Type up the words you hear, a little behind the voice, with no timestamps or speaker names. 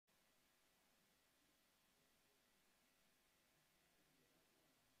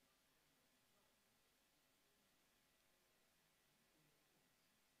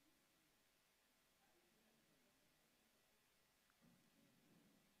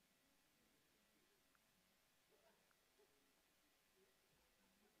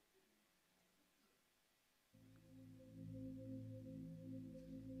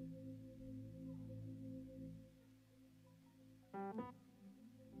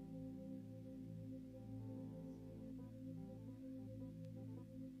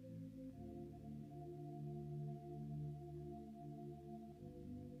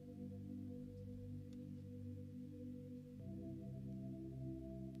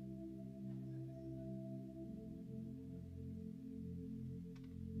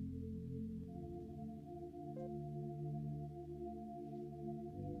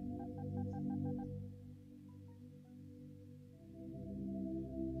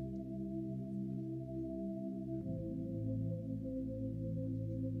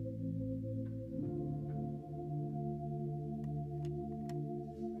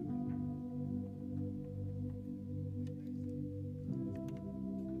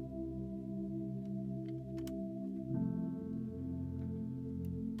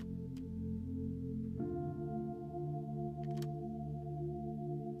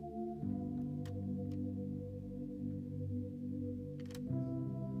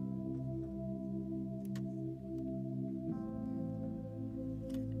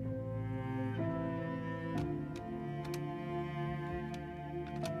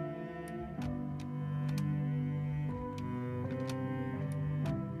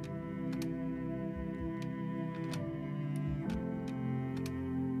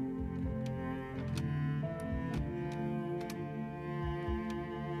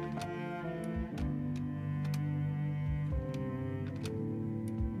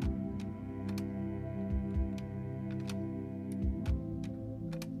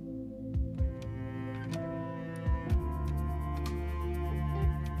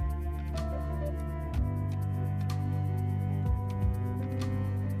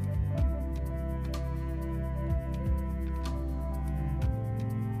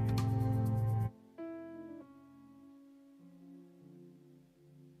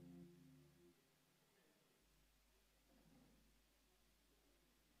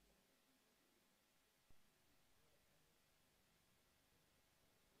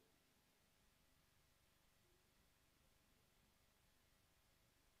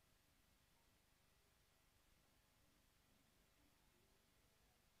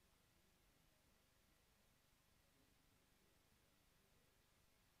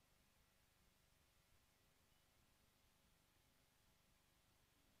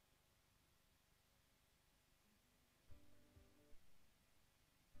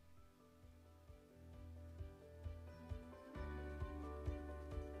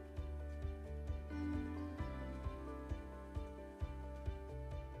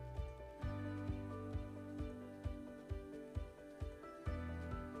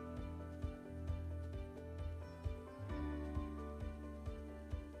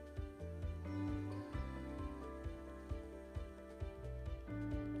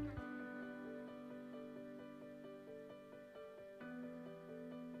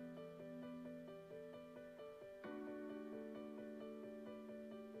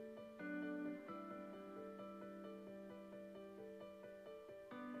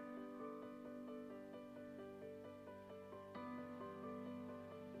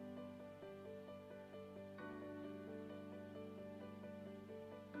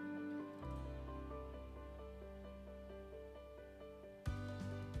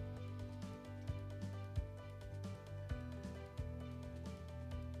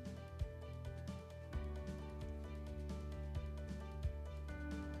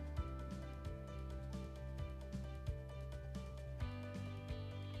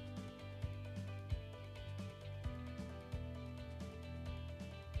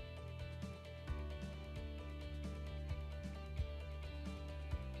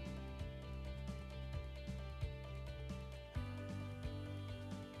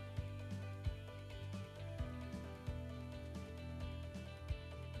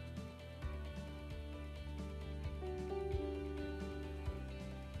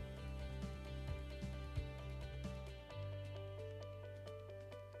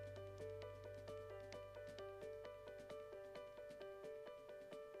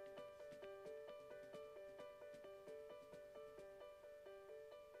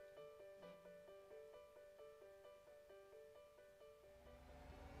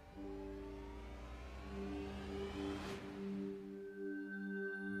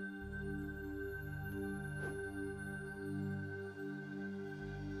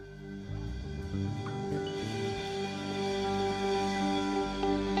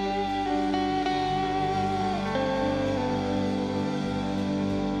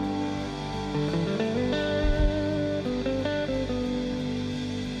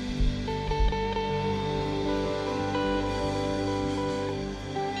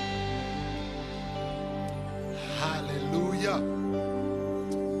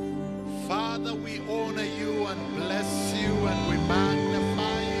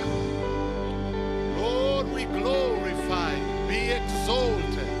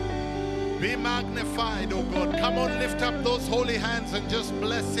magnified, oh God. Come on, lift up those holy hands and just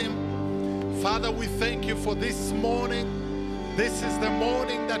bless him. Father, we thank you for this morning. This is the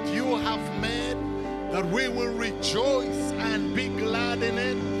morning that you have made, that we will rejoice and be glad in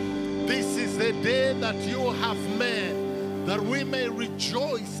it. This is the day that you have made, that we may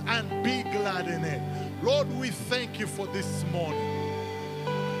rejoice and be glad in it. Lord, we thank you for this morning.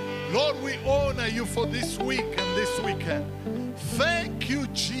 Lord, we honor you for this week and this weekend. Thank you,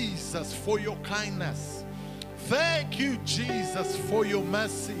 Jesus, for your kindness. Thank you, Jesus, for your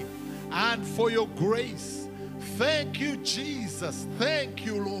mercy and for your grace. Thank you, Jesus. Thank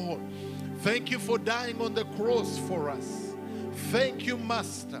you, Lord. Thank you for dying on the cross for us. Thank you,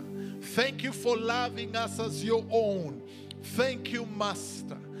 Master. Thank you for loving us as your own. Thank you,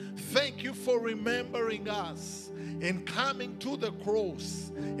 Master. Thank you for remembering us and coming to the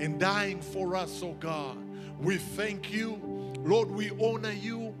cross and dying for us, oh God. We thank you. Lord, we honor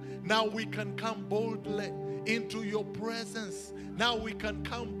you. Now we can come boldly into your presence. Now we can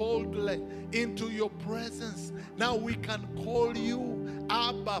come boldly into your presence. Now we can call you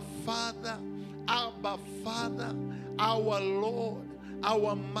Abba Father, Abba Father, our Lord,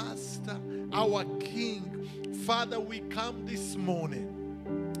 our Master, our King. Father, we come this morning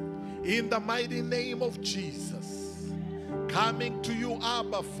in the mighty name of Jesus, coming to you,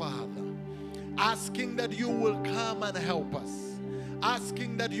 Abba Father, asking that you will come and help us,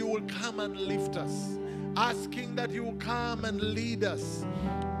 asking that you will come and lift us, asking that you will come and lead us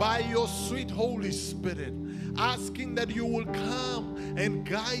by your sweet Holy Spirit, asking that you will come and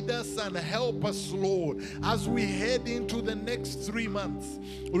guide us and help us, Lord, as we head into the next 3 months.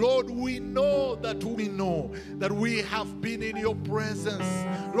 Lord, we know that we have been in your presence.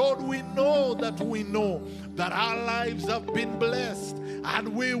 Lord, we know that our lives have been blessed,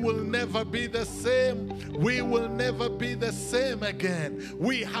 and we will never be the same. We will never be the same again.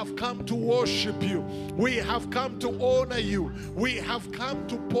 We have come to worship you. We have come to honor you. We have come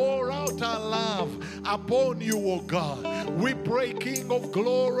to pour out our love upon you, O God. We pray, King of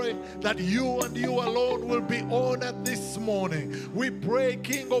glory, that you and you alone will be honored this morning. We pray,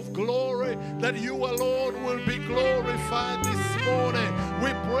 King of glory, that you alone will be glorified this morning.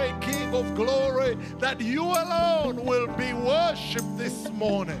 We pray, King of glory, that you alone will be worshipped this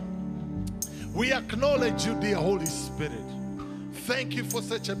morning. We acknowledge you, dear Holy Spirit. Thank you for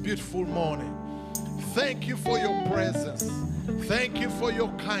such a beautiful morning. Thank you for your presence. Thank you for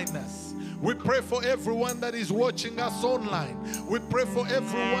your kindness. We pray for everyone that is watching us online. We pray for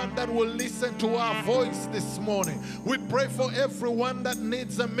everyone that will listen to our voice this morning. We pray for everyone that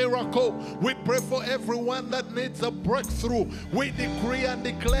needs a miracle. We pray for everyone that needs a breakthrough. We decree and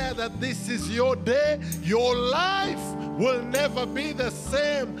declare that this is your day. Your life will never be the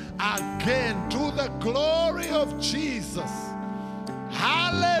same again, to the glory of Jesus.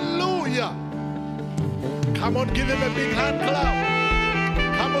 Hallelujah. Come on, give him a big hand clap.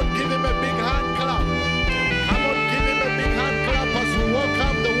 Come on, give him a big hand clap. Come on, give him a big hand clap as we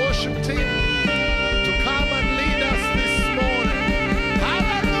welcome the worship team to come and lead us this morning.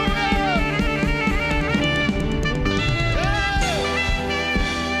 Hallelujah! Yeah.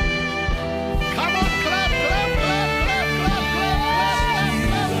 Come on, clap, clap, clap, clap, clap, clap, clap,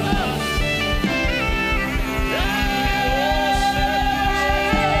 clap, clap. Yeah.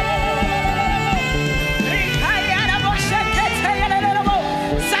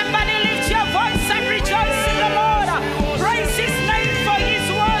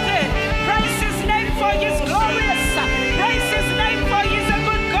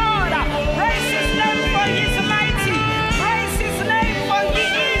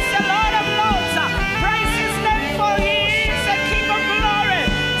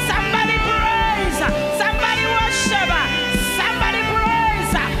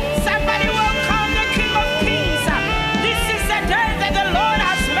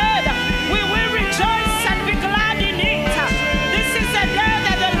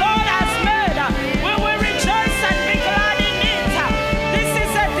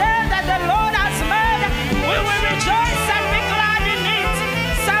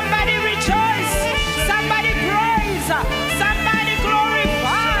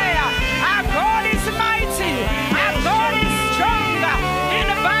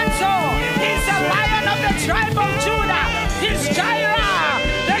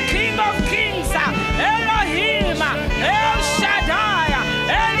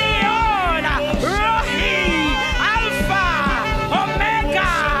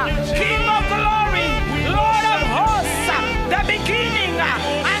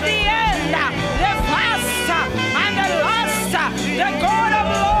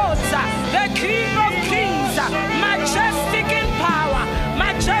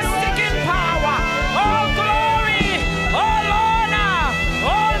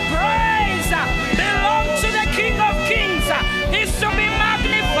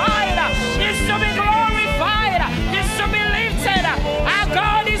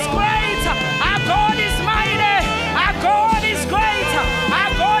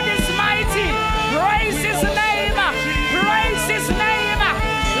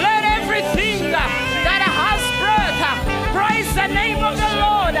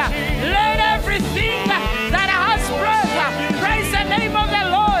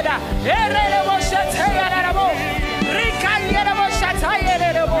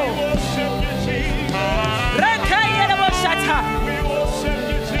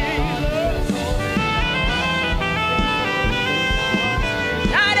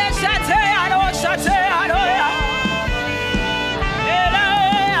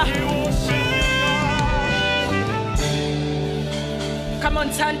 Come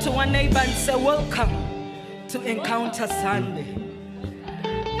on, turn to one neighbor and say, welcome to Encounter Sunday.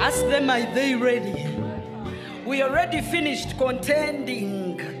 Ask them, are they ready? We already finished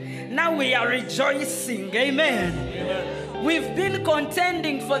contending. Now we are rejoicing. Amen. Amen. We've been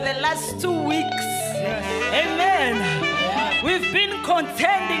contending for the last 2 weeks. Yes. Amen. We've been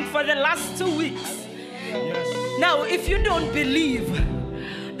contending for the last 2 weeks. Yes. Now, if you don't believe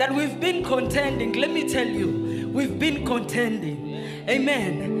that we've been contending, let me tell you, we've been contending.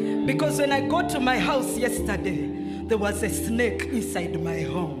 Amen. Because when I got to my house yesterday, there was a snake inside my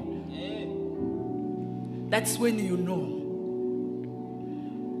home. That's when you know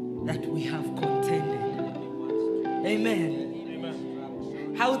that we have contended. Amen.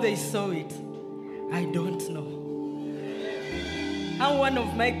 Amen. How they saw it, I don't know. How one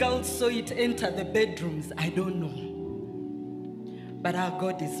of my girls saw it enter the bedrooms, I don't know. But our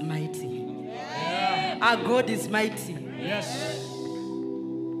God is mighty. Yeah. Our God is mighty. Yes.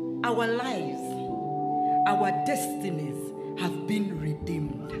 Our lives, our destinies have been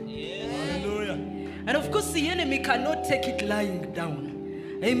redeemed. Yeah. Hallelujah. And of course, the enemy cannot take it lying down.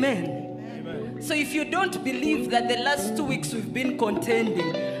 Amen. Amen. So if you don't believe that the last 2 weeks we've been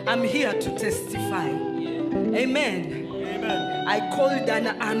contending, I'm here to testify. Amen. Amen. I called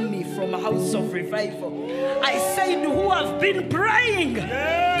an army from a house of revival. I said, who have been praying?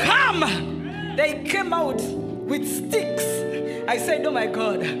 Yeah. Come. They came out with sticks. I said, oh my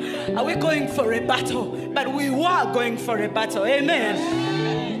God, are we going for a battle? But we were going for a battle. Amen.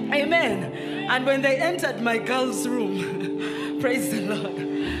 Amen. And when they entered my girl's room, praise the Lord.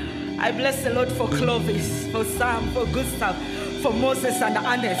 I bless the Lord for Clovis, for Sam, for Gustav, for Moses and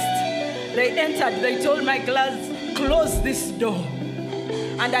Ernest. They entered, they told my girls, close this door.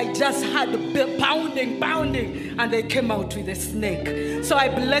 And I just had pounding, and they came out with a snake. So I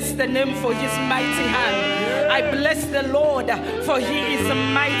bless the name for his mighty hand. I bless the Lord for he is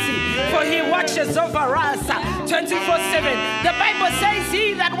mighty, for he watches over us 24/7. The Bible says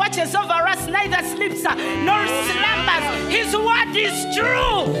he that watches over us neither sleeps nor slumbers. His word is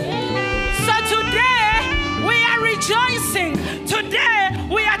true. So today we are rejoicing. Today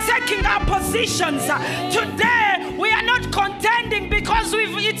we are taking our positions. Today we are not contending because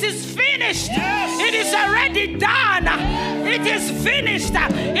it is finished. Yes. It is already done. It is finished.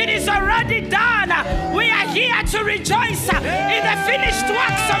 It is already done. We are here to rejoice in the finished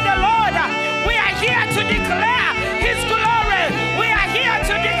works of the Lord. We are here to declare his glory. We are here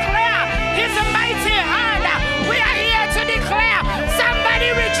to declare his mighty hand. We are here to declare, somebody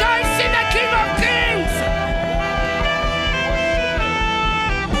rejoice in the King of Kings.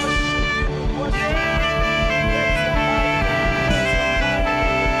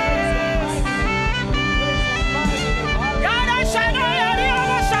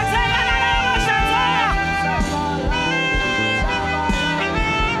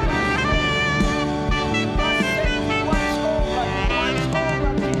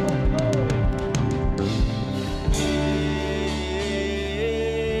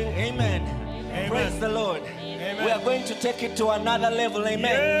 To take it to another level,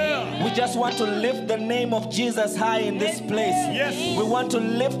 amen. Yeah. We just want to lift the name of Jesus high in this place. Yes. We want to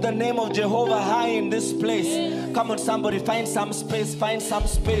lift the name of Jehovah high in this place. Yes. Come on, somebody, find some space,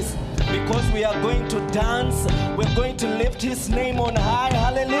 because we are going to dance. We're going to lift his name on high.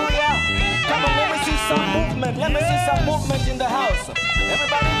 Hallelujah. Come on, let me see some movement. Let me see some movement in the house.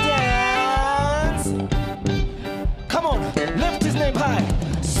 Everybody dance. Come on, lift his name high.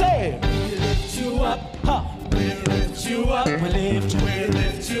 Say, we lift you up. Huh. We lift you up, we lift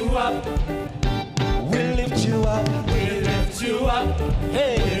you up, we lift you up, we lift you up,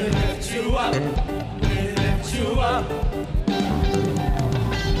 hey, we lift you up, we lift you up.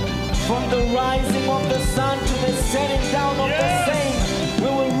 From the rising of the sun to the setting down of the same, we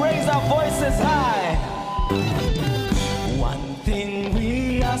will raise our voices high. One thing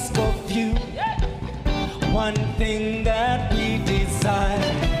we ask of you, one thing that we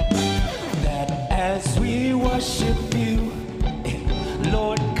desire, as we worship you,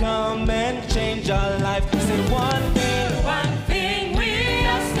 Lord, come and change our life. Say one thing we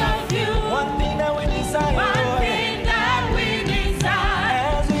ask of you, one thing that we desire, one thing that we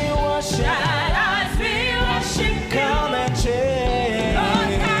desire, as we worship you, come and change.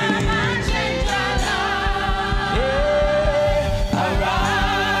 Lord, come and change our life. Yeah.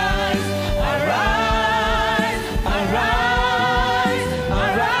 Arise,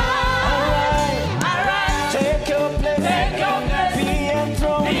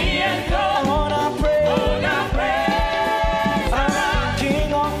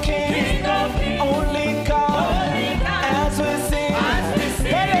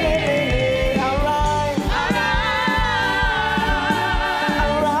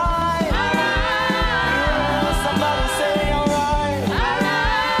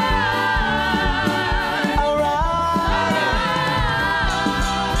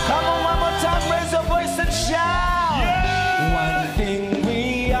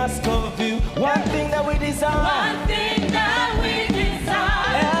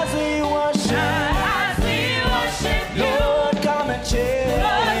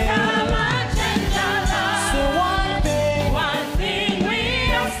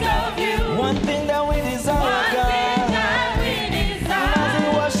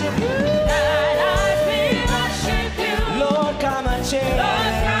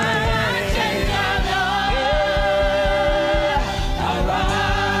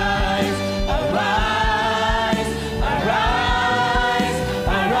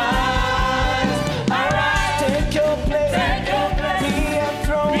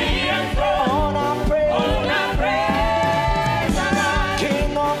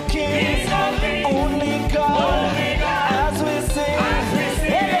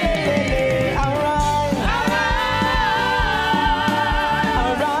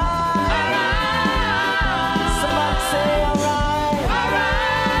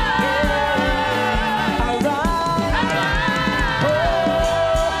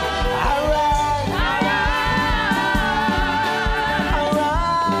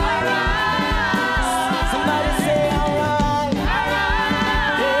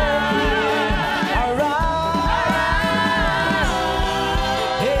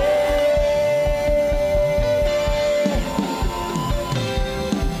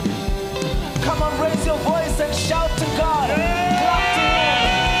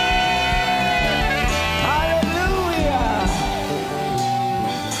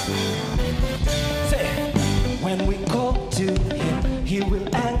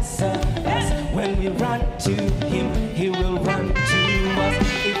 to him, he will run to us.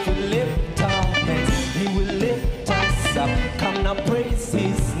 If we lift our hands, he will lift us up. Come now, praise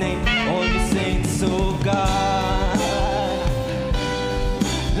his name, all the saints, oh God.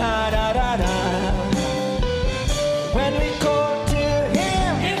 La da da da. When we call to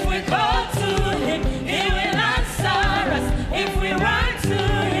him, If we call to him, he will answer us. If we run to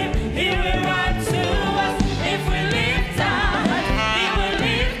him, he will run to us. If we lift our hands, he will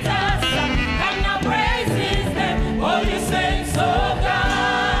lift us up. Come now, praise his name, all you saints, oh God.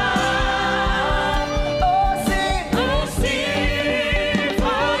 oh sing, Oh, sing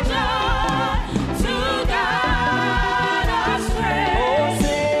for joy to God our strength. oh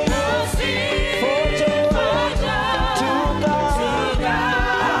sing, Oh, sing for joy for joy to God, to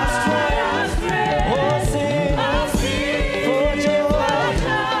God our strength. our strength. Oh sing, Oh, sing for joy for to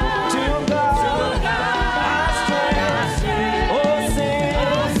joy God, to our God strength. our strength. Oh sing,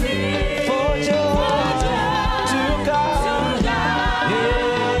 Oh, sing for joy to God, to God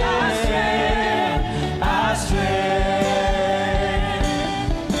our strength. our strength.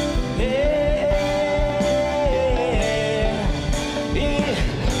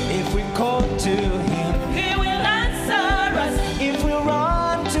 If we call to him, He will answer us. if we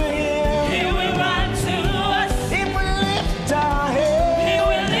run to him, He will run to us. if we lift our He head,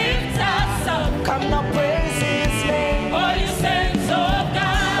 will lift us up. come now praise his name. All you saints, oh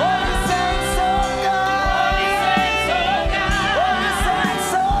God. All the saints of All God, you saints, oh God. all the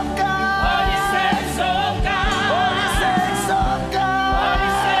saints of God, All you saints, oh God. all the saints of All God.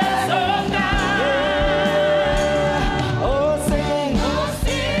 you saints, oh God. Oh sing, Oh,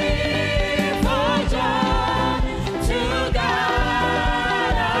 sing for joy to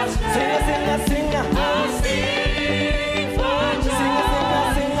God our strength. sing, sing, sing, Oh, sing for joy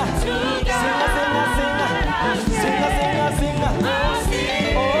sing, to God our strength. sing, sing. Oh, sing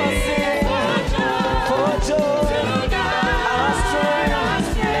Oh sing for joy for joy, to God our strength. our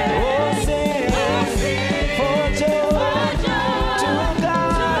strength. Oh sing for joy to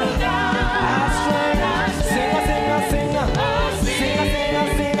God, our strength. Sing, sing, sing, sing, sing, sing,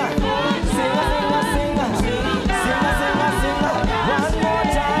 sing. One more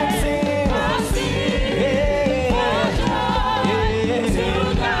time, sing. Yeah.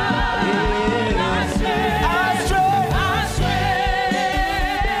 Our strength.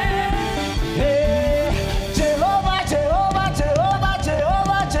 Hey, Jehovah, Jehovah, Jehovah,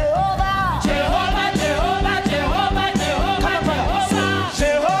 Jehovah, Jehovah. Jehovah, Jehovah, Jehovah, Jehovah.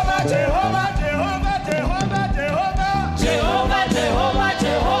 Jehovah, Jehovah, Jehovah, Jehovah. Jehovah, Jehovah,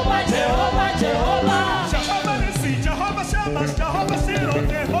 Jehovah, Jehovah, Jehovah. Jehovah Nissi, Jehovah Shammah, Jehovah Siro,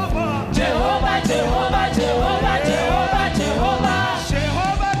 Jehovah. Jehovah, Jehovah, Jehovah, Jehovah, Jehovah.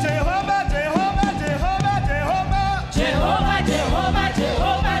 Jehovah, Jehovah, Jehovah, Jehovah, Jehovah. Jehovah, Jehovah,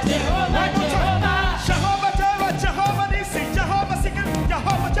 Jehovah, Jehovah, Jehovah. Jehovah, Jehovah, Jehovah Nissi, Jehovah Sikkim,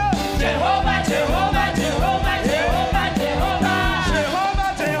 Jehovah Jehovah. Jehovah, Jehovah, Jehovah, Jehovah, Jehovah. Jehovah,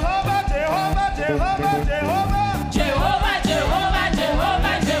 Jehovah, Jehovah, Jehovah, Jehovah. Jehovah, Jehovah,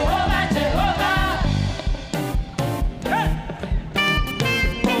 Jehovah, Jehovah, Jehovah.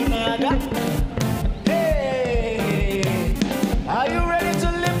 Hey, are you ready to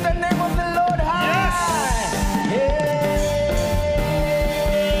lift the name of the Lord high? Yes.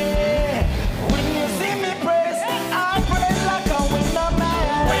 Hey, when you see me praise, I praise like a winner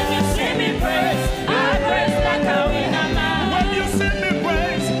man. When you see me praise, I praise like a winner man. When you see me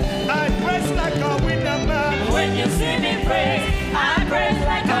praise, I praise like a winner man. When you see me praise, I praise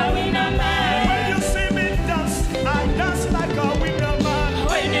like a winner man. When you see me dance, I dance like a winner man.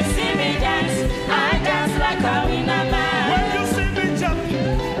 When you see me dance, I dance like a winner man. When you see me jump,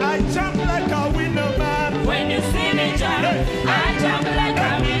 I jump like a winner man. When you see me jump, I jump like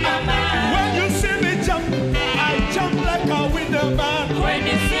a winner man. When you see me jump, I jump like a winner man. When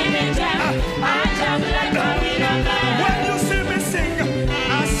you see me jump, I jump like a winner man. When you see me sing,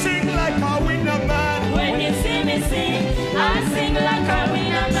 I sing like a winner man. When you see me sing, I sing like a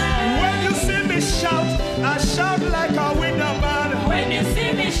winner man. When you see me shout, I shout like a winner man. When you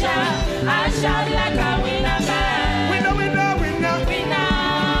see me shout, I shout like a winner man. Winner, winner, winner. Winner,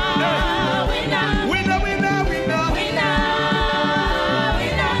 winner, Winner, winner, winner. winner,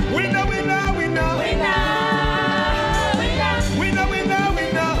 winner, Winner, winner, winner. winner, winner, Winner, winner,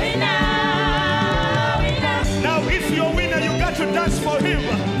 winner. winner, winner. Now if you're a winner, you got to dance for him.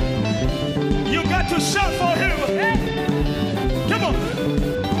 You got to shout for him. Come on.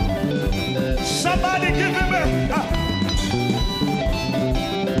 Somebody give him a...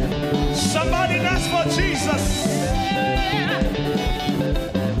 Somebody dance for Jesus.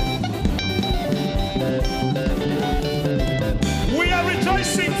 We are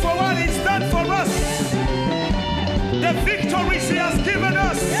rejoicing for what he's done for us. victories He has given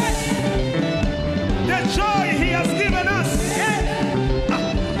us, the joy He has given us,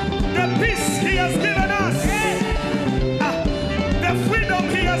 the peace He has given us, the freedom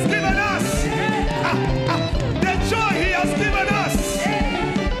He has given us, the joy He has given us.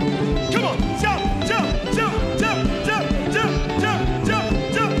 Come on, jump, jump, jump, jump, jump, jump, jump, jump,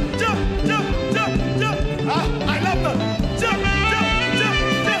 jump, jump, jump, jump, jump. I love that. Jump, jump, jump,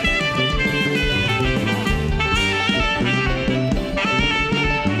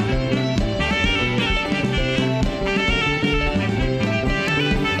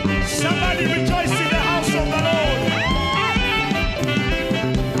 somebody rejoice in the house of the Lord.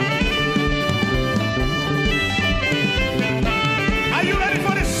 Are you ready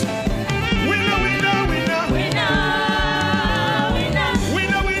for this? Winner, winner, winner. Winner, winner,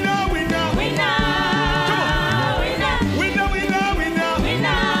 Winner, winner, winner. winner, Come on. winner, Winner, winner,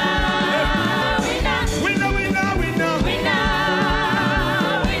 winner. winner, winner, Winner, winner, winner. winner,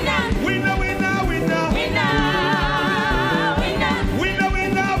 winner, Winner, winner, winner. winner, winner, Winner, winner, winner. winner, winner,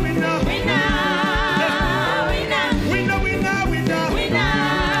 Winner, winner, winner.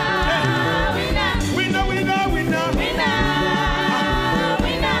 winner, winner, Winner, winner, winner.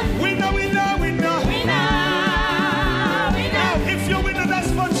 winner, winner, Winner, winner, winner. winner, Now, if you're winner,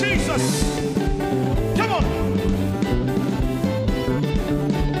 that's for Jesus. Come on.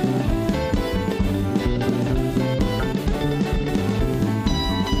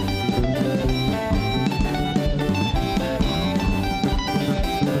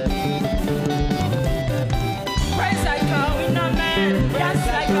 praise like a winner man, dance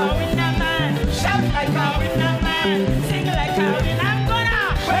like a winner man, shout like a winner man, sing like a winner. I'm gonna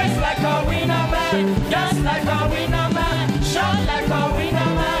praise like a winner man, dance like a winner man, shout like a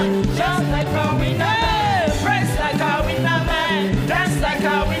winner man, just like a winner man. Praise like a winner man, dance like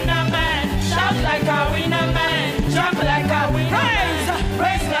a winner man, shout like a winner man, jump like a winner man.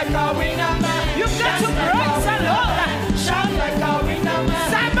 Praise like a winner man. You got to praise the Lord. Shout like a winner man.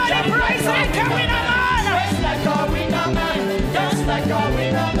 Somebody praise like a winner man. Praise like a winner man. Dance like a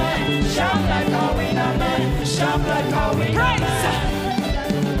winner man. Shout like a winner man. Shout like a winner man.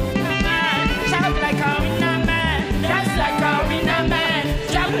 Shout like a winner man. Dance like a winner man.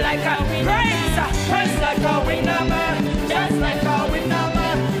 Jump like a winner man. Praise like a winner man. Dance like a winner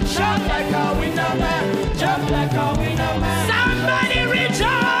man. Shout like a winner man. Jump like a winner man. Somebody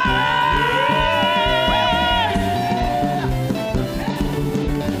rejoice!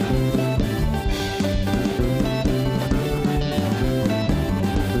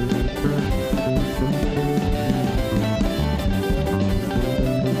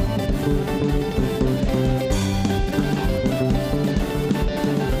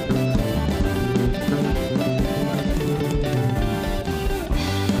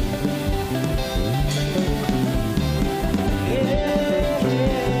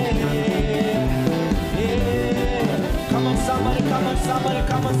 Come on, somebody, come on, somebody,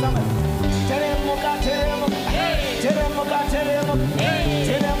 come on, somebody. Teremuka, teremuka, teremuka, teremuka,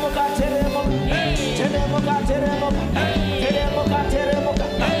 teremuka, teremuka, teremuka, teremuka, teremuka,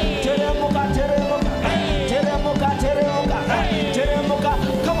 teremuka, teremuka, teremuka, teremuka, teremuka, teremuka.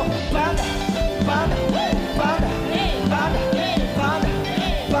 Come on, banda, banda, banda, banda, banda, banda,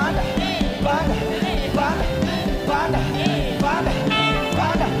 banda, banda, banda, banda,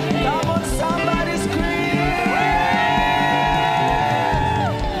 banda. Come on, somebody scream.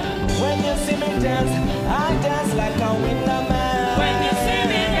 When you see me dance, I dance like a winner man. When you see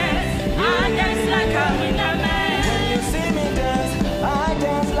me dance, I dance like a winner man. When you see me dance, I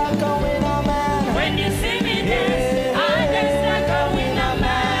dance like a winner man. When you see me dance, I dance like a winner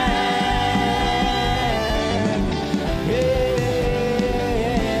man.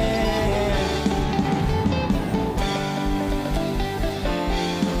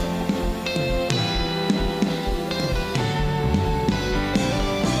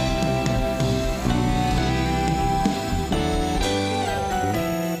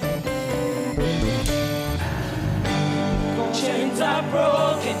 Chains are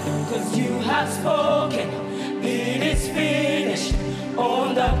broken, 'cause you have spoken. It is finished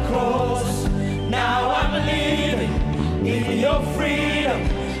on the cross. Now I'm living in your freedom.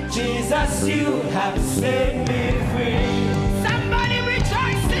 Jesus, you have set me free. Somebody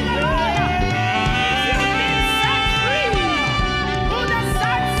rejoice in the Lord. You've been set free. Who the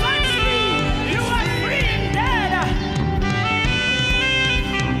Son sets free, you are free indeed.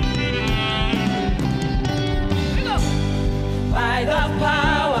 By the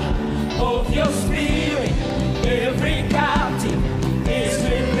power of your spirit, every captive is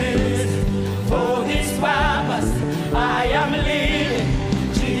released. For this purpose, I am living.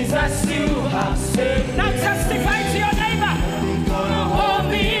 Jesus, you have saved. Now testify to your neighbor.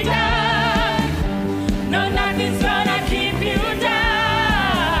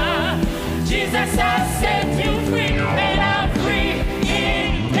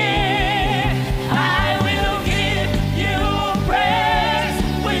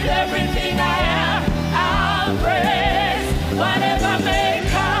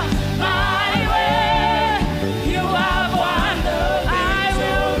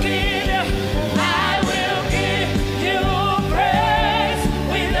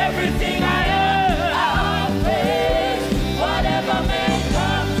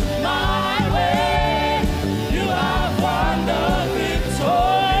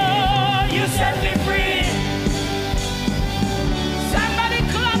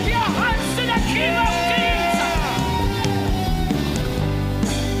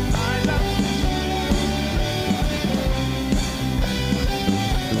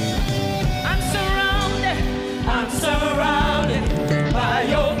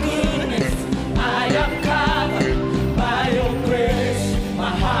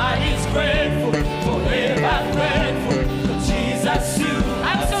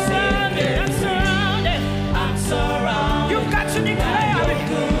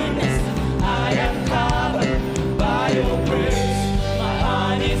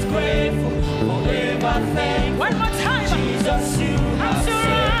 forever thankful. One more time. Jesus, you I'm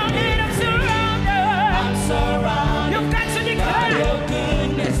surrounded, I'm surrounded. I'm surrounded. You've got to By declare. your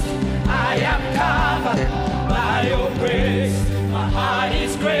goodness, I am covered by your grace. My heart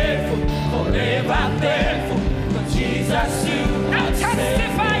is grateful, forever thankful. For Jesus, you Now have set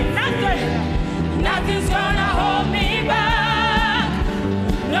testify me nothing. free. Nothing's gonna hold me back.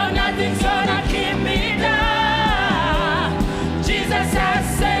 No, nothing's gonna keep me down. Jesus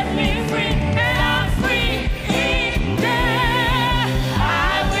has set me free, and I'm free indeed.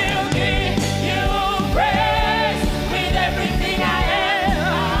 I will give you praise with everything I am.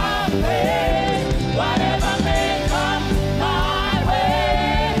 I'll praise whatever may come my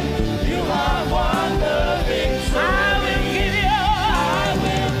way. You have won the victory. I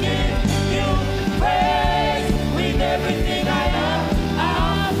will give you praise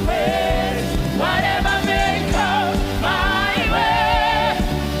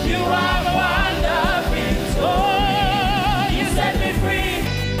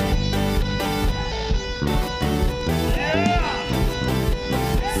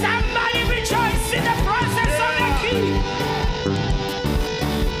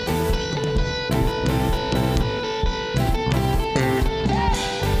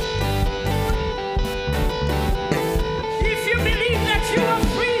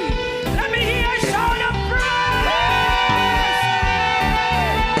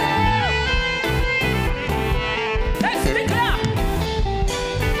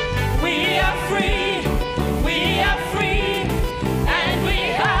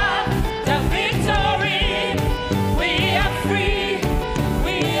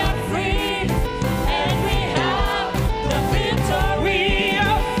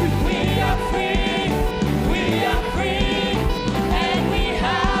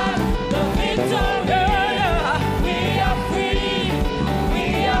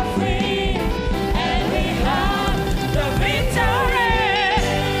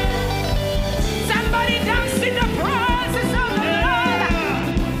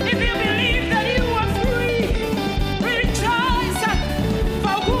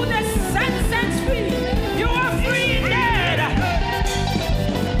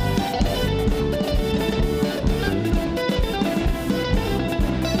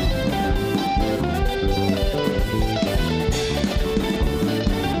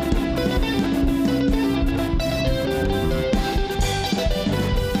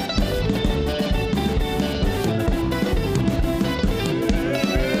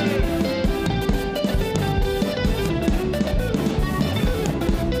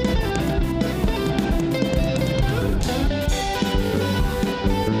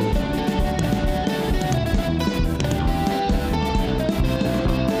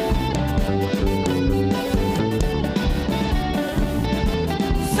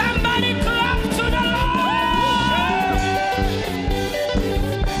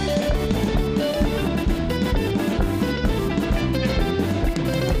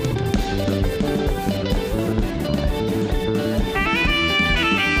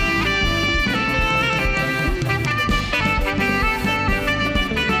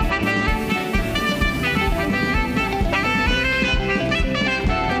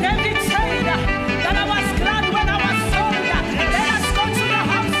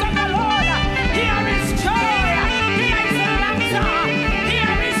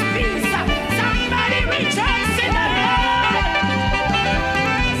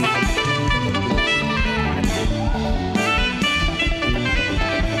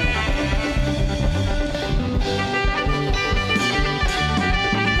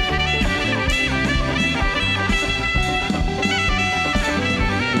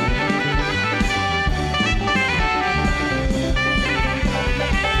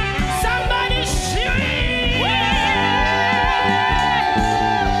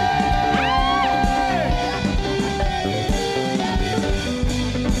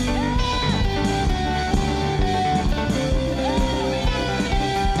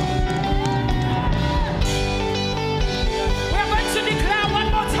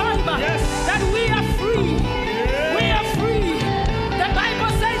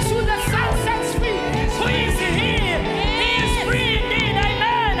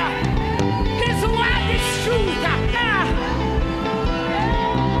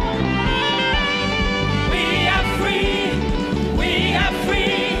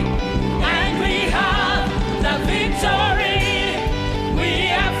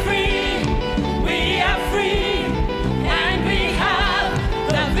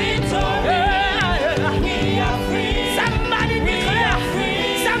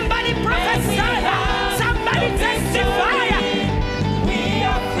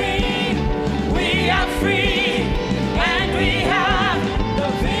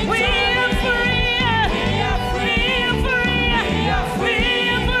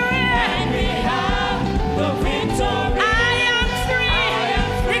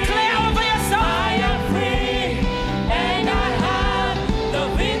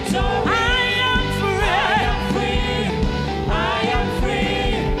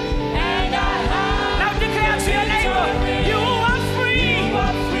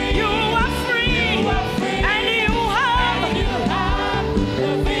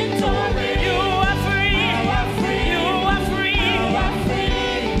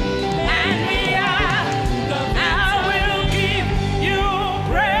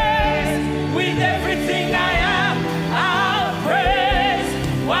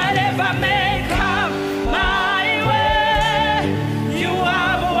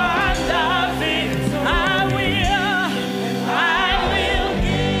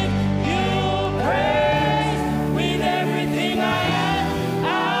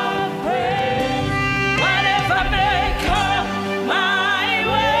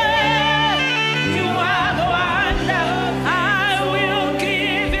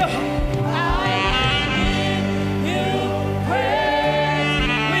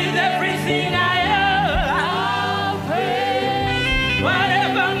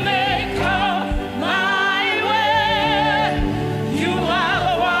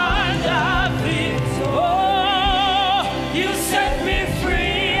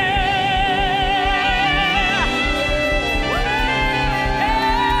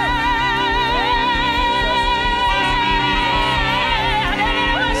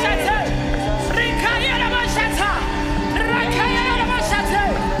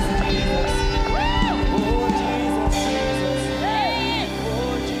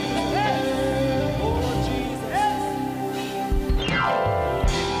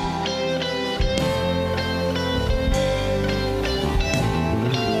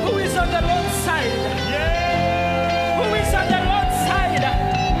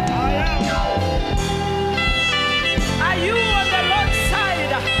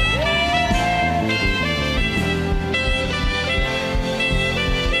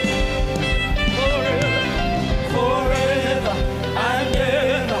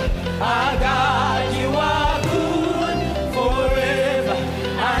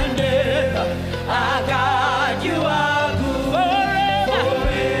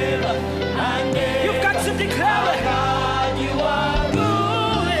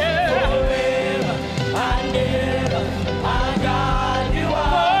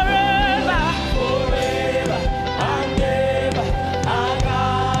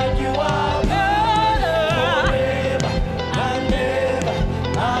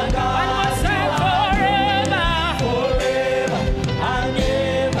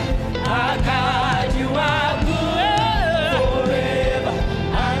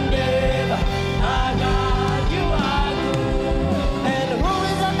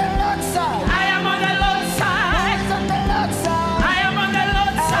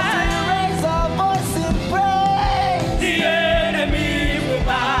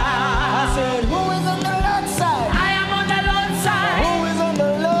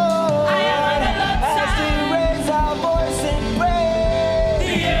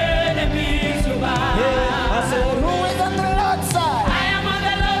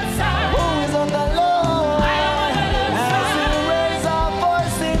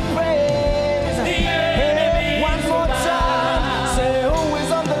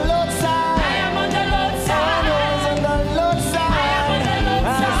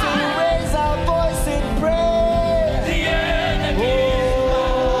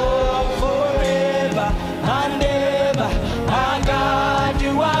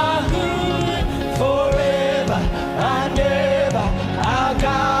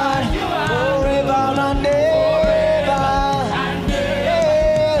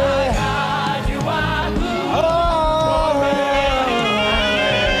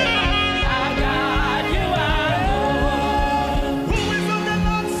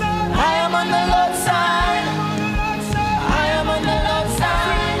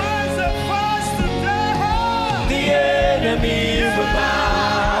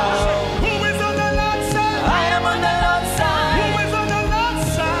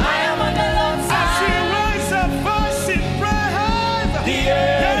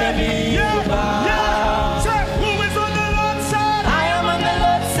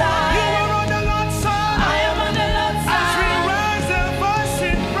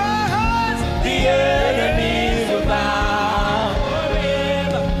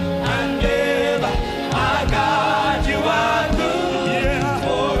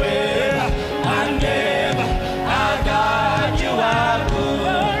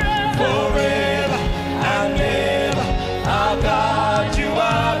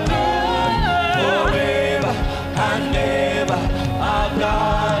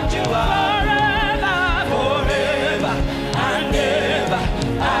God, you are forever and ever.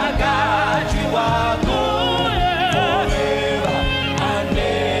 Our God, you are good forever and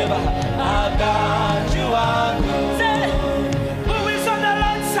ever. Our God, you are good. Who is on the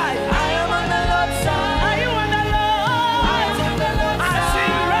Lord's side? I am on the Lord's side. Are you on the Lord? I am on the Lord's As we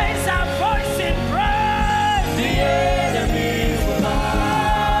side. raise our voice in praise. The enemies will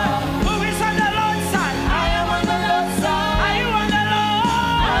bow. Who is on the Lord's side? I am on the Lord's side. Are you on the Lord?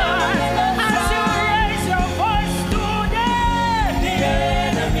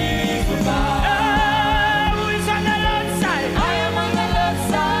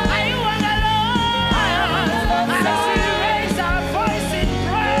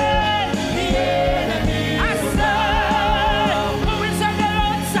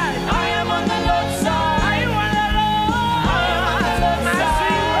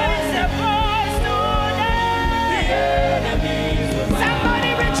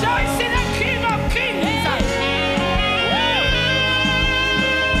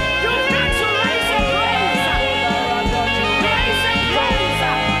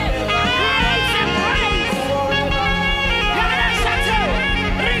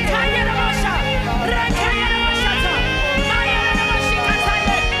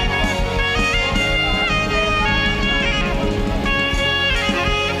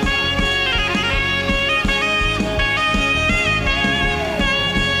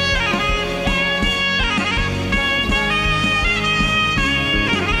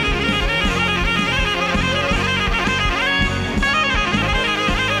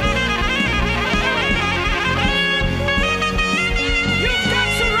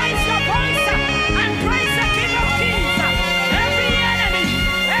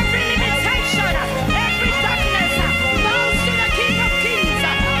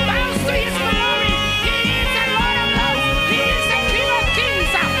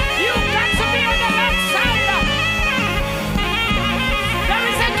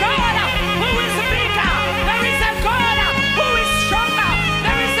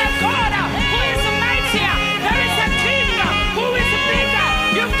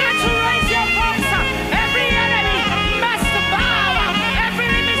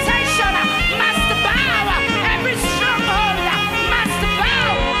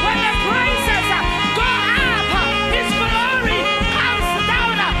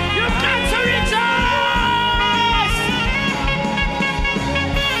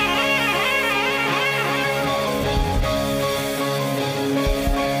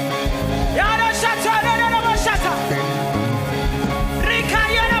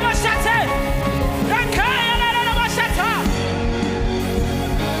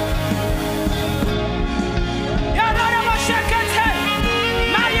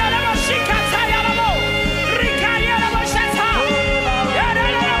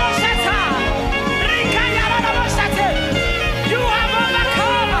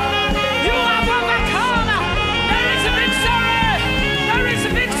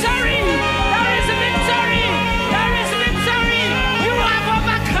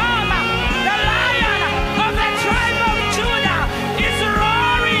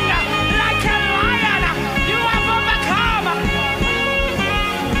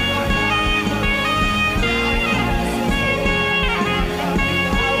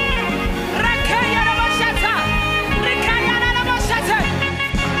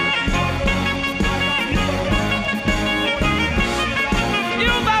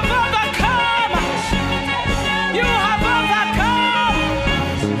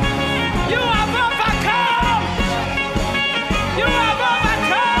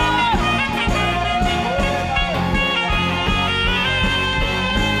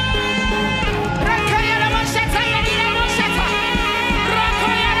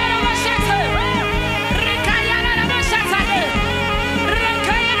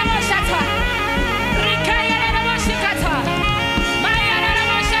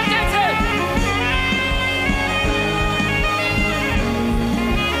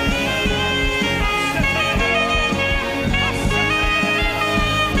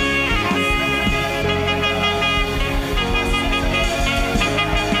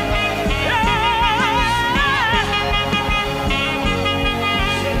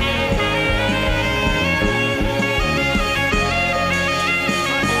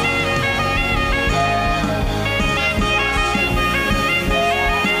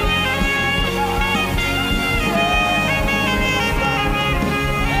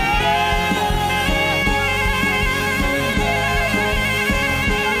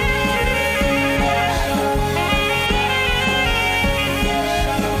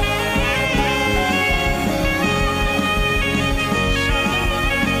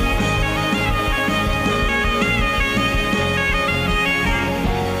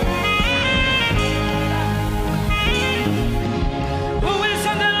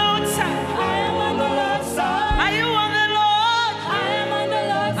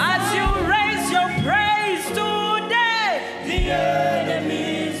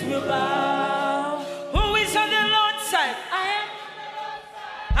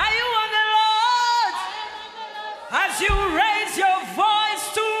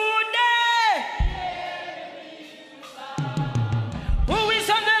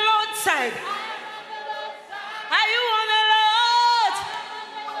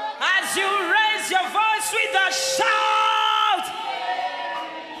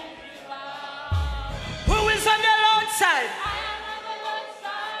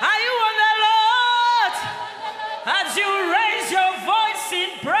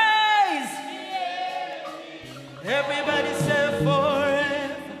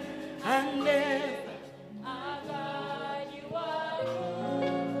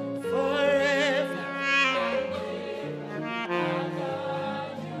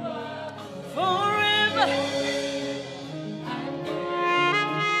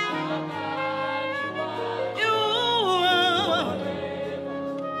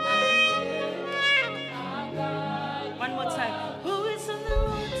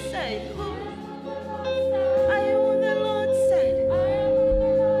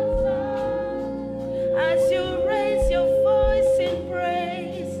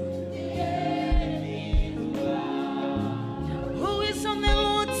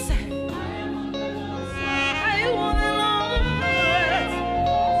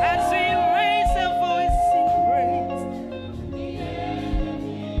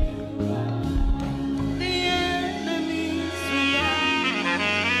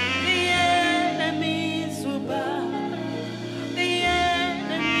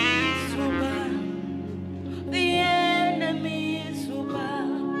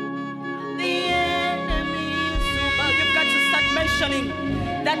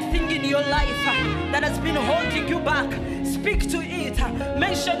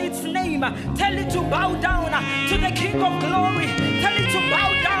 mention its name, tell it to bow down to the King of Glory. Tell it to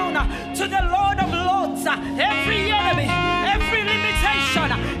bow down to the Lord of Lords. Every enemy, every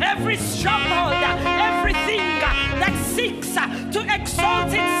limitation, every stronghold, everything that seeks to exalt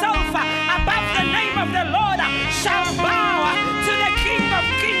itself above the name of the Lord shall bow to the King of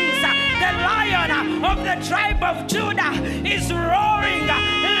Kings. The Lion of the tribe of Judah is roaring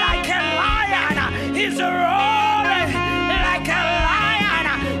like a lion. He's roaring like a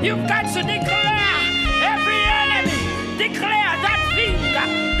lion. You've got to declare, every enemy, declare that thing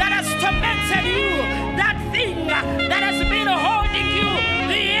that has tormented you, that thing that has been holding you,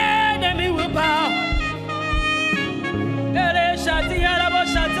 the enemy will bow.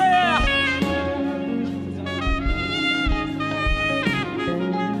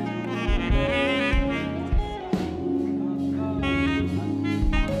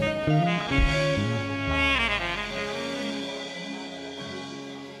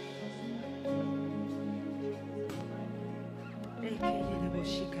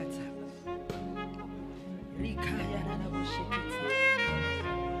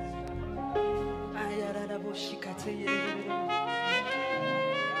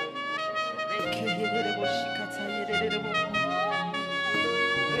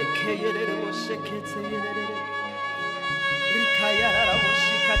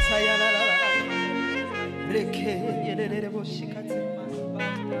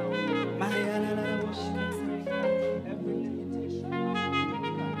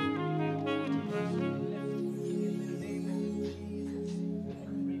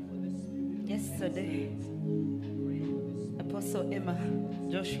 Yesterday, Apostle Emma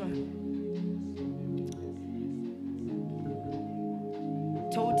Joshua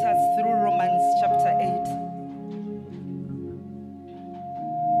taught us through Romans chapter 8.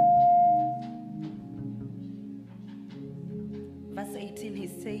 Verse 18, he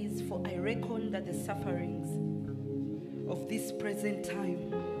says, "For I reckon that the sufferings of this present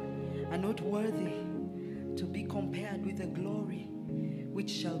time are not worthy to be compared with the glory which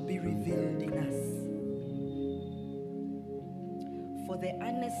shall be revealed in us. For the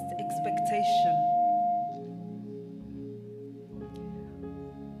earnest expectation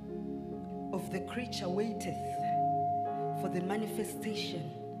of the creature waiteth for the manifestation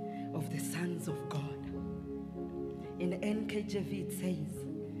of the sons of God." In NKJV it says,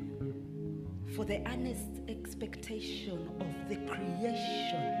 "For the earnest expectation of the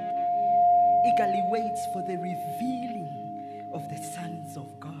creation eagerly waits for the revealing of the sons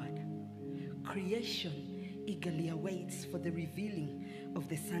of God." Creation eagerly awaits for the revealing of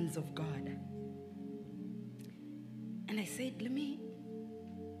the sons of God. And I said, let me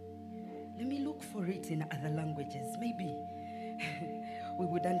look for it in other languages. Maybe we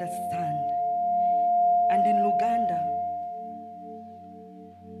would understand. And in Luganda,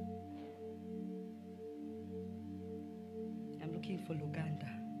 I'm looking for Luganda.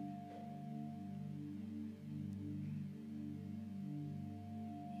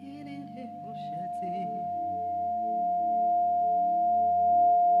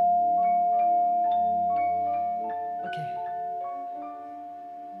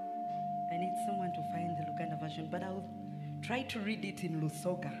 But I'll try to read it in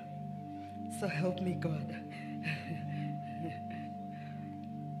Lusoga. So help me, God.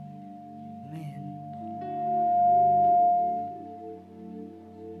 Man.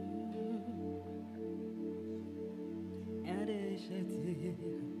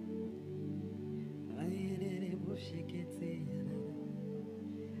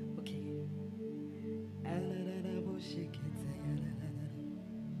 Okay.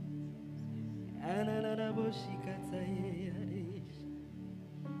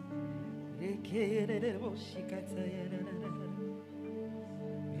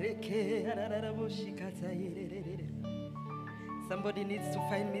 Somebody needs to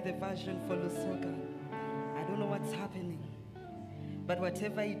find me the version for Lusoga. I don't know what's happening, but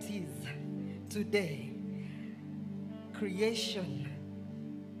whatever it is, today, creation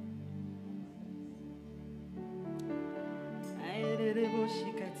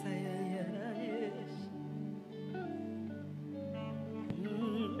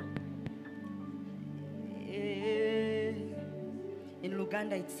in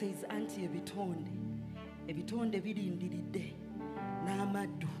Luganda it says anti ebitonde birindiridde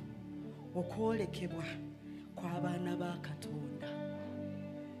n'amaddu okwolekebwa kw'abaana ba Katonda.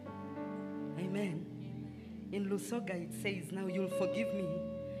 Amen. In Lusoga it says, now you'll forgive me,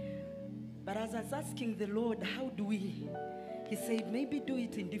 but as I was asking the Lord, how do we? He said, maybe do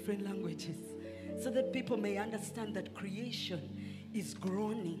it in different languages so that people may understand that creation is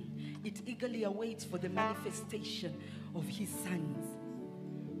groaning. It eagerly awaits for the manifestation of his sons.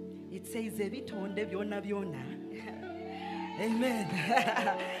 It says ebitonde byona byona. Amen.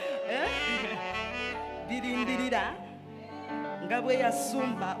 Birindirira nga bwe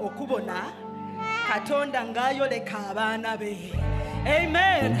yasumba okubona Katonda ng'ayoleka abaana be.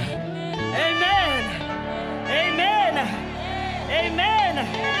 Amen. Amen. Amen. Amen.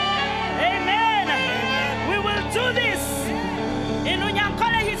 Amen. We will do this. In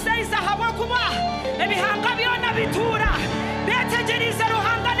Unyankole he says hawakuba ebihanga byona bitura byetegerize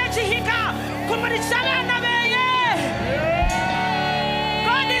ruhanga n'ekihika kumurikana beye.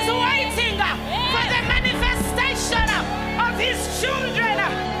 God is waiting for the manifestation of his children.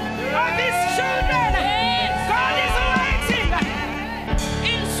 Of his children. God is waiting.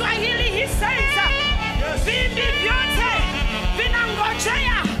 In Swahili he says vivi vyote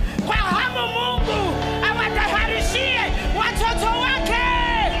vinangojea kwa hamu Mungu awataharishie watoto wake.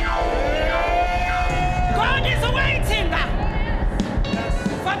 God is waiting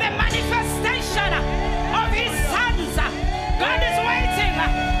for the manifestation of his sons. God is waiting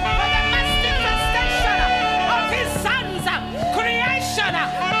for the manifestation of his sons. Creation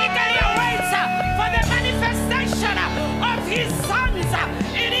eagerly waits for the manifestation of his sons.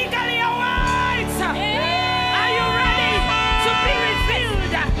 It eagerly waits. Are you ready to be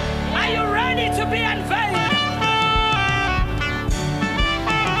revealed? Are you ready to be unveiled?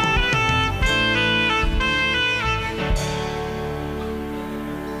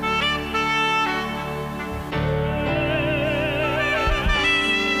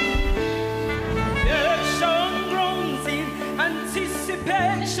 Creation groans in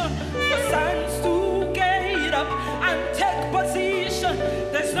anticipation for sons to get up and take position.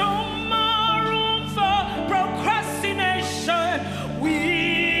 There's no more room for procrastination.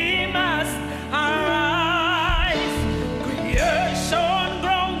 We must arise. Creation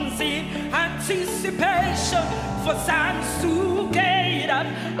groans in anticipation for sons to get up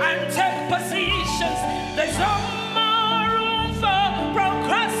and take positions. There's no more room for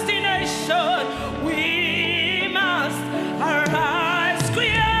procrastination. We must arise.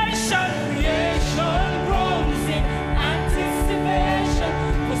 Creation groans in anticipation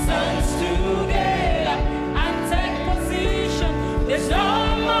for sons to get up and take position. There's no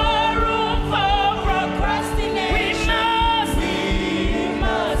more room for procrastination. We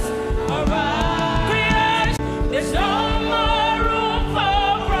must arise. Creation, there's no more room for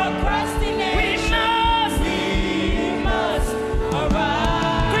procrastination. We must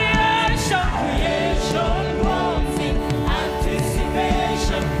arise. Creation groans in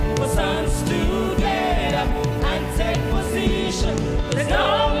anticipation for sons to get up and take position. There's no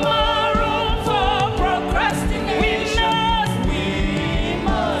more room for procrastination. We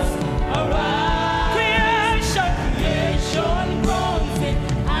must arise. Creation groans in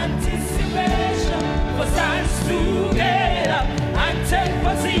anticipation for sons to get up and take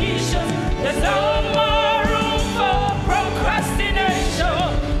position. There's no more room for procrastination.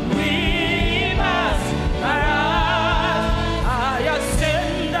 We must arise. I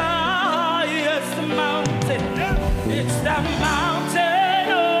ascend the highest mountain. It's the mountain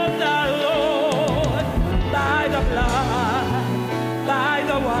of the Lord. By the blood, by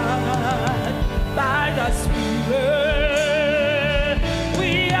the word, by the Spirit.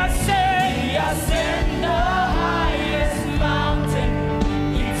 We ascend the highest mountain.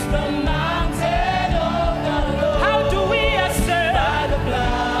 It's the mountain of the Lord. How do we ascend? By the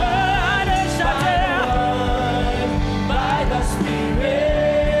blood, by the Spirit.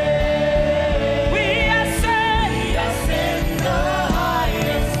 We ascend the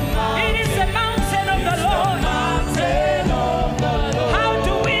highest mountain. It is the mountain of the Lord. How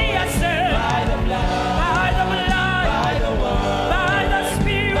do we ascend? By the blood, by the word, by the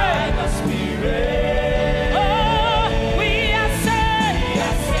Spirit. Oh, we ascend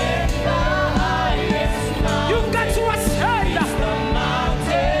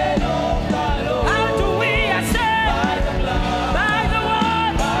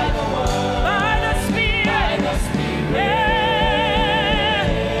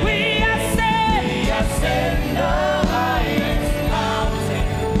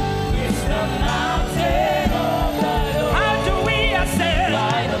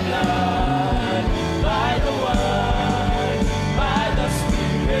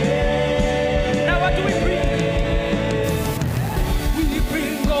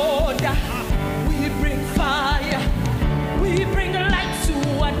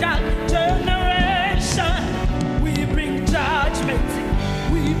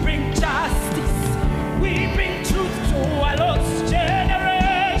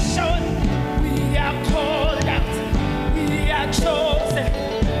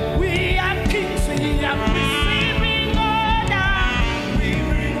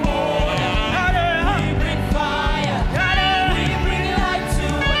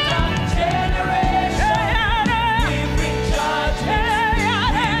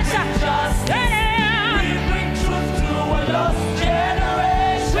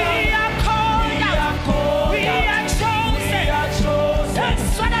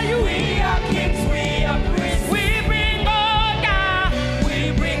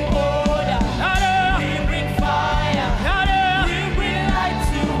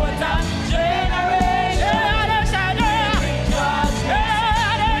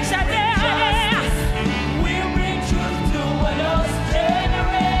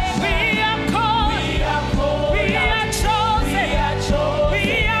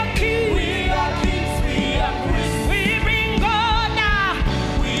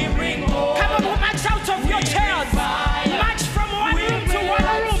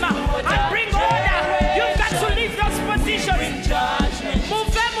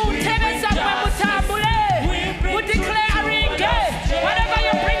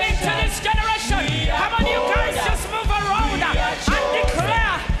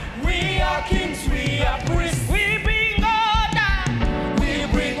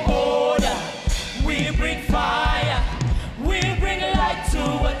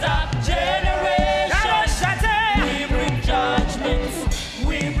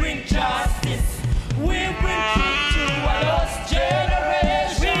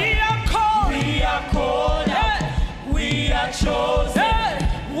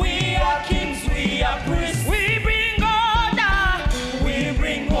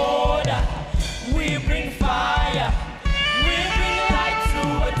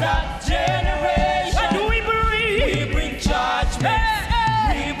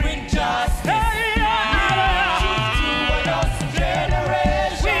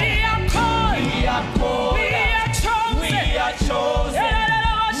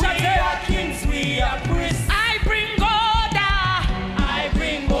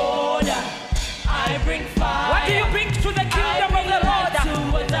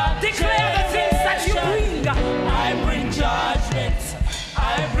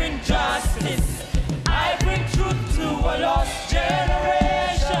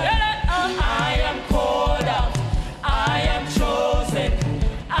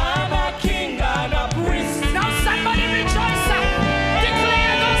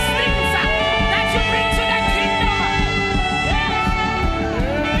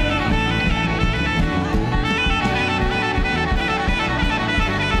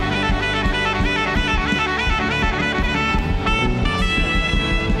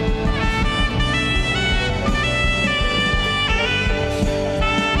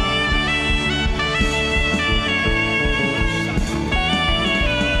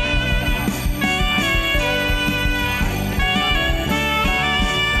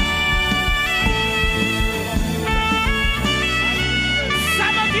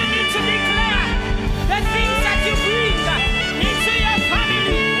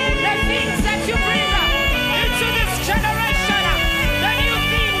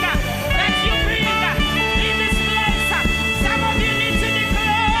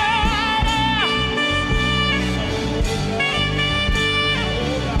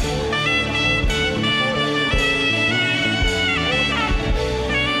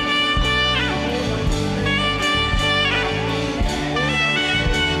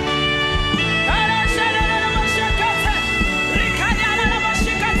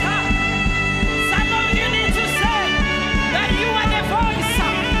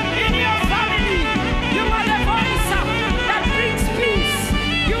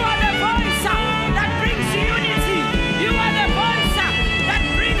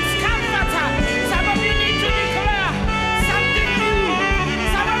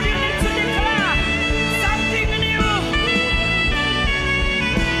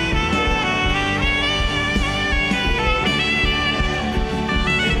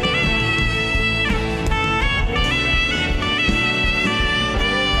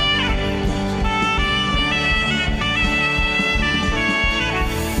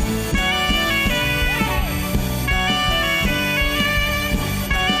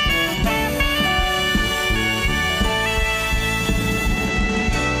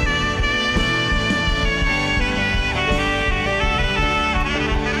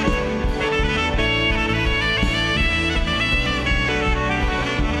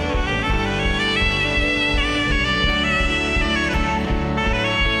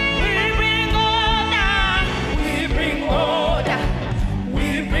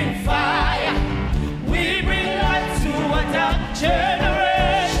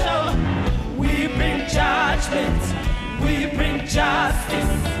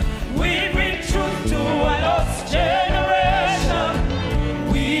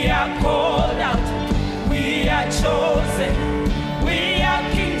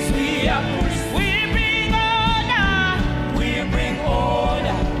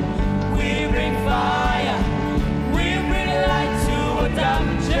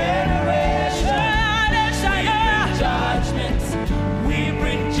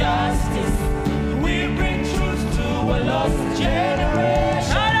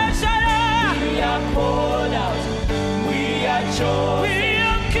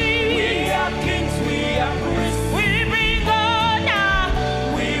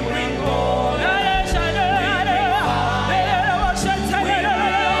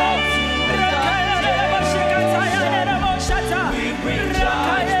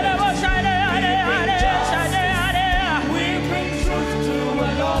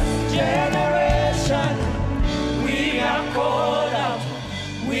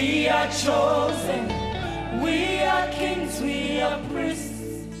are chosen, we are kings, we are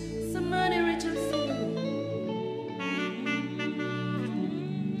priests. Somebody rejoice.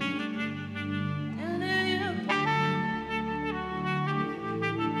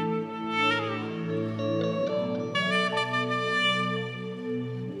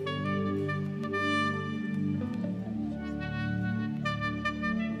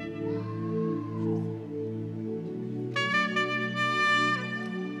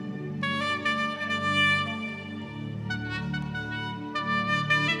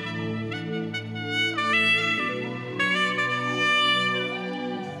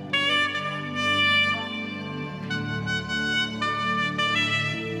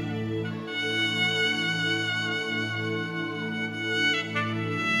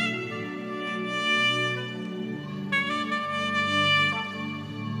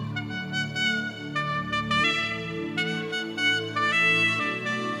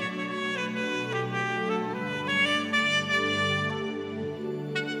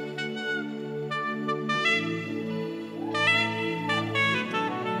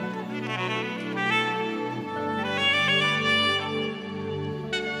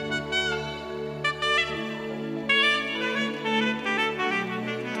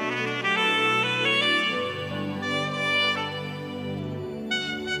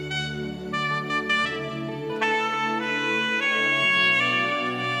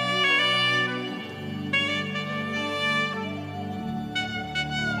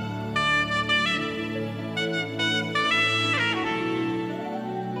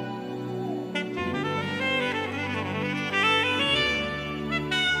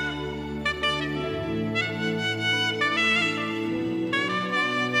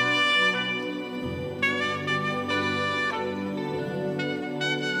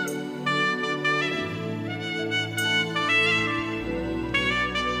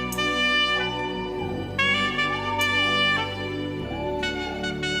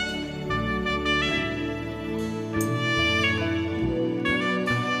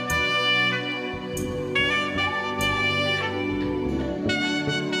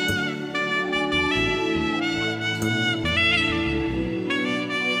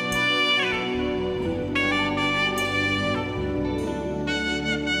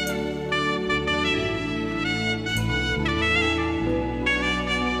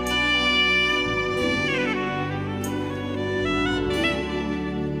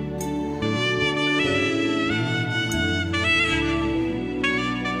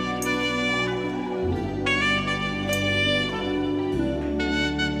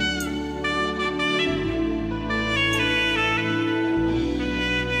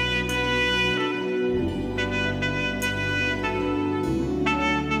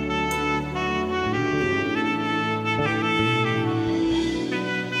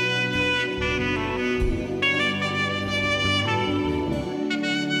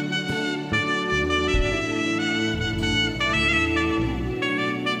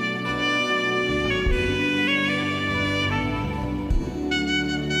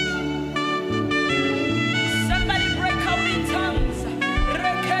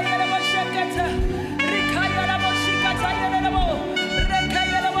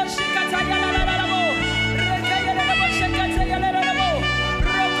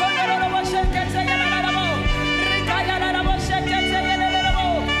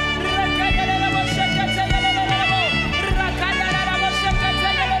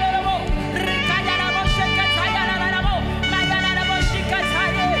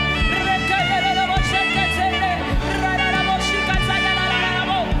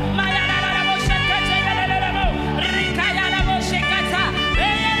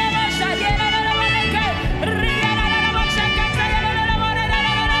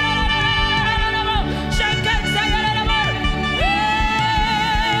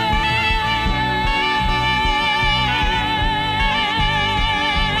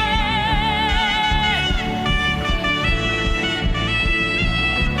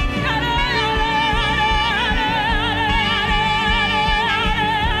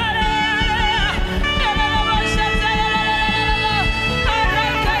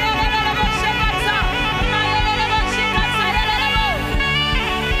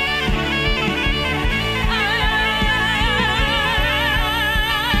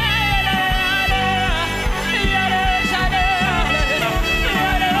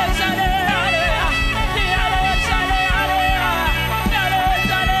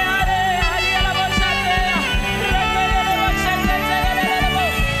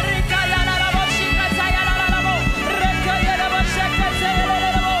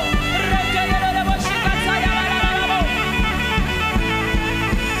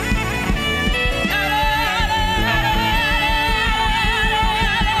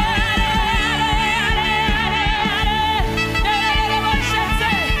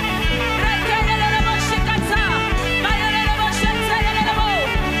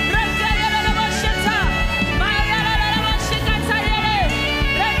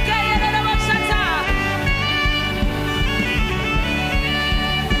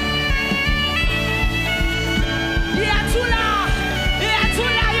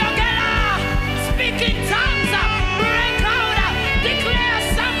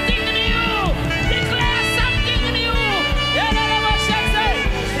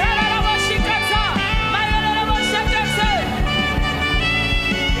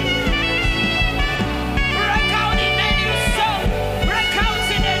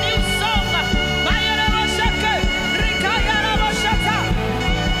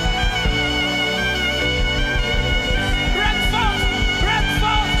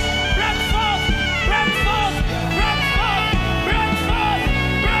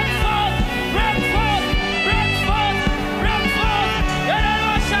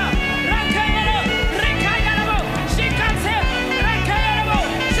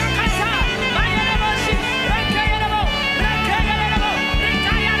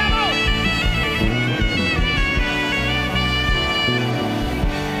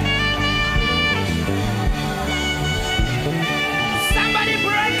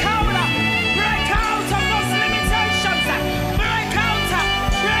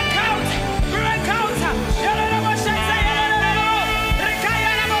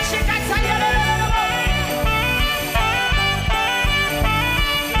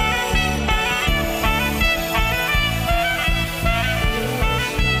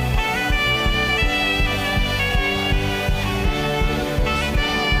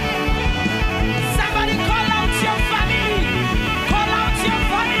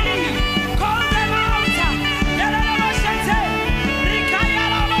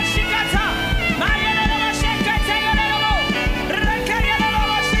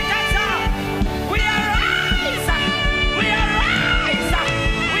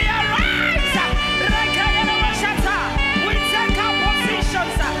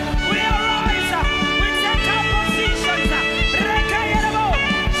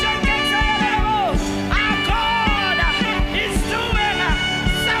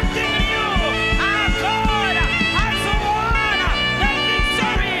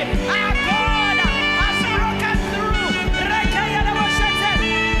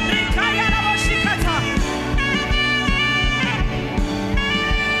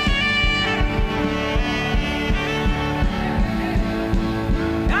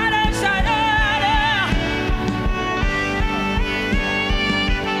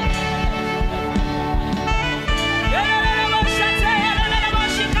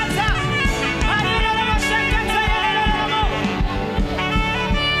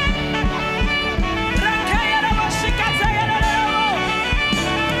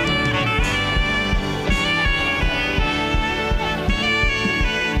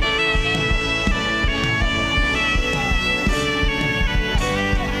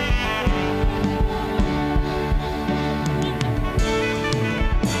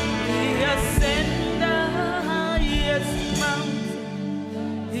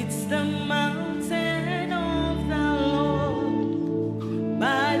 It's the mountain of the Lord,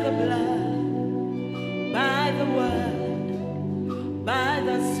 by the blood, by the word, by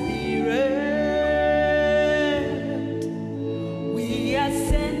the Spirit. We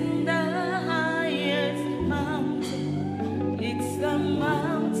ascend the highest mountain. It's the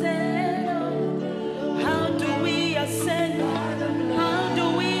mountain of the Lord. How do we ascend? How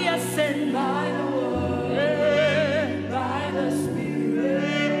do we ascend? By the word, by the Spirit.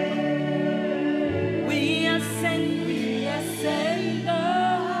 We ascend the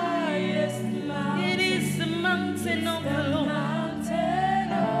highest mountain. It is the mountain of the Lord.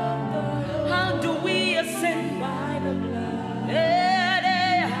 How do we ascend? By the blood,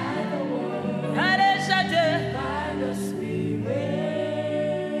 by the Spirit.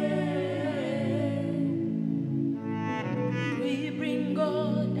 We bring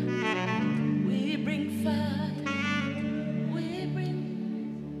God, we bring fire, we bring.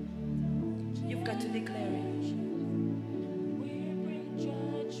 You've got to declare it. We bring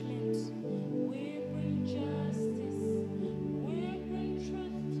judgment, we bring justice, we bring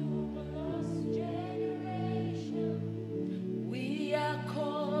truth to a lost generation. We are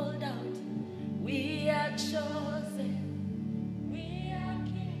called out, we are chosen, We are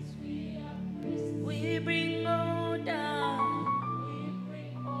kings, we are priests, we bring order. we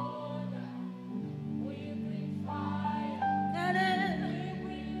bring order, we bring fire, That we is.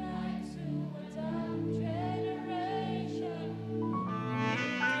 bring light to a dark generation. We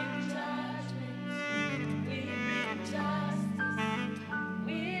bring judgment, we bring justice,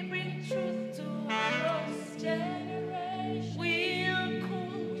 we bring truth to a lost generation. We are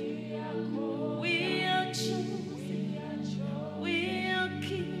called, we are chosen, we are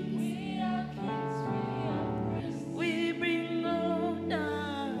kings, we bring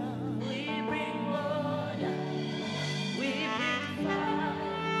order, we bring order, we bring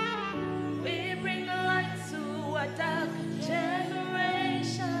fire, we bring light to a dark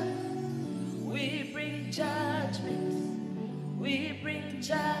generation. We bring judgment, we bring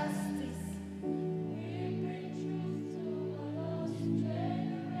justice, we bring truth to a lost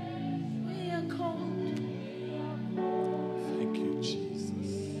generation. We are called. Thank you,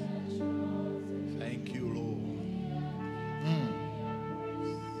 Jesus. Thank you, Lord.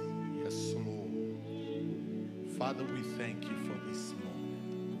 Yes, Lord. Father, we thank you for this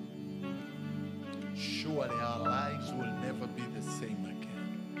moment. Surely our lives will never be the same again.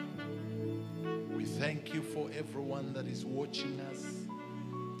 We thank you for everyone that is watching us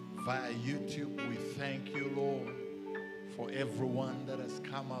via YouTube. We thank you, Lord, for everyone that has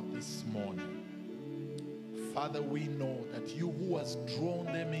come out this morning. Father, we know that you who has drawn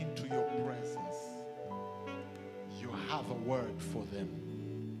them into your presence, you have a word for them.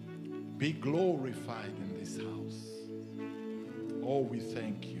 Be glorified in this house. Oh, we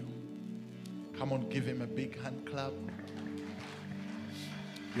thank you. Come on, give him a big hand clap.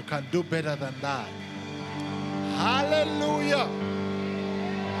 You can do better than that. Hallelujah.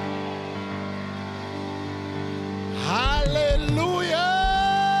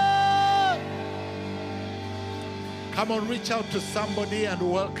 Hallelujah. Come on, reach out to somebody and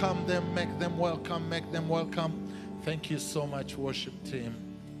welcome them. Make them welcome. Make them welcome. Thank you so much, worship team.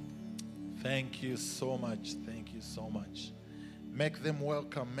 Thank you so much. Thank you so much. Make them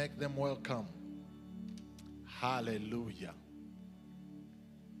welcome. Make them welcome. Hallelujah.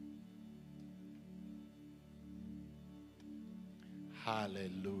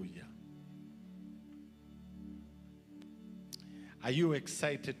 Hallelujah. Are you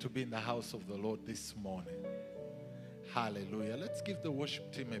excited to be in the house of the Lord this morning? Hallelujah. Let's give the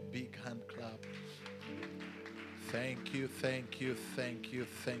worship team a big hand clap. Thank you, thank you, thank you,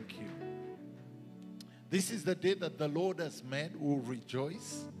 thank you. This is the day that the Lord has made. We'll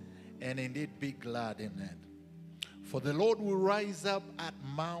rejoice and indeed be glad in it. For the Lord will rise up at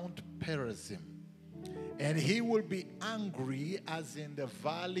Mount Perazim, and he will be angry as in the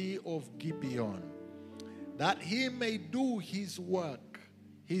valley of Gibeon, that he may do his work,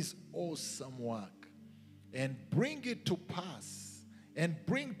 his awesome work, and bring it to pass, and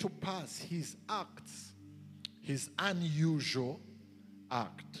bring to pass his acts, his unusual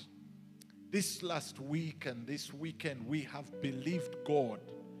act. This last week and this weekend, we have believed God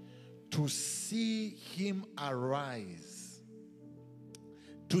to see him arise,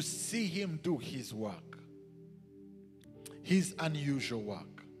 to see him do his work, his unusual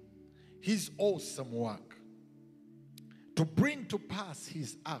work, his awesome work, to bring to pass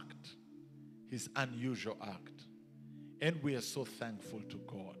his act, his unusual act. And we are so thankful to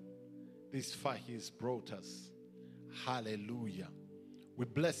God. This far he has brought us. Hallelujah. We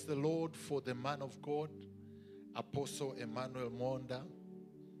bless the Lord for the man of God, Apostle Emmanuel Mwondha.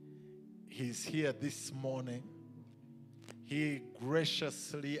 he's here this morning. He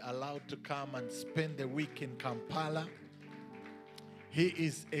graciously allowed to come and spend the week in Kampala. He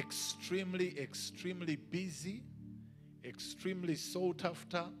is extremely, extremely busy, extremely sought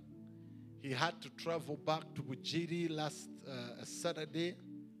after. He had to travel back to Bujiri last Saturday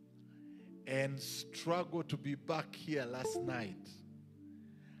and struggle to be back here last night.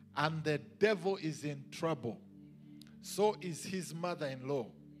 And the devil is in trouble. So is his mother-in-law.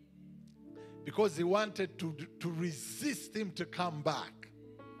 Because he wanted to resist him to come back.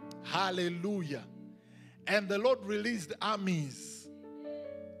 Hallelujah. And the Lord released armies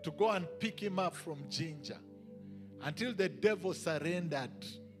to go and pick him up from Ginger until the devil surrendered.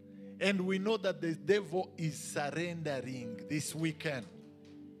 And we know that the devil is surrendering this weekend.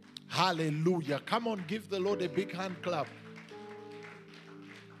 Hallelujah. Come on, give the Lord a big hand clap.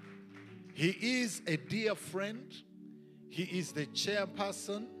 He is a dear friend. He is the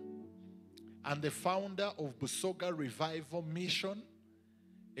chairperson and the founder of Busoga Revival Mission,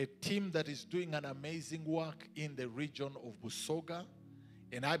 a team that is doing an amazing work in the region of Busoga.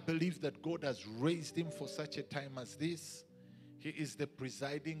 And I believe that God has raised him for such a time as this. He is the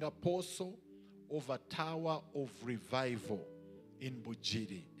presiding apostle of a tower of revival in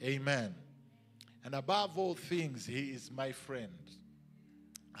Bujiri. Amen. And above all things, he is my friend.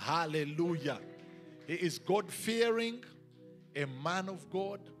 Hallelujah. He is God-fearing, a man of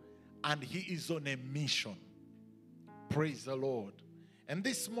God, and he is on a mission. Praise the Lord. And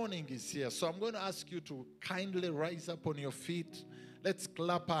this morning is here. So I'm going to ask you to kindly rise up on your feet. Let's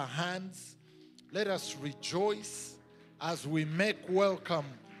clap our hands. Let us rejoice as we make welcome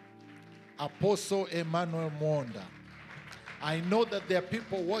Apostle Emmanuel Mwondha. I know that there are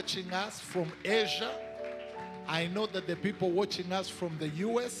people watching us from Asia. I know that there are people watching us from the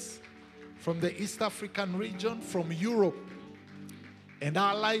US, from the East African region, from Europe. And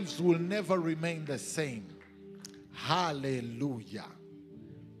our lives will never remain the same. Hallelujah.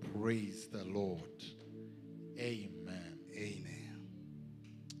 Praise the Lord. Amen. Amen.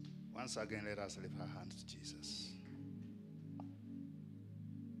 Once again, let us lift our hands to Jesus.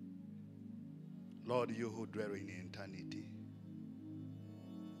 Lord, you who dwell in eternity,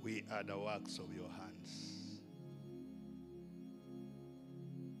 we are the works of your hands.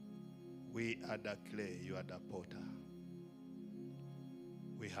 We are the clay, you are the potter.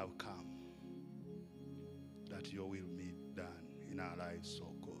 We have come that your will be done in our lives,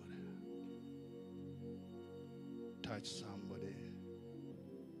 oh God. Touch somebody,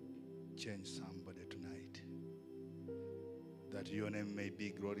 change somebody tonight, that your name may be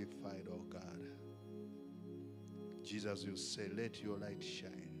glorified, oh God. Jesus, you say, let your light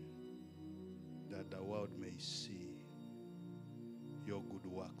shine, that the world may see your good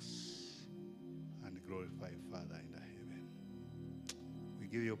works and glorify Father in the heaven. We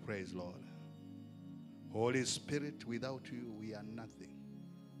give you praise, Lord. Holy Spirit, without you, we are nothing.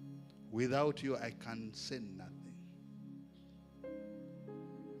 Without you, I can say nothing.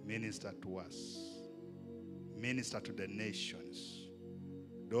 Minister to us. Minister to the nations.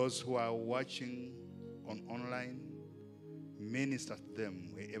 Those who are watching on online, minister to them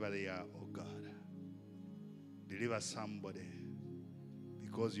wherever they are, oh God. Deliver somebody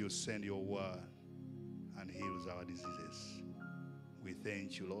because you send your word and heals our diseases. We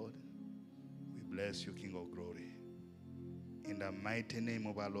thank you, Lord. We bless you, King of glory. In the mighty name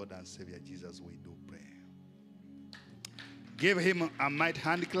of our Lord and Savior Jesus, we do pray. Give him a mighty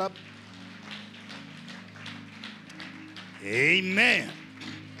hand clap. Amen.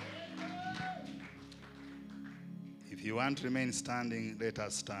 If you want to remain standing, let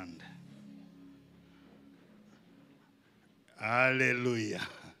us stand. Hallelujah.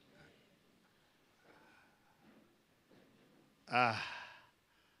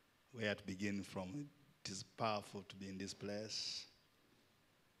 Where to begin from? It is powerful to be in this place.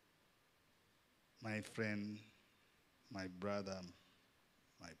 My friend, my brother,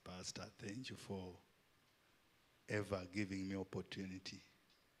 my pastor, thank you for ever giving me opportunity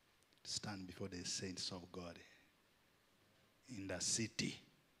to stand before the saints of God in the city.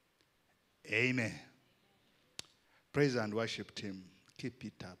 Amen. Praise and worship team. Keep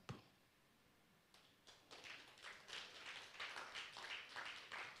it up.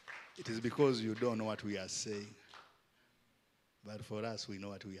 It is because you don't know what we are saying. But for us, we know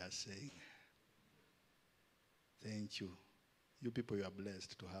what we are saying. Thank you. You people, you are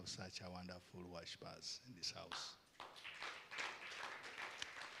blessed to have such a wonderful worshipers in this house.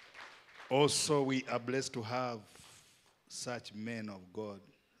 Also, we are blessed to have such men of God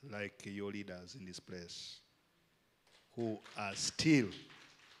like your leaders in this place who are still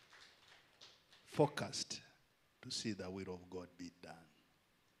focused to see the will of God be done.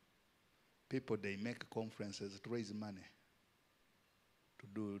 People, they make conferences to raise money to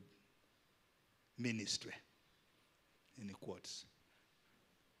do ministry, in quotes.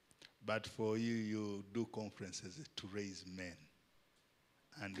 But for you, you do conferences to raise men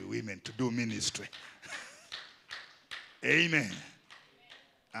and women to do ministry. Amen.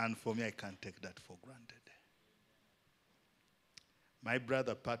 And for me, I can't take that for granted. My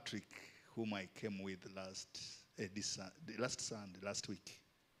brother Patrick, whom I came with last week,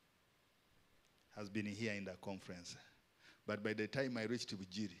 has been here in the conference. But by the time I reached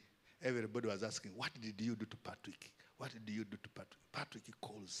Bujiri, everybody was asking, what did you do to Patrick? What did you do to Patrick? Patrick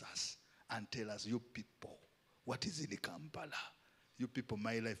calls us and tells us, you people, what is in Kampala? You people,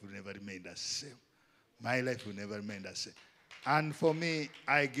 my life will never remain the same. My life will never remain the same. And for me,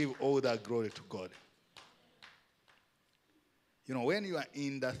 I give all the glory to God. You know, when you are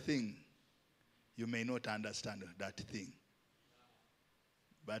in the thing, you may not understand that thing.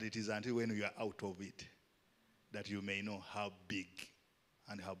 But it is until when you are out of it that you may know how big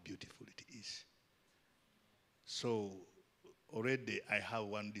and how beautiful it is. So already I have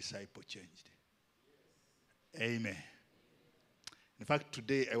one disciple changed. Amen. In fact,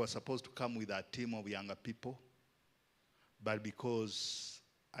 today I was supposed to come with a team of younger people, but because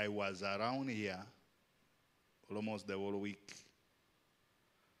I was around here almost the whole week,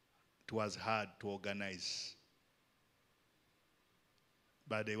 it was hard to organize.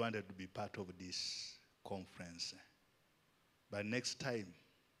 But they wanted to be part of this conference. But next time,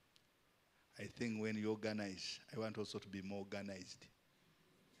 I think when you organize, I want also to be more organized.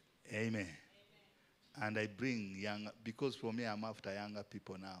 Amen. And I bring young, because for me, I'm after younger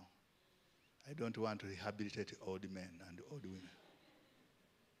people now. I don't want to rehabilitate old men and old women.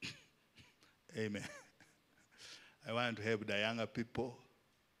 Amen. I want to help the younger people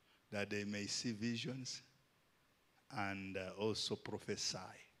that they may see visions and also prophesy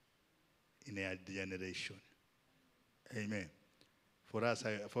in their generation. Amen. For us,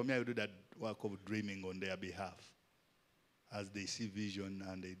 for me, I do that work of dreaming on their behalf as they see vision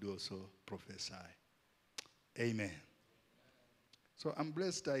and they do also prophesy. Amen. So I'm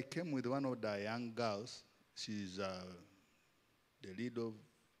blessed. I came with one of the young girls. She's the lead of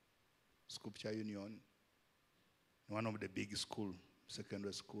Scripture Union, one of the big school,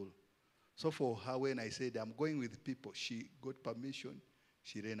 secondary school. So for her, when I said, I'm going with people, she got permission.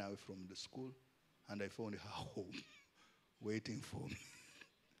 She ran away from the school, and I found her home waiting for me.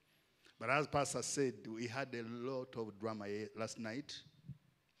 But as Pastor said, we had a lot of drama last night.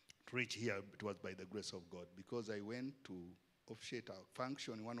 To reach here, it was by the grace of God, because I went to officiate a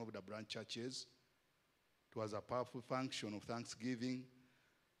function in one of the branch churches. It was a powerful function of Thanksgiving.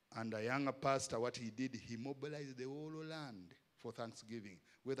 And a younger pastor, what he did, he mobilized the whole land for Thanksgiving,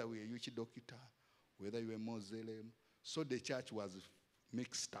 whether we were Yuchi Dokita, whether you were Muslim. So the church was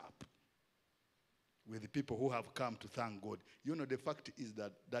mixed up with the people who have come to thank God. You know, the fact is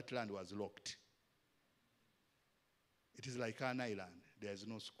that that land was locked. It is like an island. There is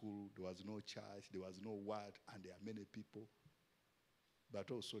no school, there was no church, there was no word, and there are many people. But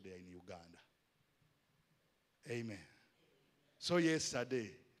also they are in Uganda. Amen. So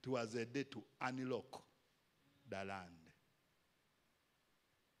yesterday, it was a day to unlock the land.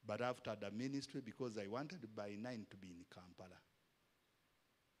 But after the ministry, because I wanted by 9 to be in Kampala.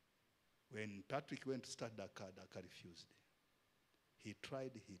 When Patrick went to start Dakar refused. He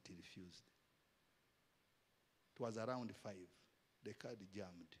tried, he refused. It was around 5. The car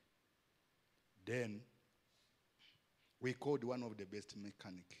jammed. Then we called one of the best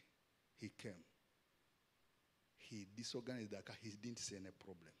mechanics. He came. He disorganized the car. He didn't see any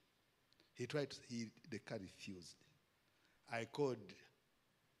problem. He tried to, the car refused. I called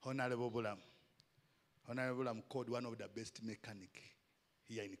Honorable Bulam. Honorable Bulam called one of the best mechanics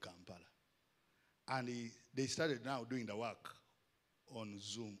here in Kampala. And they started now doing the work on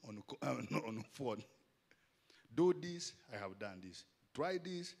Zoom, on phone. Do this, I have done this. Try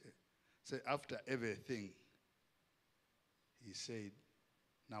this. So after everything, he said,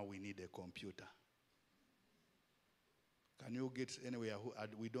 now we need a computer. Can you get anywhere?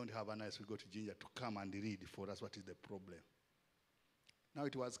 We don't have an ice. We go to Ginger to come and read for us what is the problem. Now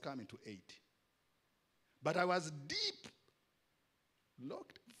it was coming to 8. But I was deep,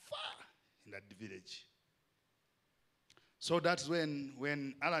 locked far in that village. So that's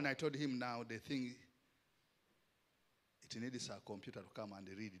when Alan, I told him now the thing, it needs a computer to come and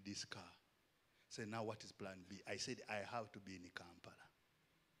read this car. Say, now what is plan B? I said, I have to be in Kampala.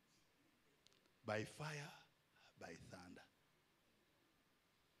 By fire, by thunder.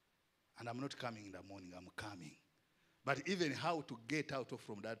 And I'm not coming in the morning, I'm coming. But even how to get out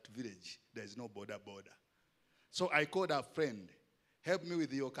from that village, there's no border. So I called a friend, help me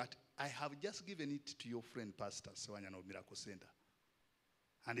with your cat. I have just given it to your friend, Pastor Sewanyana of Miracle Center.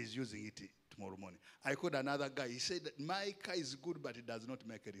 And he's using it tomorrow morning. I called another guy. He said that my car is good, but it does not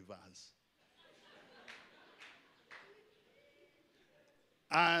make a reverse.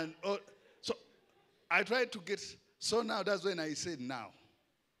 And so I tried to get, so now that's when I said now.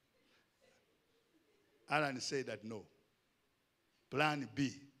 Alan said that no. Plan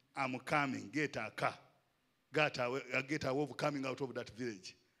B, I'm coming, get a car. Get a wolf coming out of that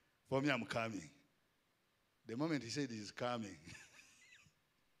village. For me, I'm coming. The moment he said he's coming,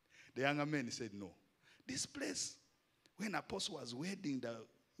 the younger man said no. This place, when Apostle was wedding,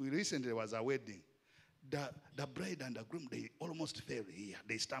 recently was a wedding, the bride and the groom, they almost fell here.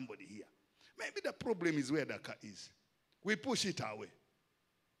 They stumbled here. Maybe the problem is where the car is. We push it away.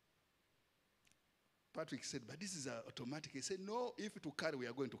 Patrick said, but this is automatic. He said, no, if to carry, we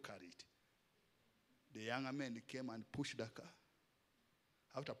are going to carry it. The younger man came and pushed the car.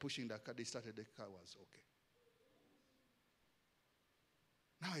 After pushing the car, they started, the car was okay.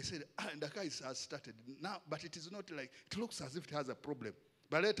 Now I said, the car has started. Now, but it is not like, it looks as if it has a problem.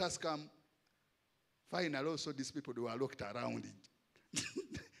 But let us come. Finally, also these people, they were looked around.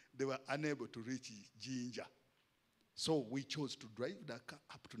 They were unable to reach Ginger. So we chose to drive the car.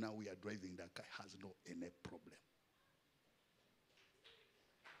 Up to now, we are driving the car. It has no any problem.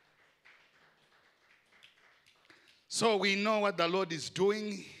 So we know what the Lord is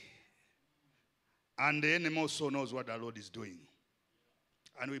doing. And the enemy also knows what the Lord is doing.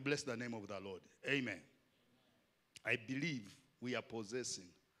 And we bless the name of the Lord. Amen. I believe we are possessing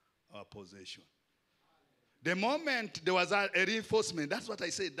our possession. The moment there was a reinforcement, that's what I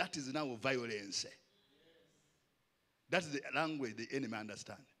said, that is now violence. That's the language the enemy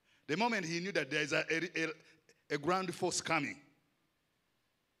understands. The moment he knew that there is a ground force coming,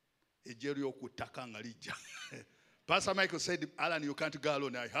 Pastor Michael said, Alan, you can't go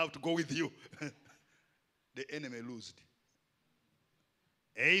alone. I have to go with you. The enemy loosed.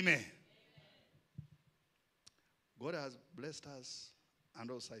 Amen. God has blessed us, and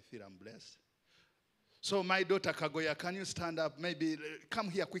also I feel I'm blessed. So my daughter Kagoya, can you stand up? Maybe come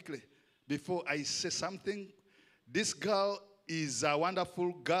here quickly before I say something. This girl is a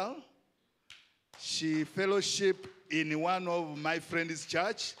wonderful girl. She fellowship in one of my friends'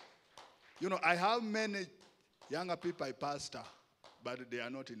 church. You know, I have many younger people I pastor, but they are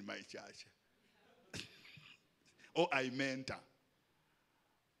not in my church. Or I mentor.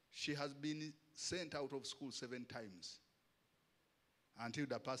 She has been sent out of school 7 times until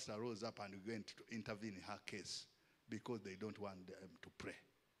the pastor rose up and went to intervene in her case because they don't want them to pray.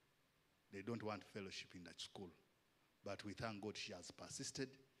 They don't want fellowship in that school. But we thank God she has persisted,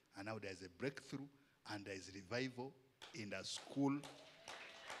 and now there's a breakthrough and there's revival in the school.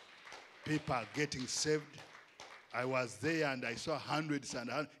 People are getting saved. I was there and I saw hundreds and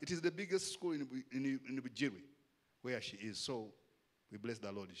hundreds. It is the biggest school in Bujiri where she is. So we bless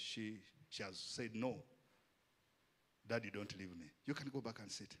the Lord. She has said, no, Daddy, don't leave me. You can go back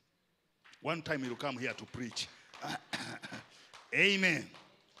and sit. One time you'll come here to preach. Amen.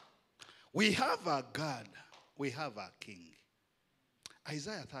 We have a God. We have a King.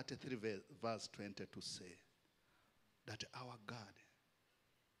 Isaiah 33 verse 22 say that our God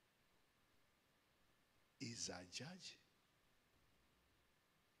is a judge,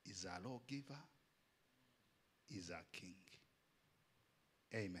 is a lawgiver, is a king.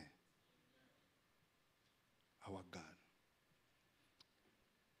 Amen. Our God.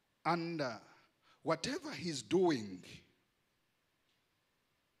 And whatever he's doing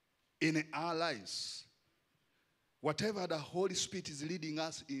in our lives, whatever the Holy Spirit is leading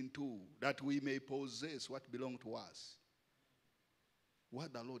us into, that we may possess what belongs to us,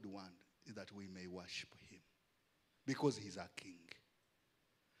 what the Lord wants is that we may worship him because he's a king.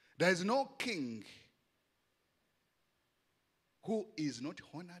 There is no king who is not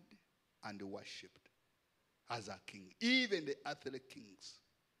honored and worshipped as a king, even the earthly kings.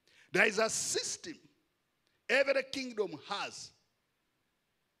 There is a system every kingdom has.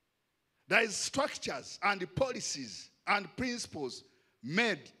 There is structures and policies and principles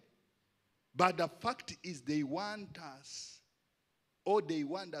made, but the fact is they want us, or they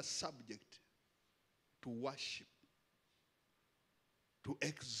want us subject to worship, to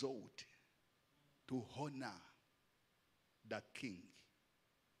exalt, to honor the king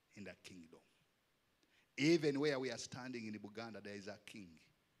in the kingdom. Even where we are standing in Buganda, there is a king.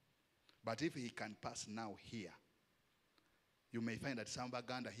 But if he can pass now here, you may find that some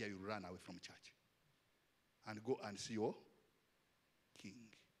Baganda here, you run away from church and go and see your king.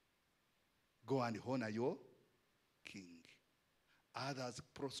 Go and honor your king. Others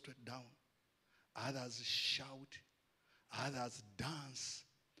prostrate down. Others shout. Others dance.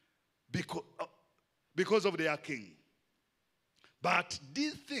 because of their king. But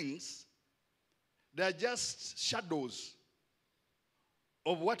these things, they are just shadows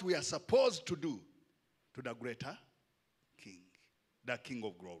of what we are supposed to do to the greater king, the King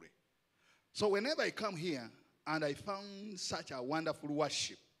of glory. So whenever I come here and I found such a wonderful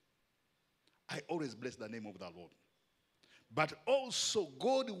worship, I always bless the name of the Lord. But also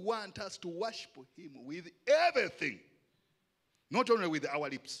God wants us to worship him with everything, not only with our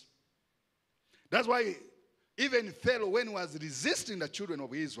lips. That's why even Pharaoh, when he was resisting the children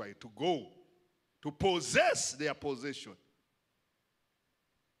of Israel to go, to possess their possession,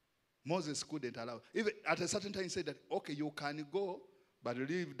 Moses couldn't allow. Even at a certain time he said that, okay, you can go, but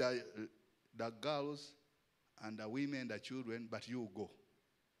leave the girls and the women, the children, but you go.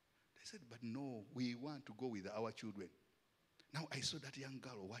 They said, but no, we want to go with our children. Now I saw that young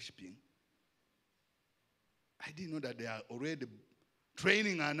girl worshiping. I didn't know that they are already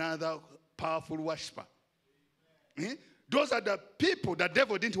training another powerful worshiper. Eh? Those are the people the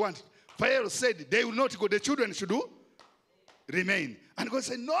devil didn't want. Pharaoh said they will not go. The children should do remain. And God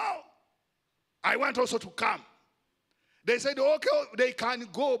said, no, I want also to come. They said, okay, they can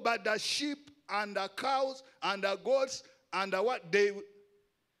go, but the sheep and the cows and the goats and the what,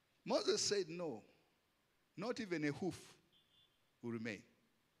 Moses said, no, not even a hoof will remain.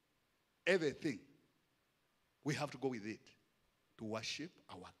 Everything, we have to go with it to worship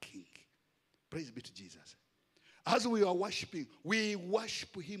our King. Praise be to Jesus. As we are worshiping, we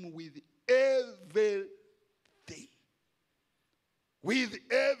worship him with everything. With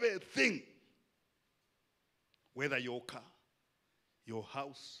everything. Whether your car, your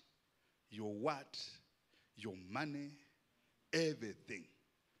house, your what, your money, everything.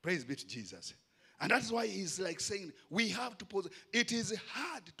 Praise be to Jesus. And that's why he's like saying, we have to pose. It is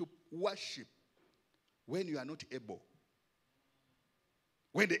hard to worship when you are not able.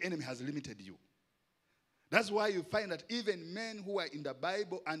 When the enemy has limited you. That's why you find that even men who are in the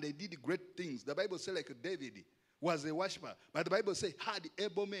Bible and they did great things. The Bible says like David was a worshiper. But the Bible says had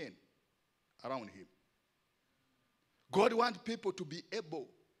able men around him. God wants people to be able.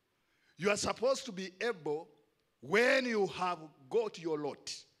 You are supposed to be able when you have got your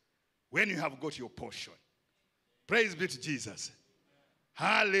lot. When you have got your portion. Praise be to Jesus.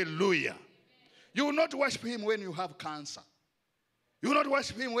 Hallelujah. You will not worship him when you have cancer. You will not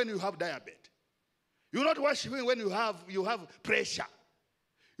worship him when you have diabetes. You will not worship him when you have pressure.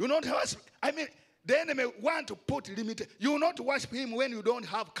 You will not worship. I mean, the enemy want to put limit. You will not worship him when you don't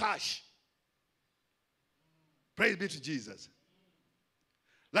have cash. Praise be to Jesus.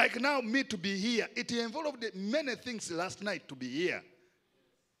 Like now, me to be here, it involved many things last night to be here.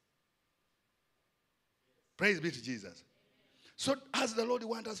 Praise be to Jesus. So as the Lord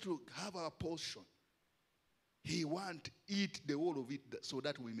wants us to have our portion, he wants to eat the whole of it so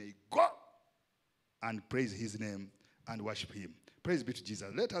that we may go and praise his name and worship him. Praise be to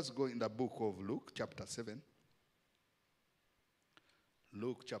Jesus. Let us go in the book of Luke chapter 7.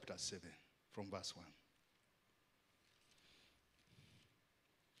 Luke chapter 7 from verse 1.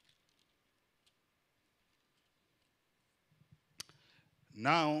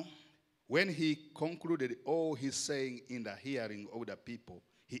 Now, when he concluded all his saying in the hearing of the people,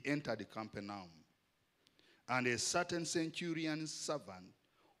 he entered Capernaum. And a certain centurion's servant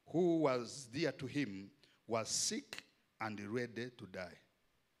who was dear to him was sick and ready to die.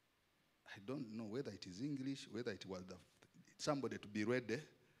 I don't know whether it is English, whether it was somebody to be ready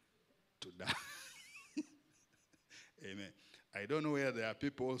to die. Amen. I don't know whether there are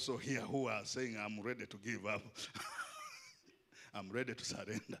people also here who are saying, I'm ready to give up. I'm ready to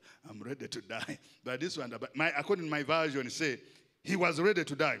surrender. I'm ready to die. But this one, according to my version, it says, he was ready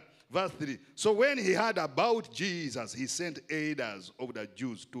to die. Verse 3. So when he heard about Jesus, he sent aiders of the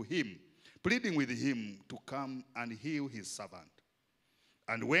Jews to him, pleading with him to come and heal his servant.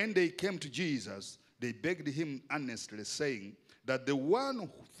 And when they came to Jesus, they begged him earnestly, saying that the one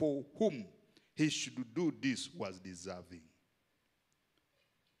for whom he should do this was deserving.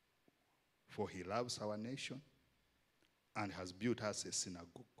 For he loves our nation and has built us a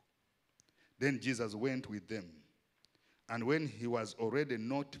synagogue. Then Jesus went with them. And when he was already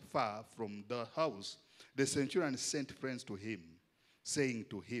not far from the house, the centurion sent friends to him, saying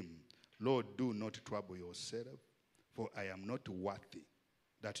to him, Lord, do not trouble yourself, for I am not worthy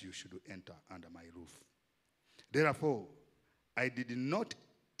that you should enter under my roof. Therefore, I did not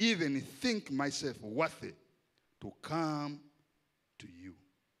even think myself worthy to come to you,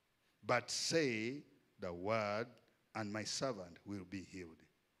 but say the word, and my servant will be healed.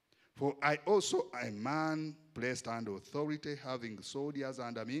 For I also am a man placed under authority, having soldiers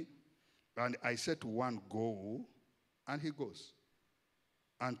under me. And I said to one, go, and he goes.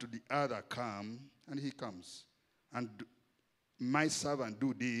 and to the other, come, and he comes. And my servant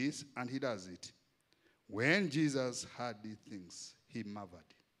do this, and he does it. When Jesus heard these things, he marveled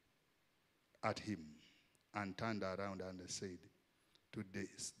at him and turned around and said to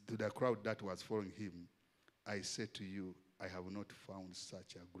the crowd that was following him, I say to you, I have not found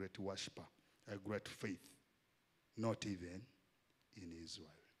such a great worshiper, a great faith, not even in Israel.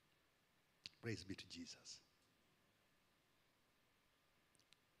 Praise be to Jesus.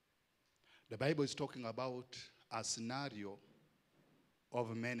 The Bible is talking about a scenario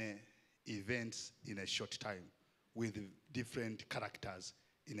of many events in a short time with different characters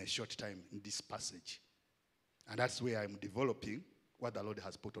in a short time in this passage. And that's where I'm developing what the Lord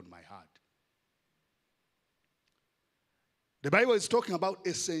has put on my heart. The Bible is talking about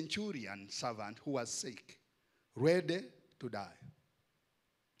a centurion servant who was sick, ready to die.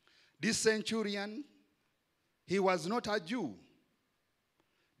 This centurion, he was not a Jew.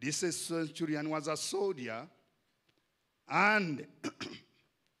 This centurion was a soldier, and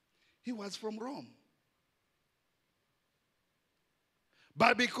he was from Rome.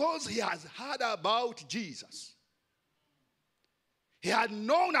 But because he has heard about Jesus, he had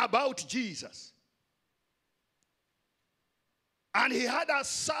known about Jesus, and he had a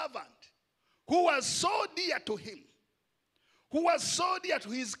servant who was so dear to him, who was so dear to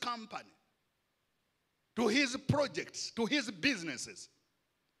his company, to his projects, to his businesses.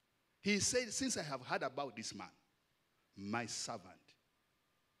 He said, since I have heard about this man, my servant,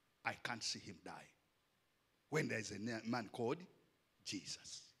 I can't see him die. When there is a man called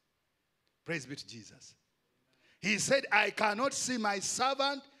Jesus. Praise be to Jesus. He said, I cannot see my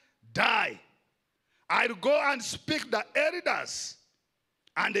servant die. I'll go and speak to the elders.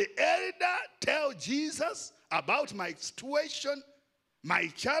 And the elder tell Jesus about my situation, my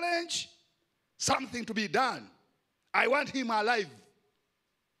challenge, something to be done. I want him alive.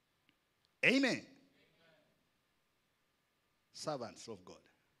 Amen. Servants of God.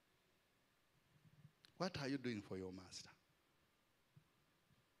 What are you doing for your master?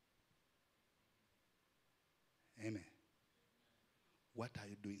 Amen. What are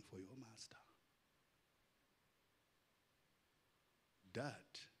you doing for your master?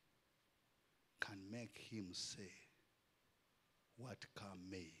 That can make him say, what come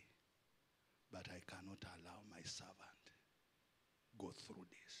may, but I cannot allow my servant go through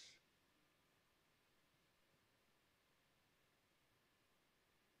this.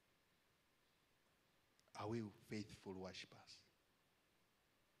 Are we faithful worshippers?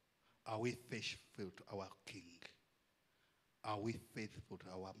 Are we faithful to our King? Are we faithful to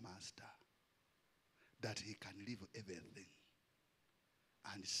our Master? That he can leave everything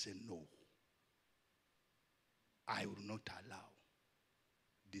and say, no, I will not allow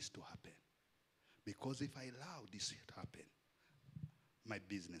this to happen. Because if I allow this to happen, my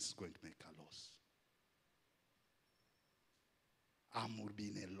business is going to make a loss. I will be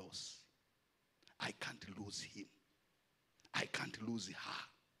in a loss. I can't lose him. I can't lose her.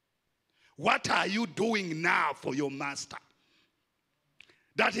 What are you doing now for your master?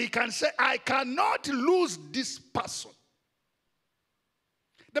 That he can say, I cannot lose this person.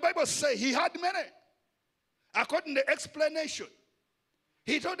 The Bible says he had many. According to the explanation,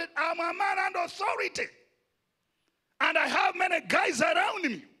 he told it, I'm a man under authority. And I have many guys around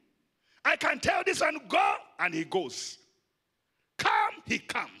me. I can tell this one, go, and he goes. Come, he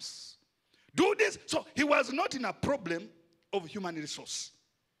comes. Do this. So he was not in a problem of human resource.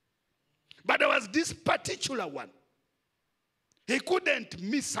 But there was this particular one. He couldn't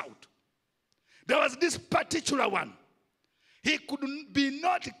miss out. There was this particular one. He could be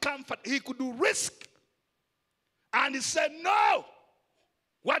not comfort. He could risk. And he said, no.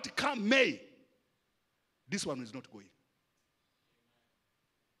 What come may. This one is not going.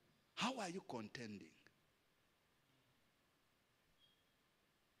 How are you contending?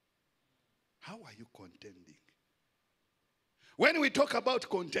 How are you contending? When we talk about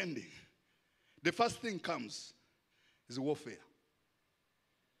contending, the first thing comes is warfare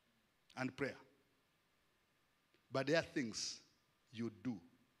and prayer. But there are things you do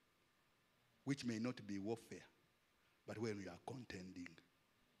which may not be warfare, but when you are contending.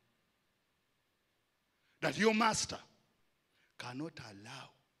 That your master cannot allow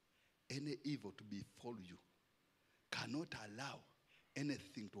any evil to befall you, cannot allow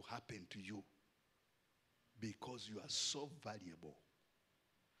anything to happen to you because you are so valuable.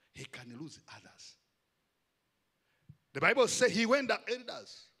 He can lose others. The Bible says he went to the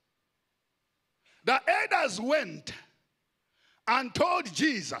elders. The elders went and told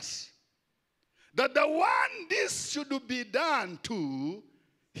Jesus that the one this should be done to,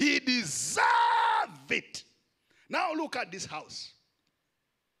 he deserved it. Now look at this house.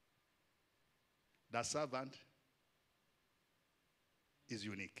 The servant is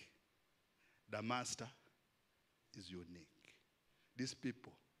unique. The master is unique. These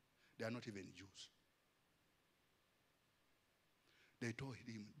people, they are not even Jews. They told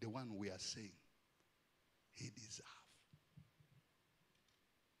him, the one we are saying, he deserves.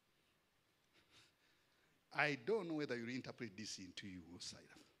 I don't know whether you interpret this into your side.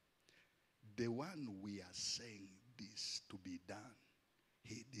 The one we are saying this to be done,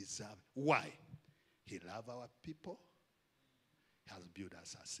 he deserves. Why? He loves our people. He has built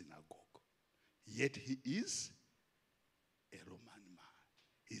us a synagogue. Yet he is a Roman man.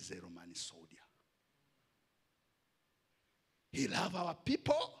 He's a Roman soldier. He loves our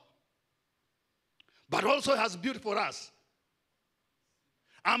people, but also has built for us.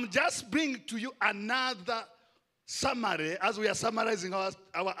 I'm just bringing to you another summary as we are summarizing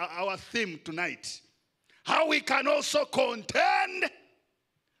our theme tonight. How we can also contend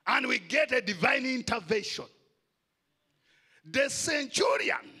and we get a divine intervention. The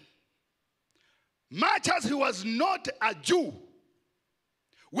centurion, much as he was not a Jew,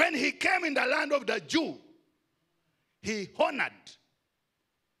 when he came in the land of the Jew, he honored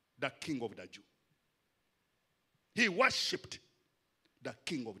the king of the Jew. He worshipped the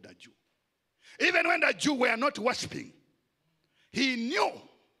king of the Jew. Even when the Jews were not worshiping, he knew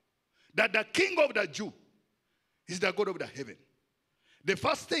that the king of the Jew is the God of the heaven. The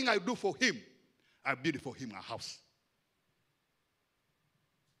first thing I do for him, I build for him a house.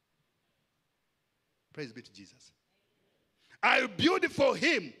 Praise be to Jesus. I build for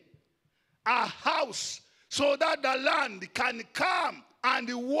him a house so that the land can come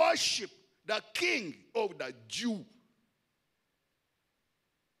and worship the king of the Jew.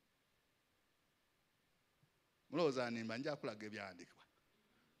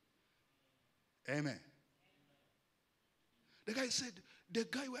 Amen. The guy said, the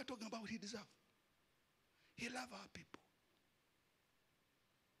guy we are talking about, he deserves. He loves our people.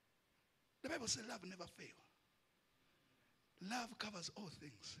 The Bible says love never fails. Love covers all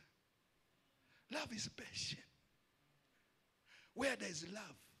things. Love is patient. Where there is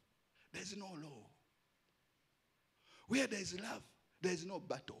love, there is no law. Where there is love, there is no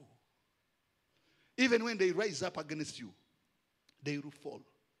battle. Even when they rise up against you, they will fall.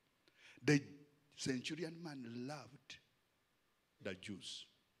 The centurion man loved the Jews.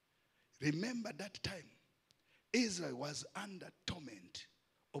 Remember that time, Israel was under torment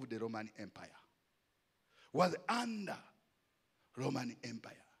of the Roman Empire. Was under Roman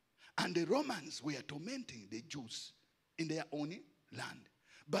Empire. And the Romans were tormenting the Jews in their own land.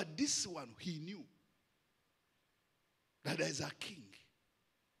 But this one, he knew that there is a king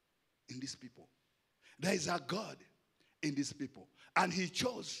in these people. There is a God in these people. And he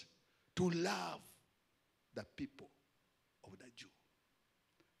chose to love the people of the Jew.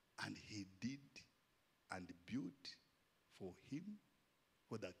 And he did and built for him,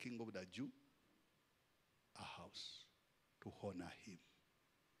 for the king of the Jew, a house to honor him.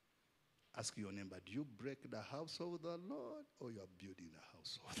 Ask your neighbor, do you break the house of the Lord or you are building the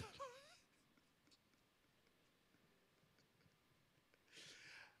house of the Lord?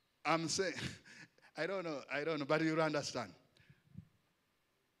 I'm saying, I don't know, but you'll understand.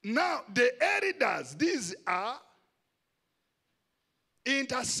 Now, the elders, these are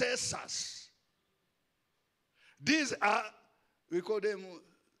intercessors. These are, we call them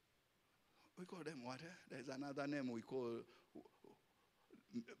what? There's another name we call,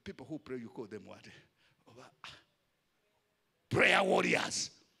 people who pray, you call them what? Prayer warriors.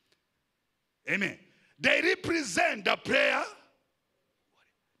 Amen. They represent the prayer.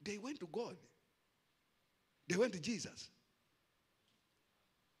 They went to God. They went to Jesus.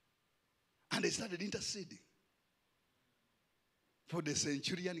 And they started interceding for the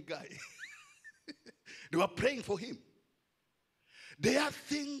centurion guy. They were praying for him. There are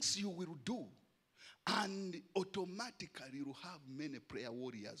things you will do, and automatically you will have many prayer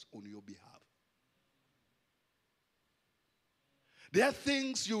warriors on your behalf. There are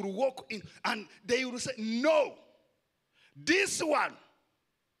things you will walk in, and they will say, no, this one,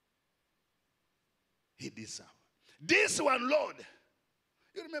 he deserves. This one, Lord.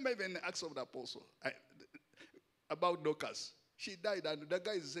 You remember even the Acts of the Apostle about Dorcas. She died, and the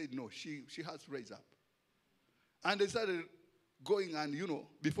guys said, no, she has to raise up. And they started going, and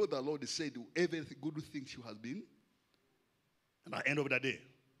before the Lord said every good thing she has been. And at the end of the day,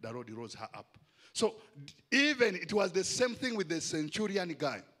 the Lord rose her up. So even it was the same thing with the centurion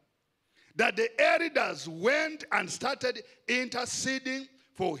guy. That the elders went and started interceding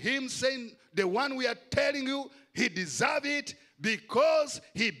for him, saying, the one we are telling you, he deserves it, Because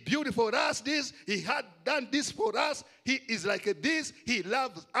he built for us this, he had done this for us, he is like this, he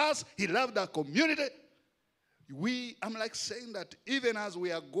loves us, he loved our community. I'm like saying that even as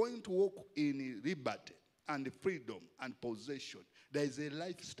we are going to walk in liberty and freedom and possession, there is a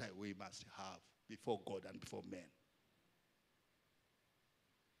lifestyle we must have before God and before men,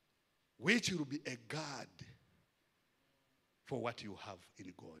 which will be a guard for what you have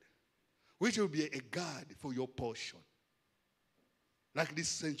in God, which will be a guard for your portion. Like this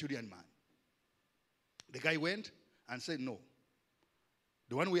centurion man. The guy went and said, no.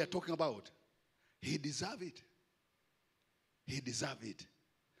 The one we are talking about, he deserved it. He deserved it.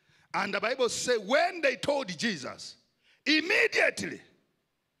 And the Bible says when they told Jesus, immediately,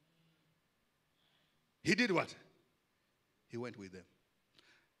 he did what? He went with them.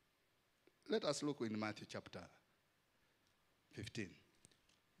 Let us look in Matthew chapter 15.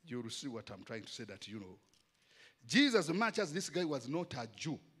 You will see what I'm trying to say that you know. Jesus, as much as this guy was not a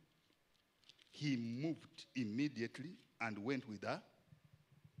Jew, he moved immediately and went with her.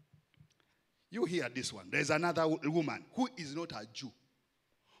 You hear this one. There's another woman who is not a Jew,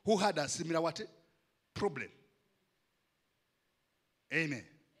 who had a similar what? Problem. Amen.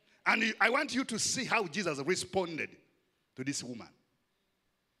 And I want you to see how Jesus responded to this woman,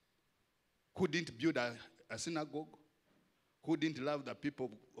 who didn't build a synagogue, who didn't love the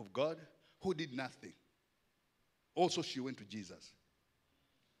people of God, who did nothing. Also, she went to Jesus.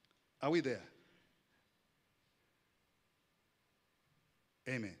 Are we there?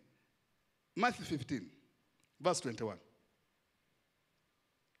 Amen. Matthew 15, verse 21.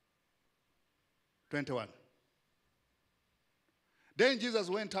 21. Then Jesus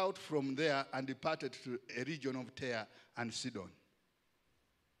went out from there and departed to a region of Tyre and Sidon.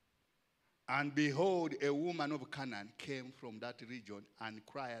 And behold, a woman of Canaan came from that region and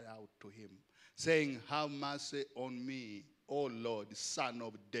cried out to him, saying, have mercy on me, O Lord, son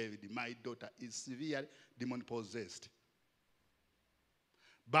of David. My daughter is severely demon-possessed.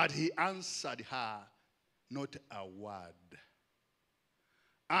 But he answered her not a word.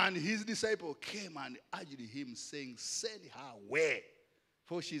 And his disciple came and urged him, saying, send her away,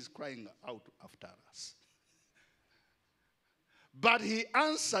 for she is crying out after us. But he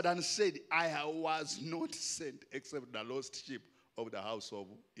answered and said, I was not sent except the lost sheep of the house of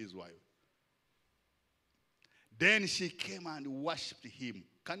Israel. Then she came and worshipped him.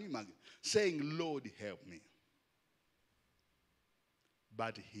 Can you imagine? Saying, Lord, help me.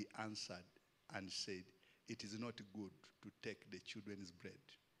 But he answered and said, it is not good to take the children's bread.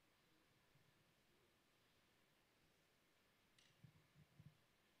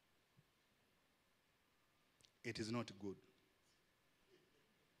 It is not good.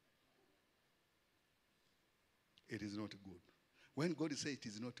 It is not good. When God says it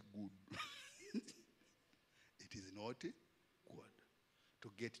is not good, it is not good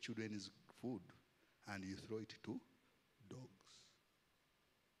to get children's food and you throw it to dogs.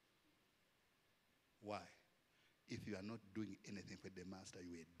 Why? If you are not doing anything for the master,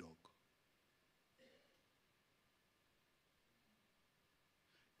 you are a dog.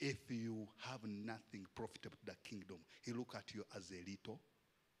 If you have nothing profitable to the kingdom, he look at you as a little.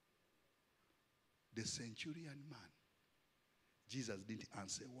 The centurion man, Jesus didn't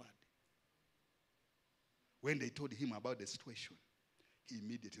answer a word. When they told him about the situation, he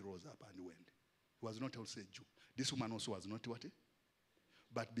immediately rose up and went. He was not also a Jew. This woman also was not what?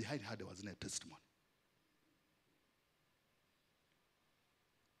 But behind her there was no testimony.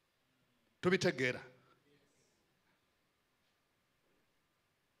 To be together.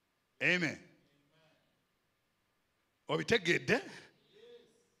 Amen. Or we take it there.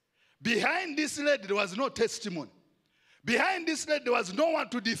 Behind this lady, there was no testimony. Behind this lady, there was no one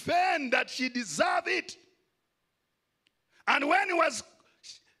to defend that she deserved it. And when he was,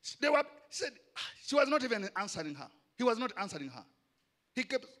 said, she was not even answering her. He was not answering her. He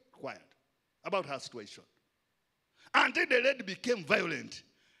kept quiet about her situation. Until the lady became violent.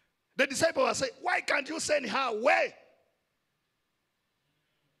 The disciple was saying, why can't you send her away?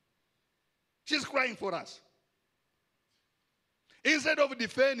 She's crying for us. Instead of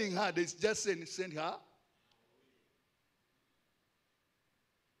defending her, they just send her.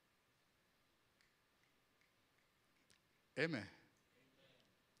 Amen.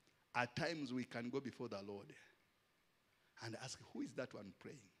 At times we can go before the Lord and ask, who is that one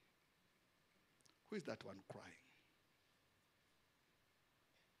praying? Who is that one crying?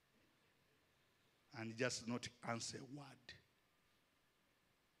 And just not answer a word.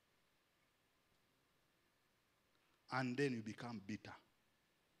 And then you become bitter.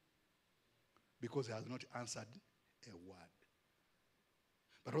 Because he has not answered a word.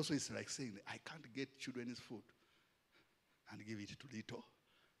 But also it's like saying, I can't get children's food. and give it to little.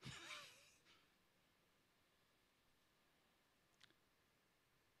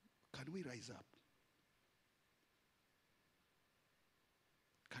 Can we rise up?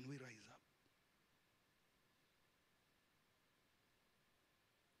 Can we rise up?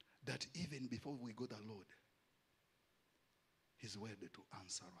 That even before we go to the Lord, He's ready to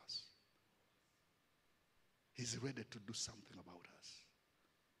answer us. He's ready to do something about us.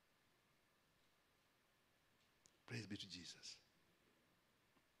 Praise be to Jesus.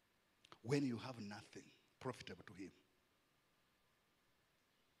 When you have nothing profitable to Him,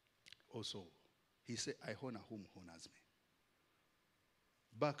 also, He said, I honor whom honors me.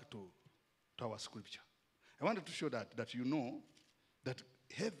 Back to our scripture. I wanted to show that you know that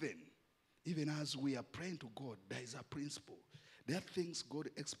heaven, even as we are praying to God, there is a principle. There are things God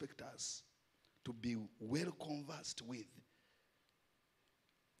expects us to be well conversed with.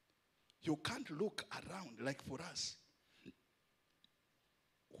 You can't look around, like for us,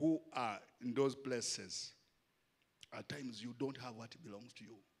 who are in those places. At times you don't have what belongs to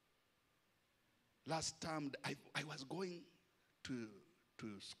you. Last time I was going to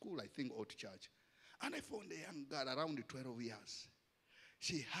school, I think, or to church, and I found a young girl around 12 years.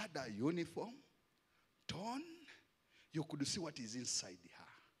 She had a uniform, torn. You could see what is inside her.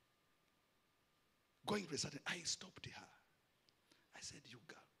 Going to a certain, I stopped her. I said, you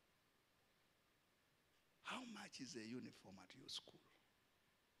girl, how much is a uniform at your school?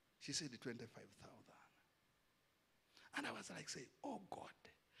 She said 25,000. And I was like, say, oh God,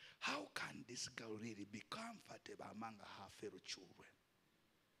 how can this girl really be comfortable among her fellow children?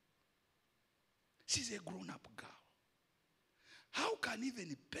 She's a grown-up girl. How can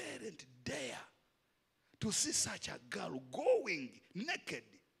even a parent dare to see such a girl going naked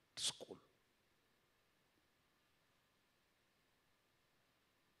to school?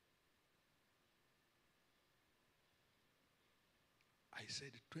 I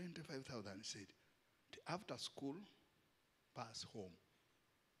said 25,000. He said, after school, pass home.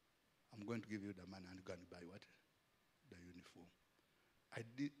 I'm going to give you the money and go and buy what? The uniform.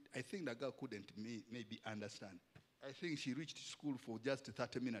 I think the girl couldn't maybe understand. I think she reached school for just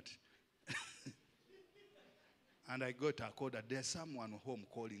 30 minutes. And I got a call that there's someone home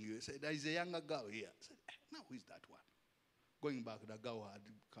calling you. He said, there is a younger girl here. I said, now who is that one? Going back, the girl had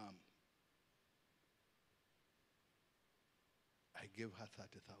come. I gave her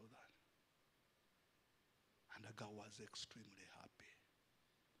 30,000. And the girl was extremely happy.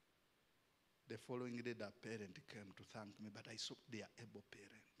 The following day, the parent came to thank me, but I saw they are able parent.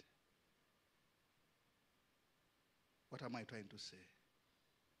 What am I trying to say?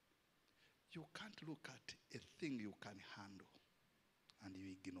 You can't look at a thing you can handle and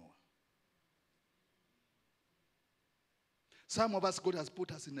you ignore. Some of us, God has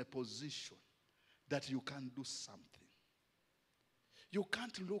put us in a position that you can do something. You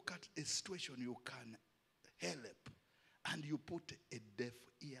can't look at a situation you can help and you put a deaf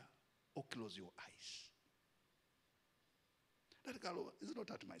ear or close your eyes. That girl is not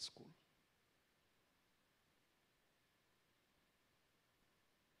at my school.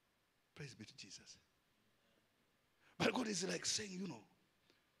 Praise be to Jesus. But God is like saying, you know,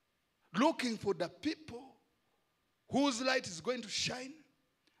 looking for the people whose light is going to shine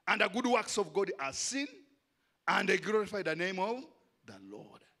and the good works of God are seen and they glorify the name of the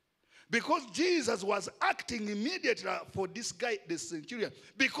Lord. Because Jesus was acting immediately for this guy, the centurion,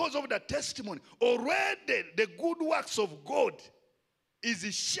 because of the testimony. Already the good works of God is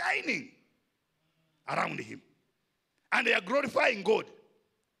shining around him. And they are glorifying God.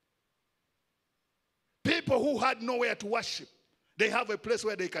 People who had nowhere to worship, they have a place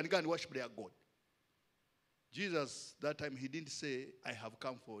where they can go and worship their God. Jesus, that time, he didn't say, I have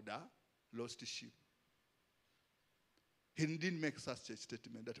come for the lost sheep. He didn't make such a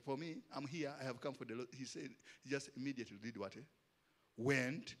statement that for me, I'm here, I have come for the lost. He said, he just immediately did what?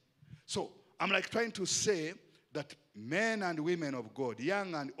 Went. So, I'm like trying to say that men and women of God,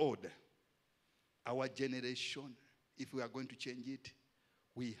 young and old, our generation, if we are going to change it,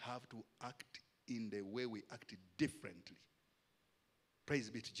 we have to act in the way we acted differently. Praise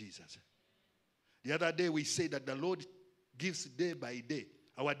be to Jesus. The other day we say that the Lord gives day by day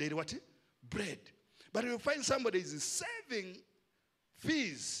our daily what? Bread. But you find somebody is saving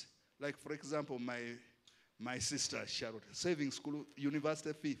fees. Like for example, my sister Charlotte, saving school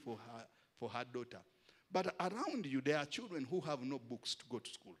university fee for her daughter. But around you there are children who have no books to go to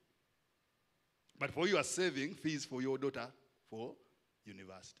school. But for you are saving fees for your daughter for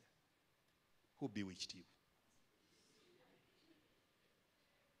university. Who bewitched you?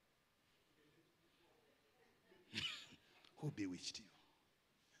 Who bewitched you?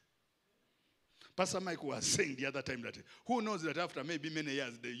 Pastor Mike was saying the other time that who knows that after maybe many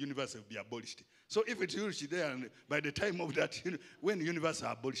years the universe will be abolished. So if it's reached there, and by the time of that, when the universe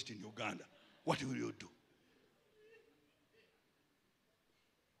are abolished in Uganda, what will you do?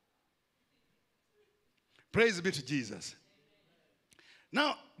 Praise be to Jesus.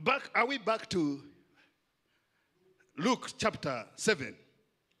 Now, are we back to Luke chapter 7?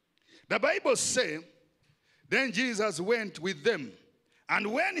 The Bible says, then Jesus went with them. And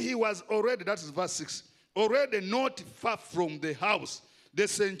when he was already, that is verse 6, already not far from the house, the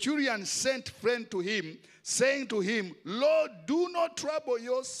centurion sent friend to him, saying to him, Lord, do not trouble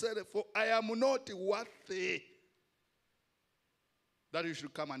yourself, for I am not worthy that you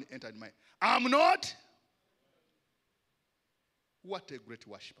should come and enter in my. I'm not. What a great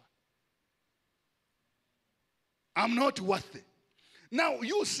worshiper. I'm not worthy. Now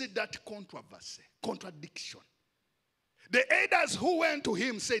you see that controversy, contradiction. The elders who went to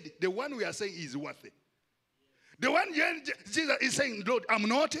him said, the one we are saying is worthy. The one Jesus is saying, Lord, I'm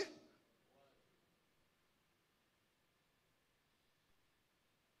not.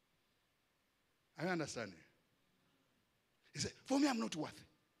 I understand. He said, for me, I'm not worthy.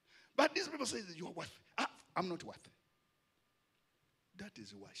 But these people say that you are worthy. I'm not worthy. That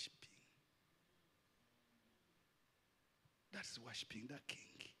is worshiping. That's worshiping the King.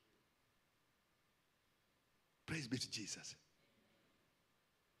 Praise be to Jesus.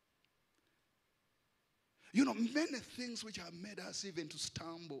 You know, many things which have made us even to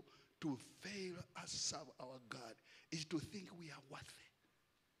stumble, to fail us serve our God, is to think we are worthy.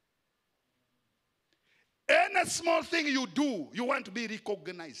 Any small thing you do, you want to be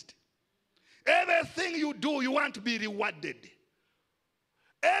recognized. Everything you do, you want to be rewarded.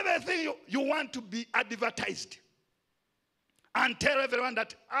 Everything you want to be advertised. And tell everyone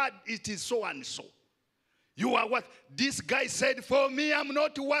that it is so and so. You are what this guy said, for me, I'm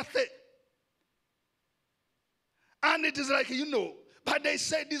not worth it. And it is like, but they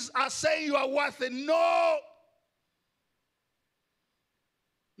say this are saying you are worth it. No.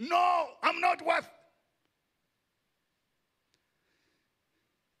 No, I'm not worth it.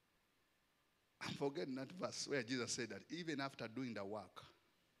 I'm forgetting that verse where Jesus said that even after doing the work,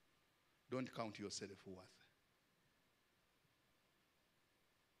 don't count yourself worth.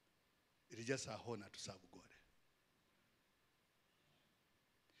 It is just an honor to serve God.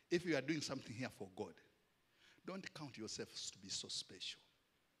 If you are doing something here for God, don't count yourself to be so special.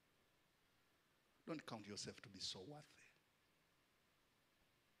 Don't count yourself to be so worthy.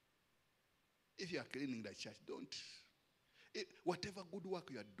 If you are cleaning the church, whatever good work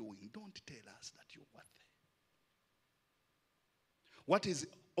you are doing, don't tell us that you're worthy. What is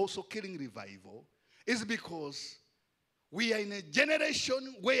also killing revival is because we are in a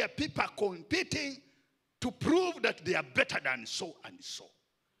generation where people are competing to prove that they are better than so and so.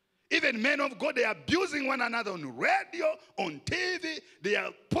 Even men of God, they are abusing one another on radio, on TV. They are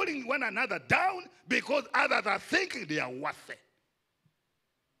putting one another down because others are thinking they are worthy.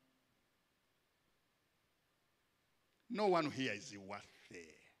 No one here is worthy.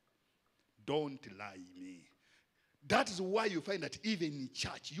 Don't lie me. That is why you find that even in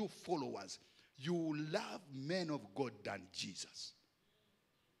church, you followers, you love men of God than Jesus.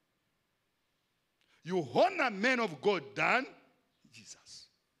 You honor men of God than Jesus.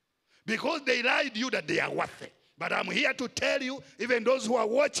 Because they lied you that they are worthy. But I'm here to tell you, even those who are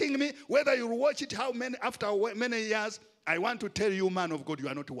watching me, whether you watch it after many years, I want to tell you, man of God, you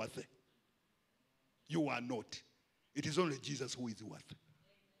are not worthy. You are not. It is only Jesus who is worthy.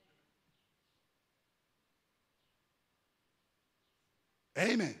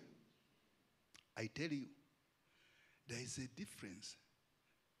 Amen. I tell you, there is a difference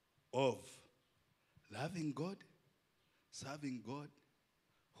of loving God, serving God,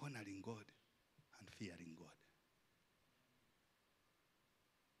 honoring God, and fearing God.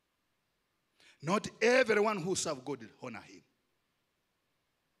 Not everyone who serves God will honor him.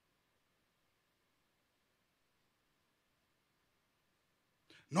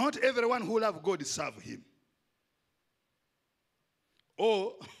 Not everyone who loves God serves him.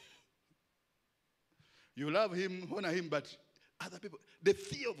 Or you love him, honor him, but other people, the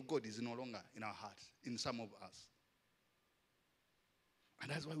fear of God is no longer in our hearts, in some of us. And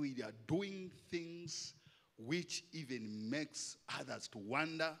that's why we are doing things which even makes others to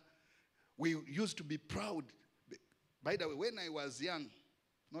wonder. We used to be proud. By the way, when I was young,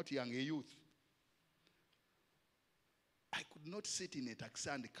 not young, a youth, I could not sit in a taxi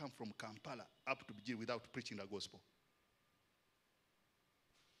and come from Kampala up to Bijiri without preaching the gospel.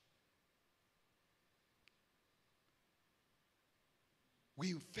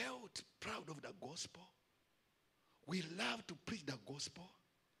 We felt proud of the gospel. We loved to preach the gospel.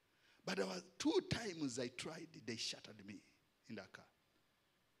 But there were 2 times I tried, they shattered me in the car.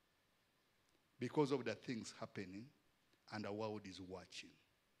 Because of the things happening and the world is watching.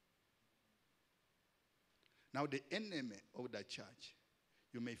 Now the enemy of the church,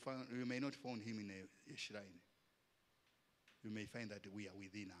 you may not find him in a shrine. You may find that we are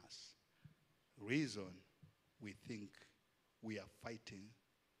within us. Reason, we think we are fighting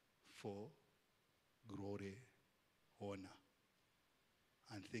for glory, honor,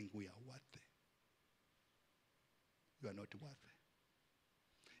 and think we are worthy. You are not worthy.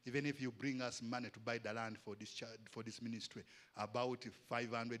 Even if you bring us money to buy the land for this church, for this ministry, about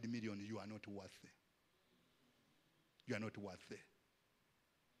 500 million, you are not worthy. You are not worthy.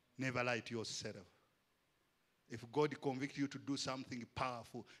 Never lie to yourself. If God convicts you to do something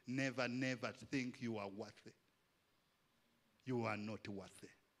powerful, never think you are worthy. You are not worthy.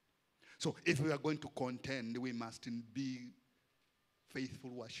 So if we are going to contend, we must be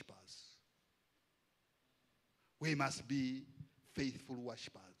faithful worshippers. We must be faithful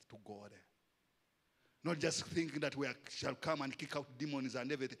worshippers to God. Not just thinking that we shall come and kick out demons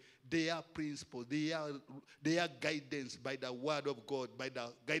and everything. They are principles. They are guidance by the word of God, by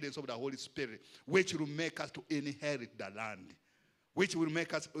the guidance of the Holy Spirit, which will make us to inherit the land, which will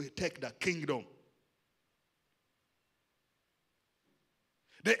make us take the kingdom.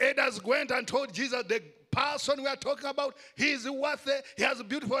 The elders went and told Jesus, the person we are talking about, he is worthy, he has a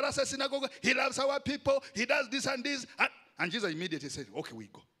beautiful synagogue, he loves our people, he does this and this. And Jesus immediately said, okay, we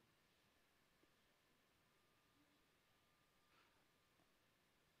go.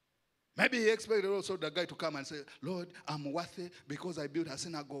 Maybe he expected also the guy to come and say, Lord, I'm worthy because I built a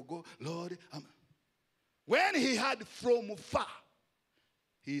synagogue. Lord, when he heard from far,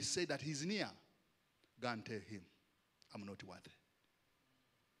 he said that he's near. Go and tell him, I'm not worthy.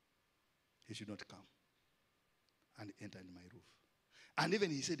 He should not come and enter in my roof. And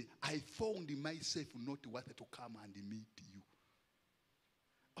even he said, I found myself not worthy to come and meet you.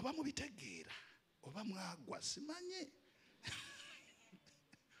 Oba mubitegera, oba mwagwa simanye.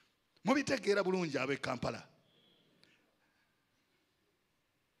 Mubitegera bulungi abe Kampala.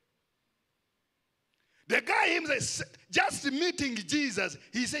 The guy himself, just meeting Jesus,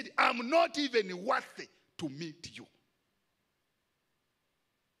 he said, I'm not even worthy to meet you.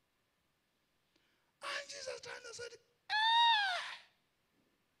 And Jesus turned and said,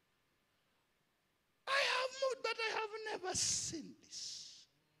 I have moved, but I have never seen this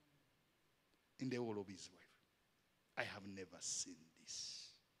in the whole of Israel. I have never seen this.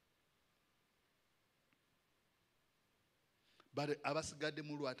 But abasigadde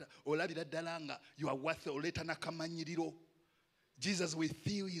mu lwata olabira ddala nga you are worth oleeta n'akamanyiriro. Jesus with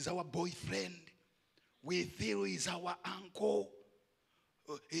you is our boyfriend. With you is our uncle.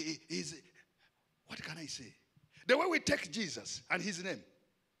 What can I say? The way we take Jesus and his name.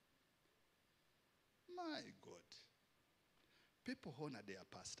 My God. People honor their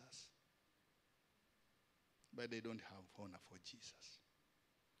pastors. But they don't have honor for Jesus.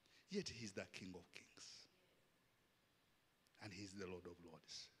 Yet he's the King of Kings. And he's the Lord of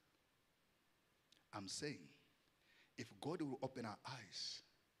Lords. I'm saying, if God will open our eyes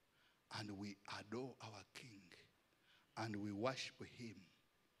and we adore our King and we worship him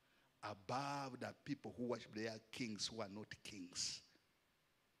above the people who worship their kings who are not kings,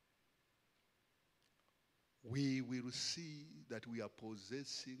 we will see that we are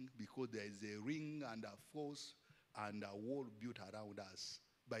possessing, because there is a ring and a force and a wall built around us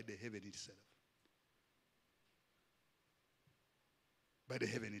by the heaven itself. By the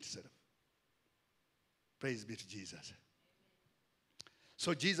heaven itself. Praise be to Jesus.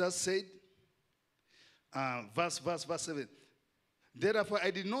 So Jesus said, verse 7, therefore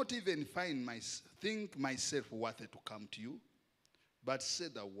I did not even think myself worthy to come to you, but say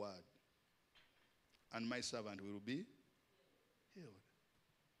the word, and my servant will be healed.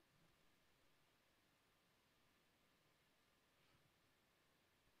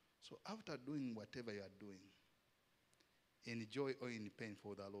 So after doing whatever you are doing, in joy or in pain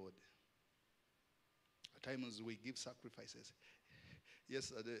for the Lord. At times we give sacrifices.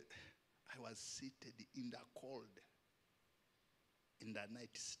 Yesterday, I was seated in the cold, in the night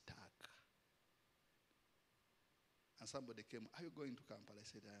stark. And somebody came, are you going to Kampala? I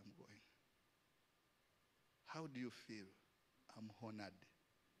said, I am going. How do you feel? I'm honored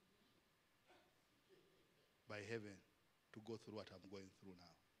by heaven to go through what I'm going through now.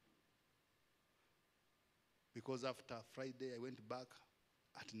 Because after Friday, I went back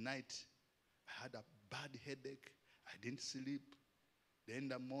at night. I had a bad headache. I didn't sleep. Then in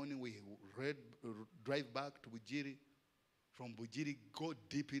the morning, we drive back to Bujiri. From Bujiri, go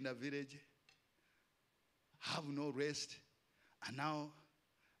deep in the village. Have no rest. And now,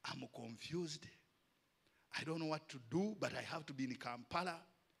 I'm confused. I don't know what to do, but I have to be in Kampala.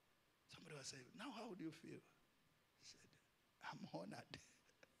 Somebody was saying, now how do you feel? I said, I'm honored.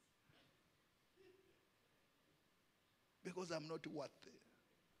 Because I'm not worthy.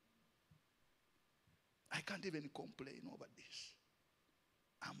 I can't even complain over this.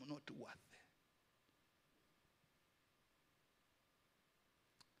 I'm not worthy.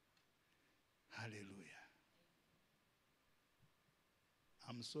 Hallelujah.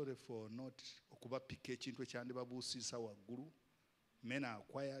 I'm sorry for not okubapika ekintu ekyandibabuusisa waggulu. Men are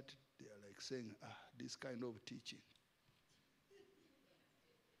quiet. They are like saying, this kind of teaching.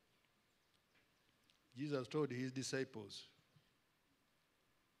 Jesus told his disciples,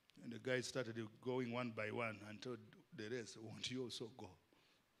 and the guys started going one by one and told the rest, won't you also go?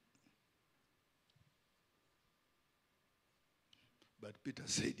 But Peter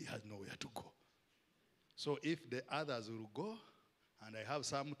said he has nowhere to go. So if the others will go, and I have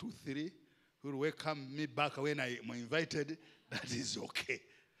some 2, 3 who will welcome me back when I am invited, that is okay.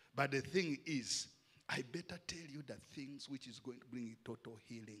 But the thing is, I better tell you the things which is going to bring total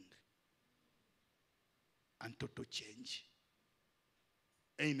healing and total change.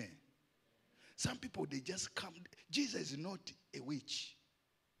 Amen. Some people, they just come. Jesus is not a witch.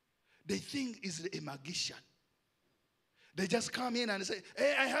 They think he's a magician. They just come in and say,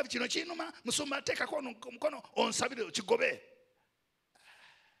 hey, I have chino chinuma, musumba teka kono on sabide chigobe.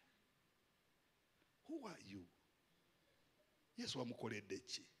 Who are you? Yes,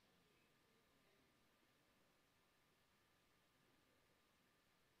 wamukoledechi.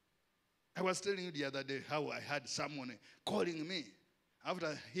 I was telling you the other day how I had someone calling me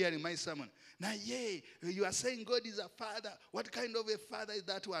after hearing my sermon. Now, you are saying God is a father. What kind of a father is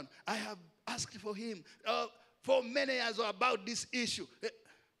that one? I have asked for him for many years about this issue.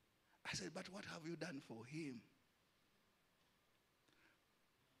 I said, but what have you done for him?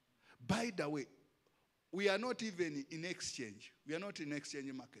 By the way, we are not even in exchange. We are not in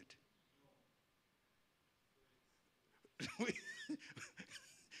exchange market.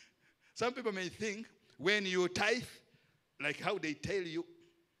 Some people may think when you tithe, like how they tell you,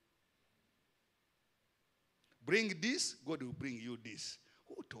 bring this, God will bring you this.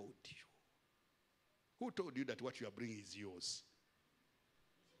 Who told you? Who told you that what you are bringing is yours?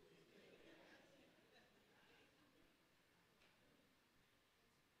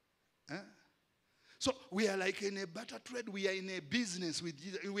 Huh? So we are like in a barter trade. We are in a business with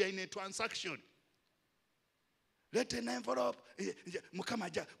Jesus. We are in a transaction. Let an envelope.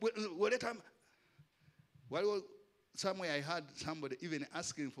 Well, somewhere I heard somebody even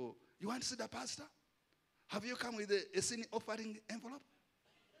asking for, you want to see the pastor? Have you come with a sin offering envelope?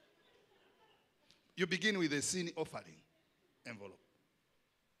 You begin with a sin offering envelope.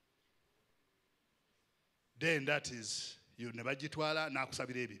 Then that is, you never jitwala na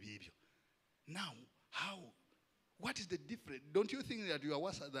kusabire bibibyo. Now, how? What is the difference? Don't you think that you are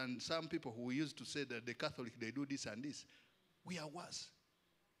worse than some people who used to say that the Catholic, they do this and this? We are worse.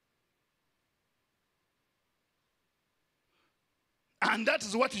 And that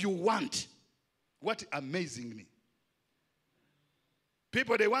is what you want. What amazing me.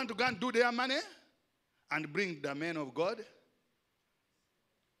 People, they want to go and do their money and bring the men of God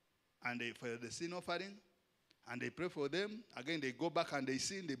and they for the sin offering and they pray for them. Again, they go back and they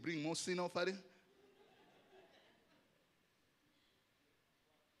sin. They bring more sin offering.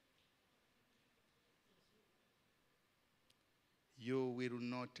 You will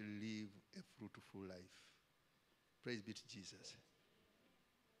not live a fruitful life. Praise be to Jesus.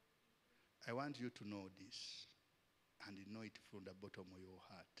 I want you to know this and know it from the bottom of your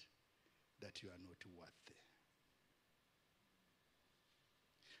heart that you are not worthy.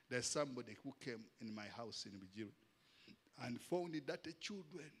 There's somebody who came in my house in Bijiro and found that the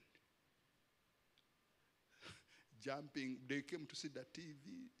children jumping, they came to see the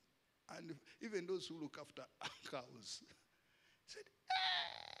TV, and even those who look after cows said,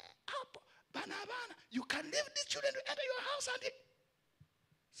 Bana, you can leave these children to enter your house. And they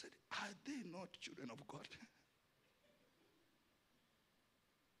said, are they not children of God?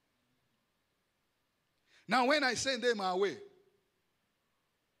 Now, when I send them away,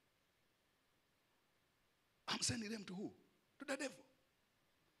 I'm sending them to who? To the devil.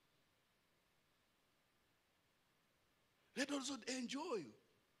 Let also enjoy you.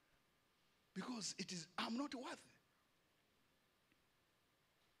 Because I'm not worthy.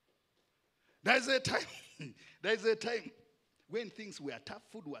 There's a time when things were tough,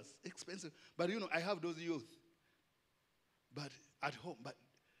 food was expensive. But I have those youth. But at home, but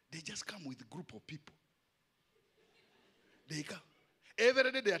they just come with a group of people. They come.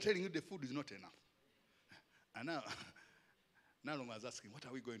 Every day they are telling you the food is not enough. And now, Nalong was asking, what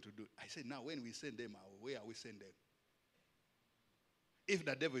are we going to do? I said, now when we send them, where are we sending them? If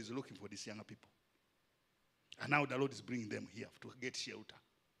the devil is looking for these younger people, and now the Lord is bringing them here to get shelter,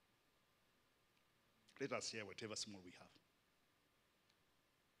 let us share whatever small we have.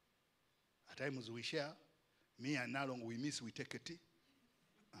 At times we share. Me and Nalong, we miss, we take a tea.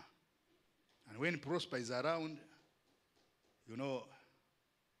 And when Prosper is around, you know,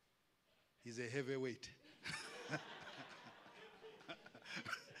 he's a heavyweight.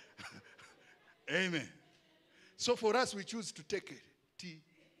 Amen. So for us, we choose to take tea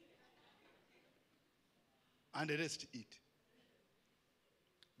and the rest eat.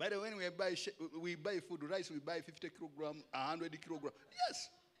 By the way, when we buy food, rice, we buy 50 kilograms, 100 kilograms. Yes.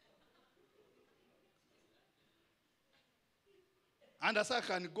 And as I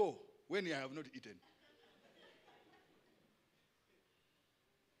can go when I have not eaten.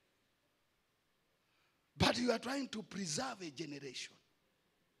 But you are trying to preserve a generation.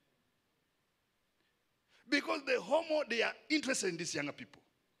 Because the homo, they are interested in these younger people.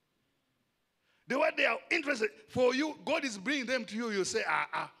 The way they are interested, for you, God is bringing them to you, you say,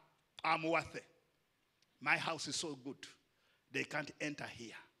 I'm worth it. My house is so good. They can't enter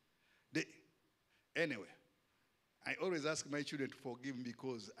here. Anyway, I always ask my children to forgive me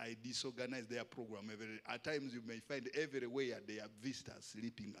because I disorganize their program. At times you may find everywhere there are visitors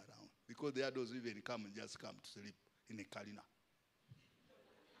sleeping around. Because the adults even come and just come to sleep in a kalina.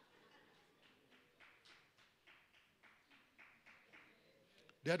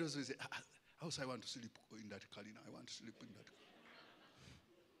 The others will say, I want to sleep in that kalina. I want to sleep in that.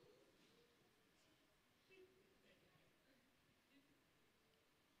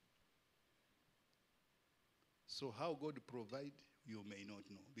 So how God provide, you may not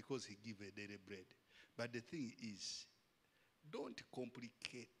know, because he give a daily bread. But the thing is, don't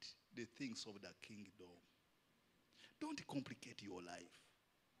complicate the things of the kingdom. Don't complicate your life.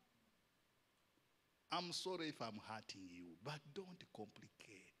 I'm sorry if I'm hurting you, but don't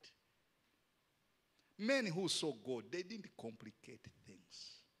complicate. Men who saw God, they didn't complicate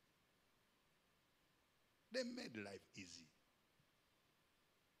things. They made life easy.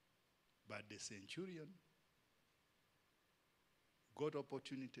 But the centurion got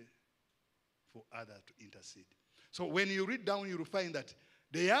opportunity for others to intercede. So when you read down, you will find that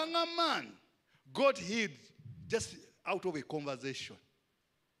the younger man got healed just out of a conversation.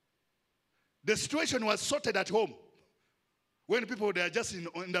 The situation was sorted at home. When people, they are just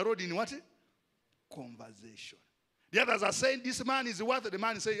on the road in what? Conversation. The others are saying, this man is worth it. The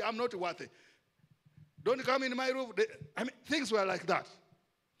man is saying, I'm not worth it. Don't come in my room. Things were like that.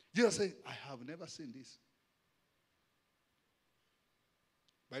 Jesus said, I have never seen this.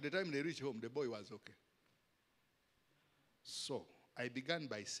 By the time they reached home, the boy was okay. So, I began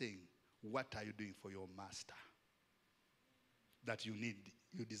by saying, what are you doing for your master? That you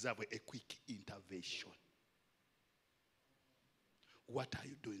deserve a quick intervention. What are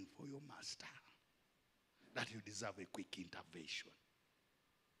you doing for your master? That you deserve a quick intervention.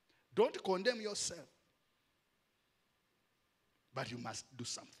 Don't condemn yourself. But you must do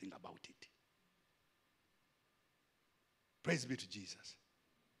something about it. Praise be to Jesus.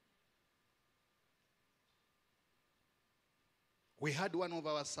 We had one of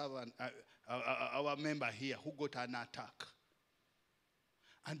our servant, our member here, who got an attack.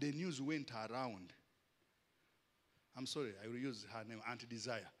 And the news went around. I'm sorry, I will use her name, Auntie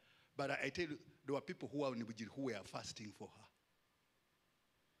Desire. But I tell you, there were people who were fasting for her.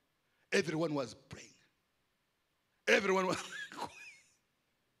 Everyone was praying. Everyone was...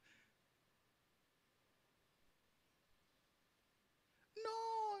 No.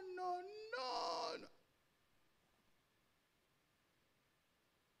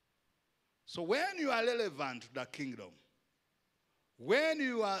 So when you are relevant to the kingdom, when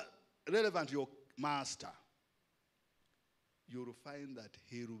you are relevant to your master, you will find that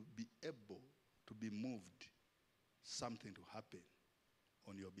he will be able to be moved, something to happen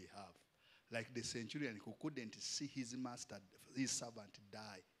on your behalf. Like the centurion who couldn't see his master, his servant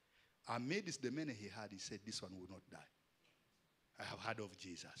die. Amidst the many he had, he said, this one will not die. I have heard of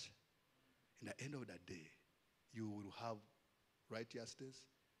Jesus. In the end of the day, you will have righteousness,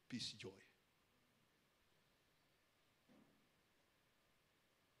 peace, joy.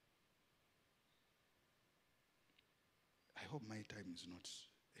 I hope my time is not,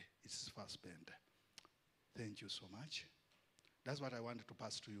 it's fast spent. Thank you so much. That's what I wanted to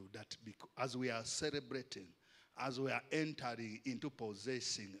pass to you, that as we are celebrating, as we are entering into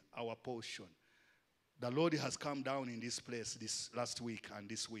possessing our portion, the Lord has come down in this place this last week and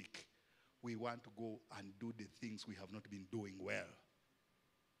this week. We want to go and do the things we have not been doing well.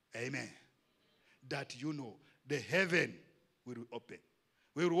 Amen. That you know, the heaven will open.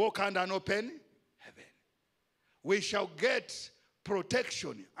 We will walk under an open heaven. We shall get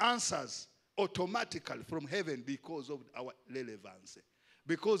protection, answers automatically from heaven because of our relevance.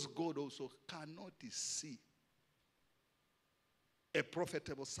 Because God also cannot see a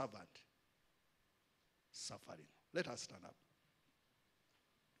profitable servant suffering. Let us stand up.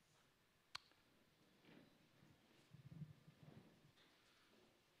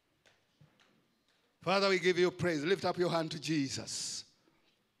 Father, we give you praise. Lift up your hand to Jesus.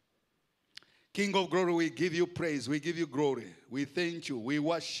 King of glory, we give you praise. We give you glory. We thank you. We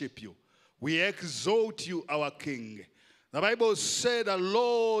worship you. We exalt you, our King. The Bible said,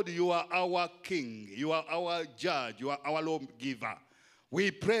 Lord, you are our King. You are our judge. You are our lawgiver. We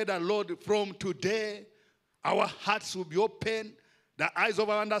pray that, Lord, from today, our hearts will be open. The eyes of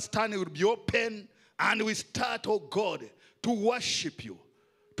our understanding will be open. And we start, oh God, to worship you,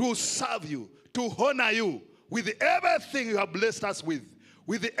 to serve you, to honor you with everything you have blessed us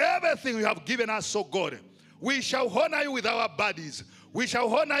with everything you have given us, oh God. We shall honor you with our bodies. We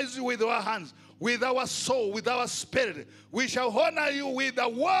shall honor you with our hands, with our soul, with our spirit. We shall honor you with the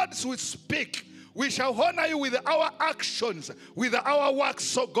words we speak. We shall honor you with our actions, with our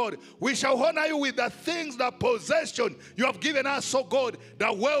works, oh God. We shall honor you with the things, the possession you have given us, oh God.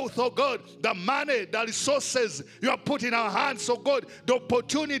 The wealth, oh God. The money, the resources you have put in our hands, oh God. The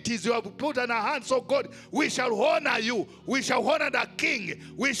opportunities you have put in our hands, oh God. We shall honor you. We shall honor the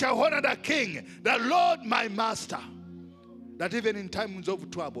King. We shall honor the King, the Lord, my Master. That even in times of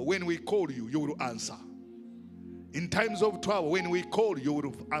trouble, when we call you, you will answer. In times of trouble, when we call you, you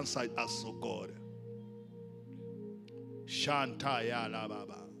will answer us, oh God. Shantaya la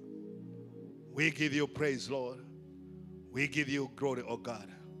baba. We give you praise, Lord. We give you glory, oh God.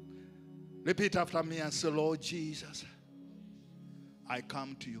 Repeat after me and say, Lord Jesus, I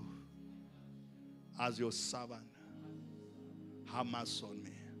come to you as your servant. Have mercy on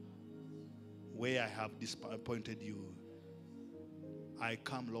me. Where I have disappointed you, I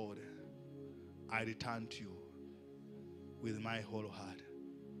come, Lord. I return to you with my whole heart.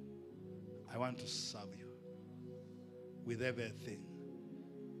 I want to serve you with everything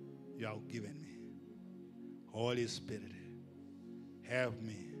you have given me. Holy Spirit, help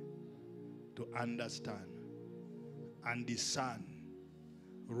me to understand and discern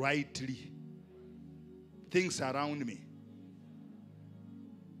rightly things around me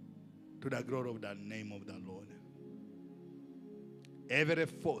to the glory of the name of the Lord. Every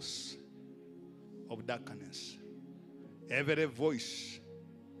force of darkness, every voice,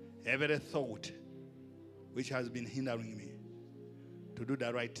 every thought which has been hindering me to do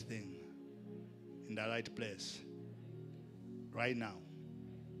the right thing in the right place, right now,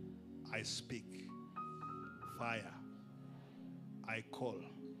 I speak fire. I call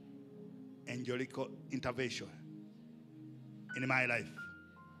angelic intervention in my life.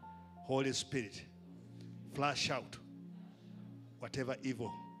 Holy Spirit, flash out whatever evil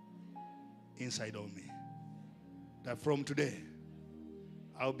inside of me. That from today,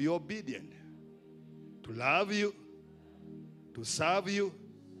 I'll be obedient to love you, to serve you,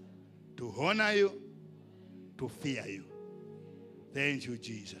 to honor you, to fear you. Thank you,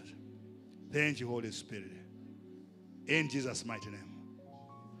 Jesus. Thank you, Holy Spirit. In Jesus' mighty name.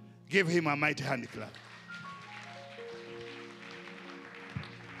 Give him a mighty hand clap.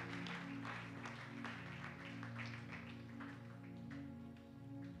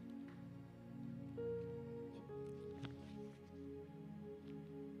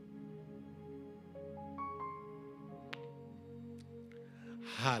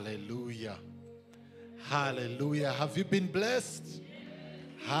 Hallelujah. Hallelujah. Have you been blessed?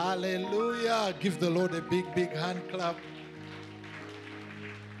 Hallelujah. Give the Lord a big, big hand clap.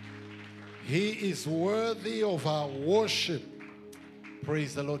 He is worthy of our worship.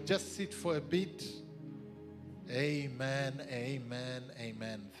 Praise the Lord. Just sit for a bit. Amen, amen,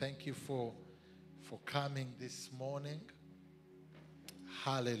 amen. Thank you for coming this morning.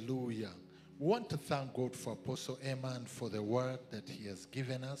 Hallelujah. We want to thank God for Apostle Emmanuel for the word that he has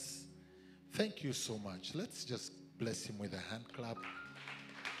given us. Thank you so much. Let's just bless him with a hand clap.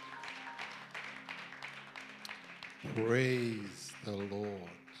 Praise the Lord.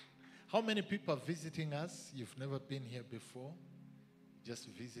 How many people are visiting us? You've never been here before? Just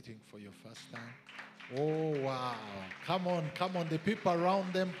visiting for your first time? Oh, wow. Come on, come on. The people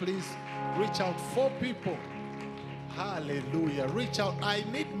around them, please reach out. 4 people. Hallelujah. Reach out. I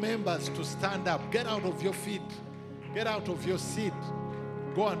need members to stand up. Get out of your feet. Get out of your seat.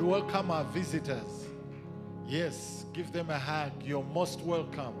 Go and welcome our visitors. Yes, give them a hug. You're most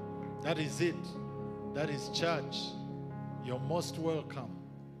welcome. That is it. That is church. You're most welcome.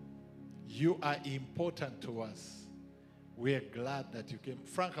 You are important to us. We are glad that you came.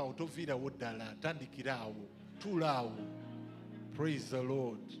 Frank autovira wodala tandikirawo tulawo. Praise the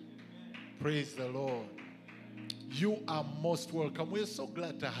Lord. Praise the Lord. You are most welcome. We're so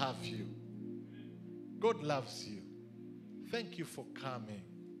glad to have you. God loves you. Thank you for coming.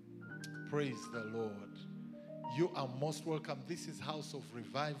 Praise the Lord. You are most welcome. This is House of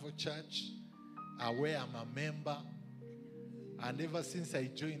Revival Church, where I'm a member. And ever since I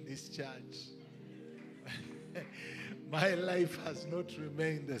joined this church, my life has not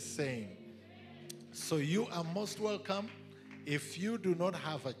remained the same. So you are most welcome. If you do not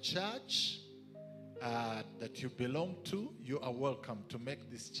have a church that you belong to, you are welcome to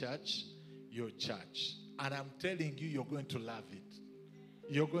make this church your church. And I'm telling you, you're going to love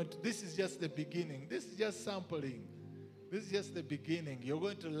it. This is just the beginning. This is just sampling. This is just the beginning. You're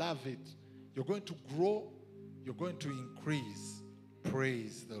going to love it. You're going to grow. You're going to increase.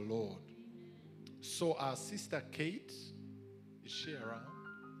 Praise the Lord. So our sister Kate, is she around?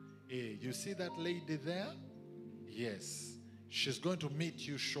 You see that lady there? Yes. She's going to meet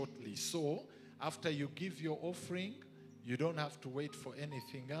you shortly. So after you give your offering, you don't have to wait for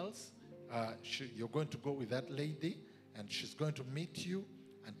anything else. You're going to go with that lady, and she's going to meet you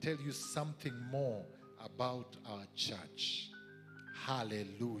and tell you something more about our church.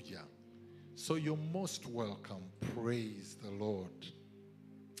 Hallelujah. So you're most welcome. Praise the Lord.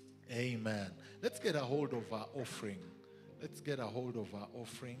 Amen. Let's get a hold of our offering. Let's get a hold of our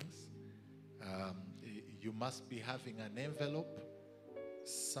offerings. You must be having an envelope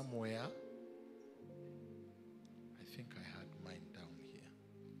somewhere. I think I had mine down here.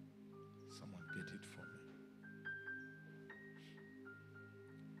 Someone get it for me.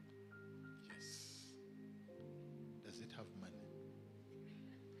 Yes. Does it have money?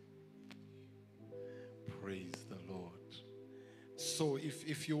 Praise the Lord. So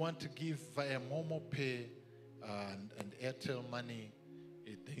if you want to give via Momo Pay and Airtel money,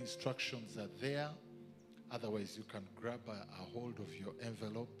 the instructions are there. Otherwise, you can grab a hold of your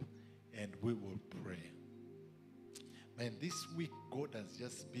envelope and we will pray. Man, this week God has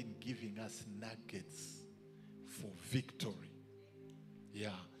just been giving us nuggets for victory. Yeah.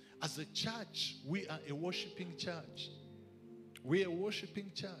 As a church, we are a worshiping church. We are a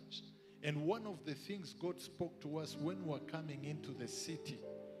worshiping church. And one of the things God spoke to us when we were coming into the city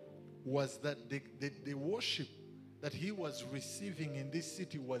was that the worship that he was receiving in this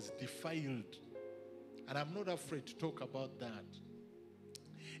city was defiled. And I'm not afraid to talk about that.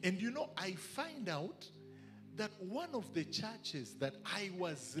 And you know, I find out that one of the churches that I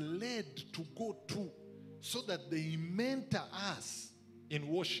was led to go to so that they mentor us in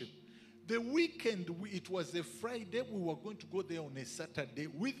worship, the weekend, it was a Friday, we were going to go there on a Saturday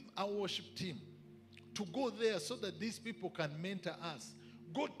with our worship team to go there so that these people can mentor us.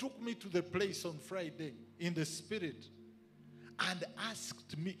 God took me to the place on Friday in the spirit and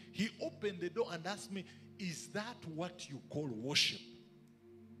asked me, he opened the door and asked me, is that what you call worship?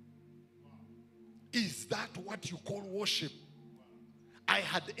 Is that what you call worship? I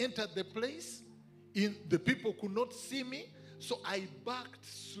had entered the place, the people could not see me, so I backed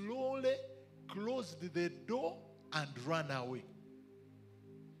slowly, closed the door, and ran away.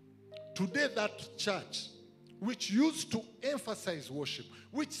 Today, that church, which used to emphasize worship,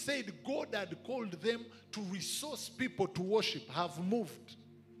 which said God had called them to resource people to worship, have moved.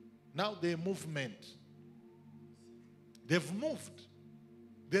 Now they're movement. They've moved.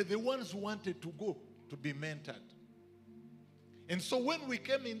 They're the ones who wanted to go to be mentored. And so when we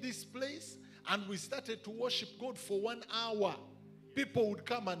came in this place and we started to worship God for 1 hour, people would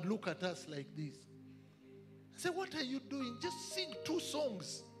come and look at us like this. I said, what are you doing? Just sing 2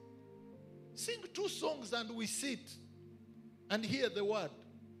 songs. Sing 2 songs and we sit and hear the word.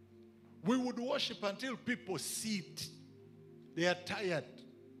 We would worship until people sit. They are tired.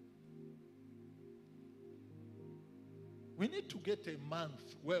 We need to get a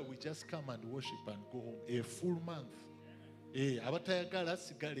month where we just come and worship and go home. A full month.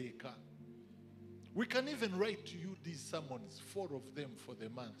 We can even write to you these sermons, 4 of them for the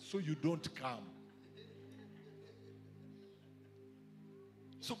month, so you don't come.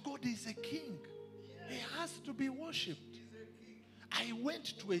 So God is a king. He has to be worshipped. I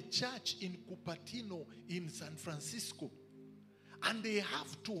went to a church in Cupertino in San Francisco, and they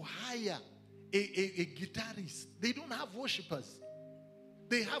have to hire a guitarist. They don't have worshipers.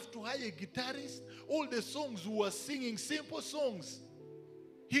 They have to hire a guitarist. All the songs we were singing, simple songs.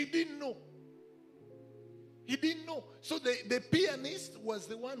 He didn't know. He didn't know. So the pianist was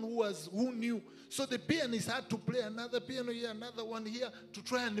the one who knew. So the pianist had to play another piano here, another one here, to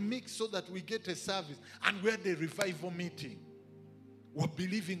try and mix so that we get a service. And we had a revival meeting. We're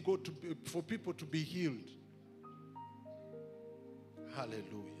believing God for people to be healed.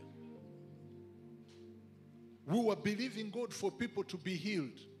 Hallelujah. We were believing God for people to be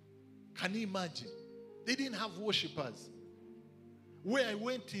healed. Can you imagine? They didn't have worshipers. Where I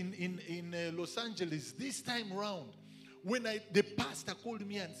went in Los Angeles this time round, when the pastor called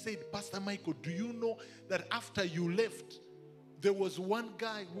me and said, Pastor Michael, do you know that after you left, there was one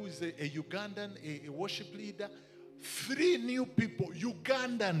guy who is a Ugandan, a worship leader. 3 new people,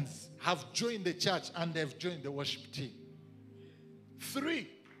 Ugandans, have joined the church and they've joined the worship team. 3.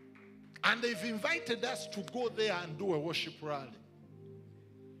 And they've invited us to go there and do a worship rally.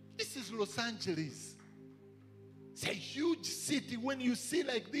 This is Los Angeles. It's a huge city. When you see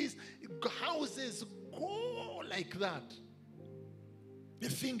like this, houses go like that. The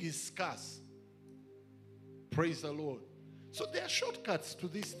thing is scarce. Praise the Lord. So there are shortcuts to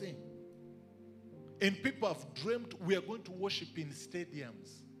this thing. And people have dreamt we are going to worship in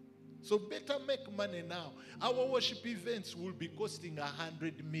stadiums. So better make money now. Our worship events will be costing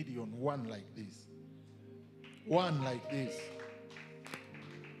 100 million. One like this. One like this.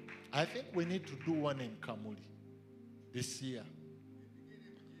 I think we need to do one in Kamuli this year.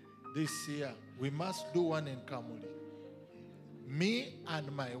 This year, we must do one in Kamuli. Me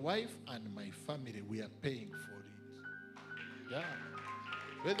and my wife and my family, we are paying for it. Yeah.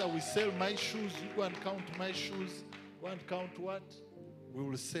 Whether we sell my shoes, you go and count my shoes, go and count what? We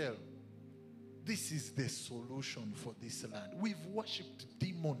will sell. This is the solution for this land. We've worshipped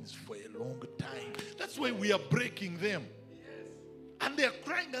demons for a long time. That's why we are breaking them. Yes. And they're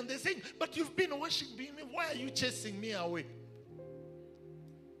crying and they're saying, but you've been worshiping me. Why are you chasing me away?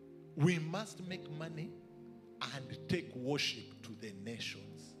 We must make money and take worship to the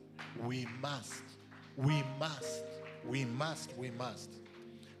nations. We must. We must. We must. We must.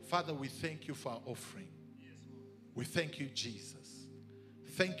 Father, we thank you for our offering. We thank you, Jesus.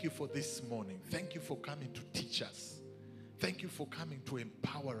 Thank you for this morning. Thank you for coming to teach us. Thank you for coming to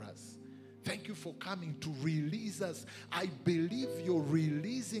empower us. Thank you for coming to release us. I believe you're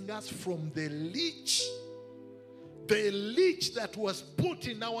releasing us from the leech that was put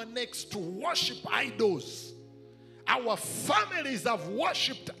in our necks to worship idols. Our families have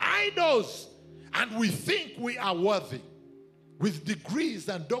worshipped idols, and we think we are worthy with degrees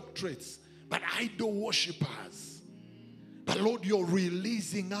and doctorates, but idol worshippers. But Lord, you're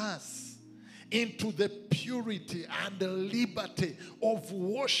releasing us into the purity and the liberty of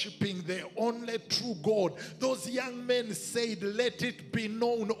worshiping the only true God. Those young men said, let it be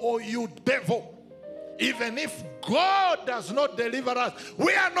known, O you devil. Even if God does not deliver us,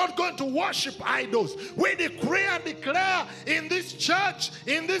 we are not going to worship idols. We decree and declare in this church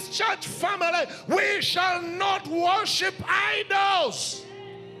family, we shall not worship idols.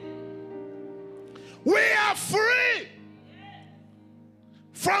 We are free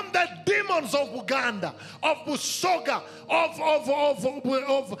from the demons of Uganda, of Busoga, of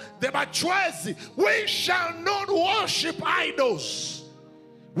the Bachwezi. We shall not worship idols.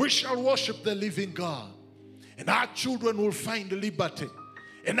 We shall worship the living God. And our children will find liberty.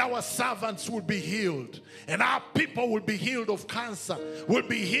 And our servants will be healed. And our people will be healed of cancer, will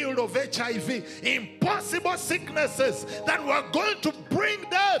be healed of HIV. Impossible sicknesses that were going to bring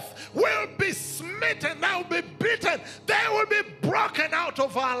death will be smitten, they will be beaten, they will be broken out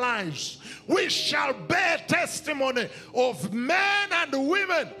of our lives. We shall bear testimony of men and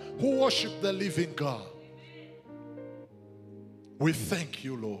women who worship the living God. We thank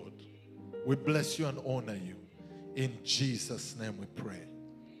you, Lord. We bless you and honor you. In Jesus' name we pray.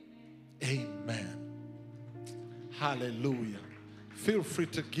 Amen. Hallelujah. Feel free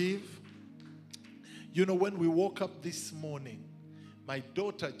to give. You know, when we woke up this morning, my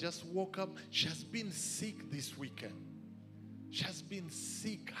daughter just woke up. She has been sick this weekend. She has been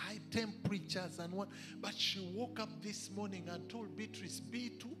sick, high temperatures and what. But she woke up this morning and told Beatrice,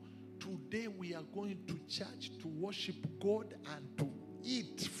 B2, today we are going to church to worship God and to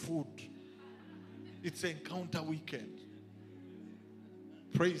eat food. It's encounter weekend.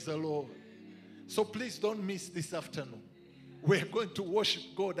 Praise the Lord. So please don't miss this afternoon. We're going to worship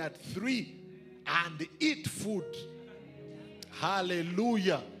God at 3 and eat food.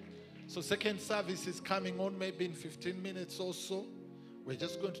 Hallelujah. So second service is coming on maybe in 15 minutes or so. We're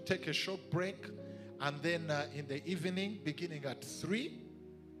just going to take a short break. And then in the evening, beginning at 3,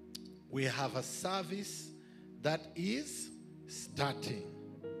 we have a service that is starting.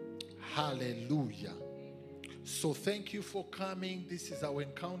 Hallelujah. So thank you for coming. This is our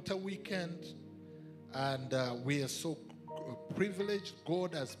encounter weekend. And we are so privileged.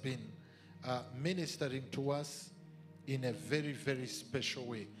 God has been ministering to us in a very, very special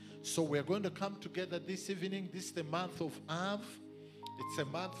way. So we're going to come together this evening. This is the month of Av. It's a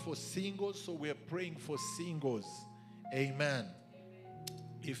month for singles, so we're praying for singles. Amen.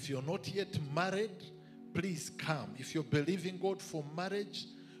 If you're not yet married, please come. If you're believing God for marriage,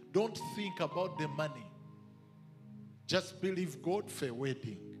 don't think about the money. Just believe God for a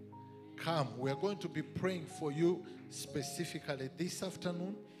wedding. Come. We're going to be praying for you specifically this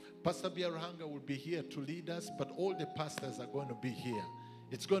afternoon. Pastor Biarhanga will be here to lead us, but all the pastors are going to be here.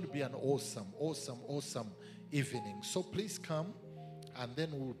 It's going to be an awesome, awesome, awesome evening. So please come, and then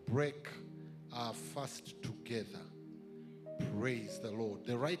we'll break our fast together. Praise the Lord.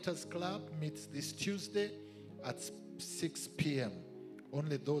 The Writers Club meets this Tuesday at 6 p.m.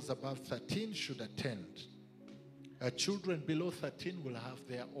 Only those above 13 should attend. Children below 13 will have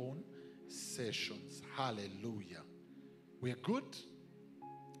their own sessions. Hallelujah. We're good?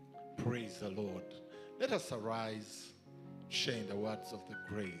 Praise the Lord. Let us arise, sharing the words of the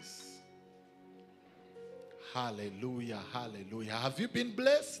grace. Hallelujah, hallelujah. Have you been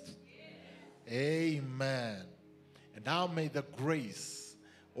blessed? Yes. Amen. And now may the grace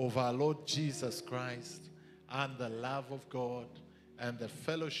of our Lord Jesus Christ and the love of God and the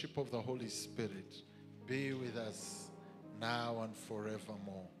fellowship of the Holy Spirit be with us now and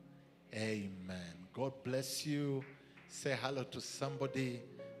forevermore. Amen. God bless you. Say hello to somebody.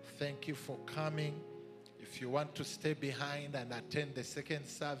 Thank you for coming. If you want to stay behind and attend the second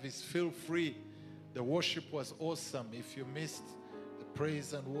service, feel free. The worship was awesome. If you missed the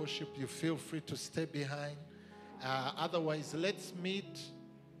praise and worship, you feel free to stay behind. Otherwise, let's meet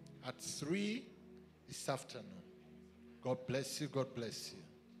at 3 this afternoon. God bless you. God bless you.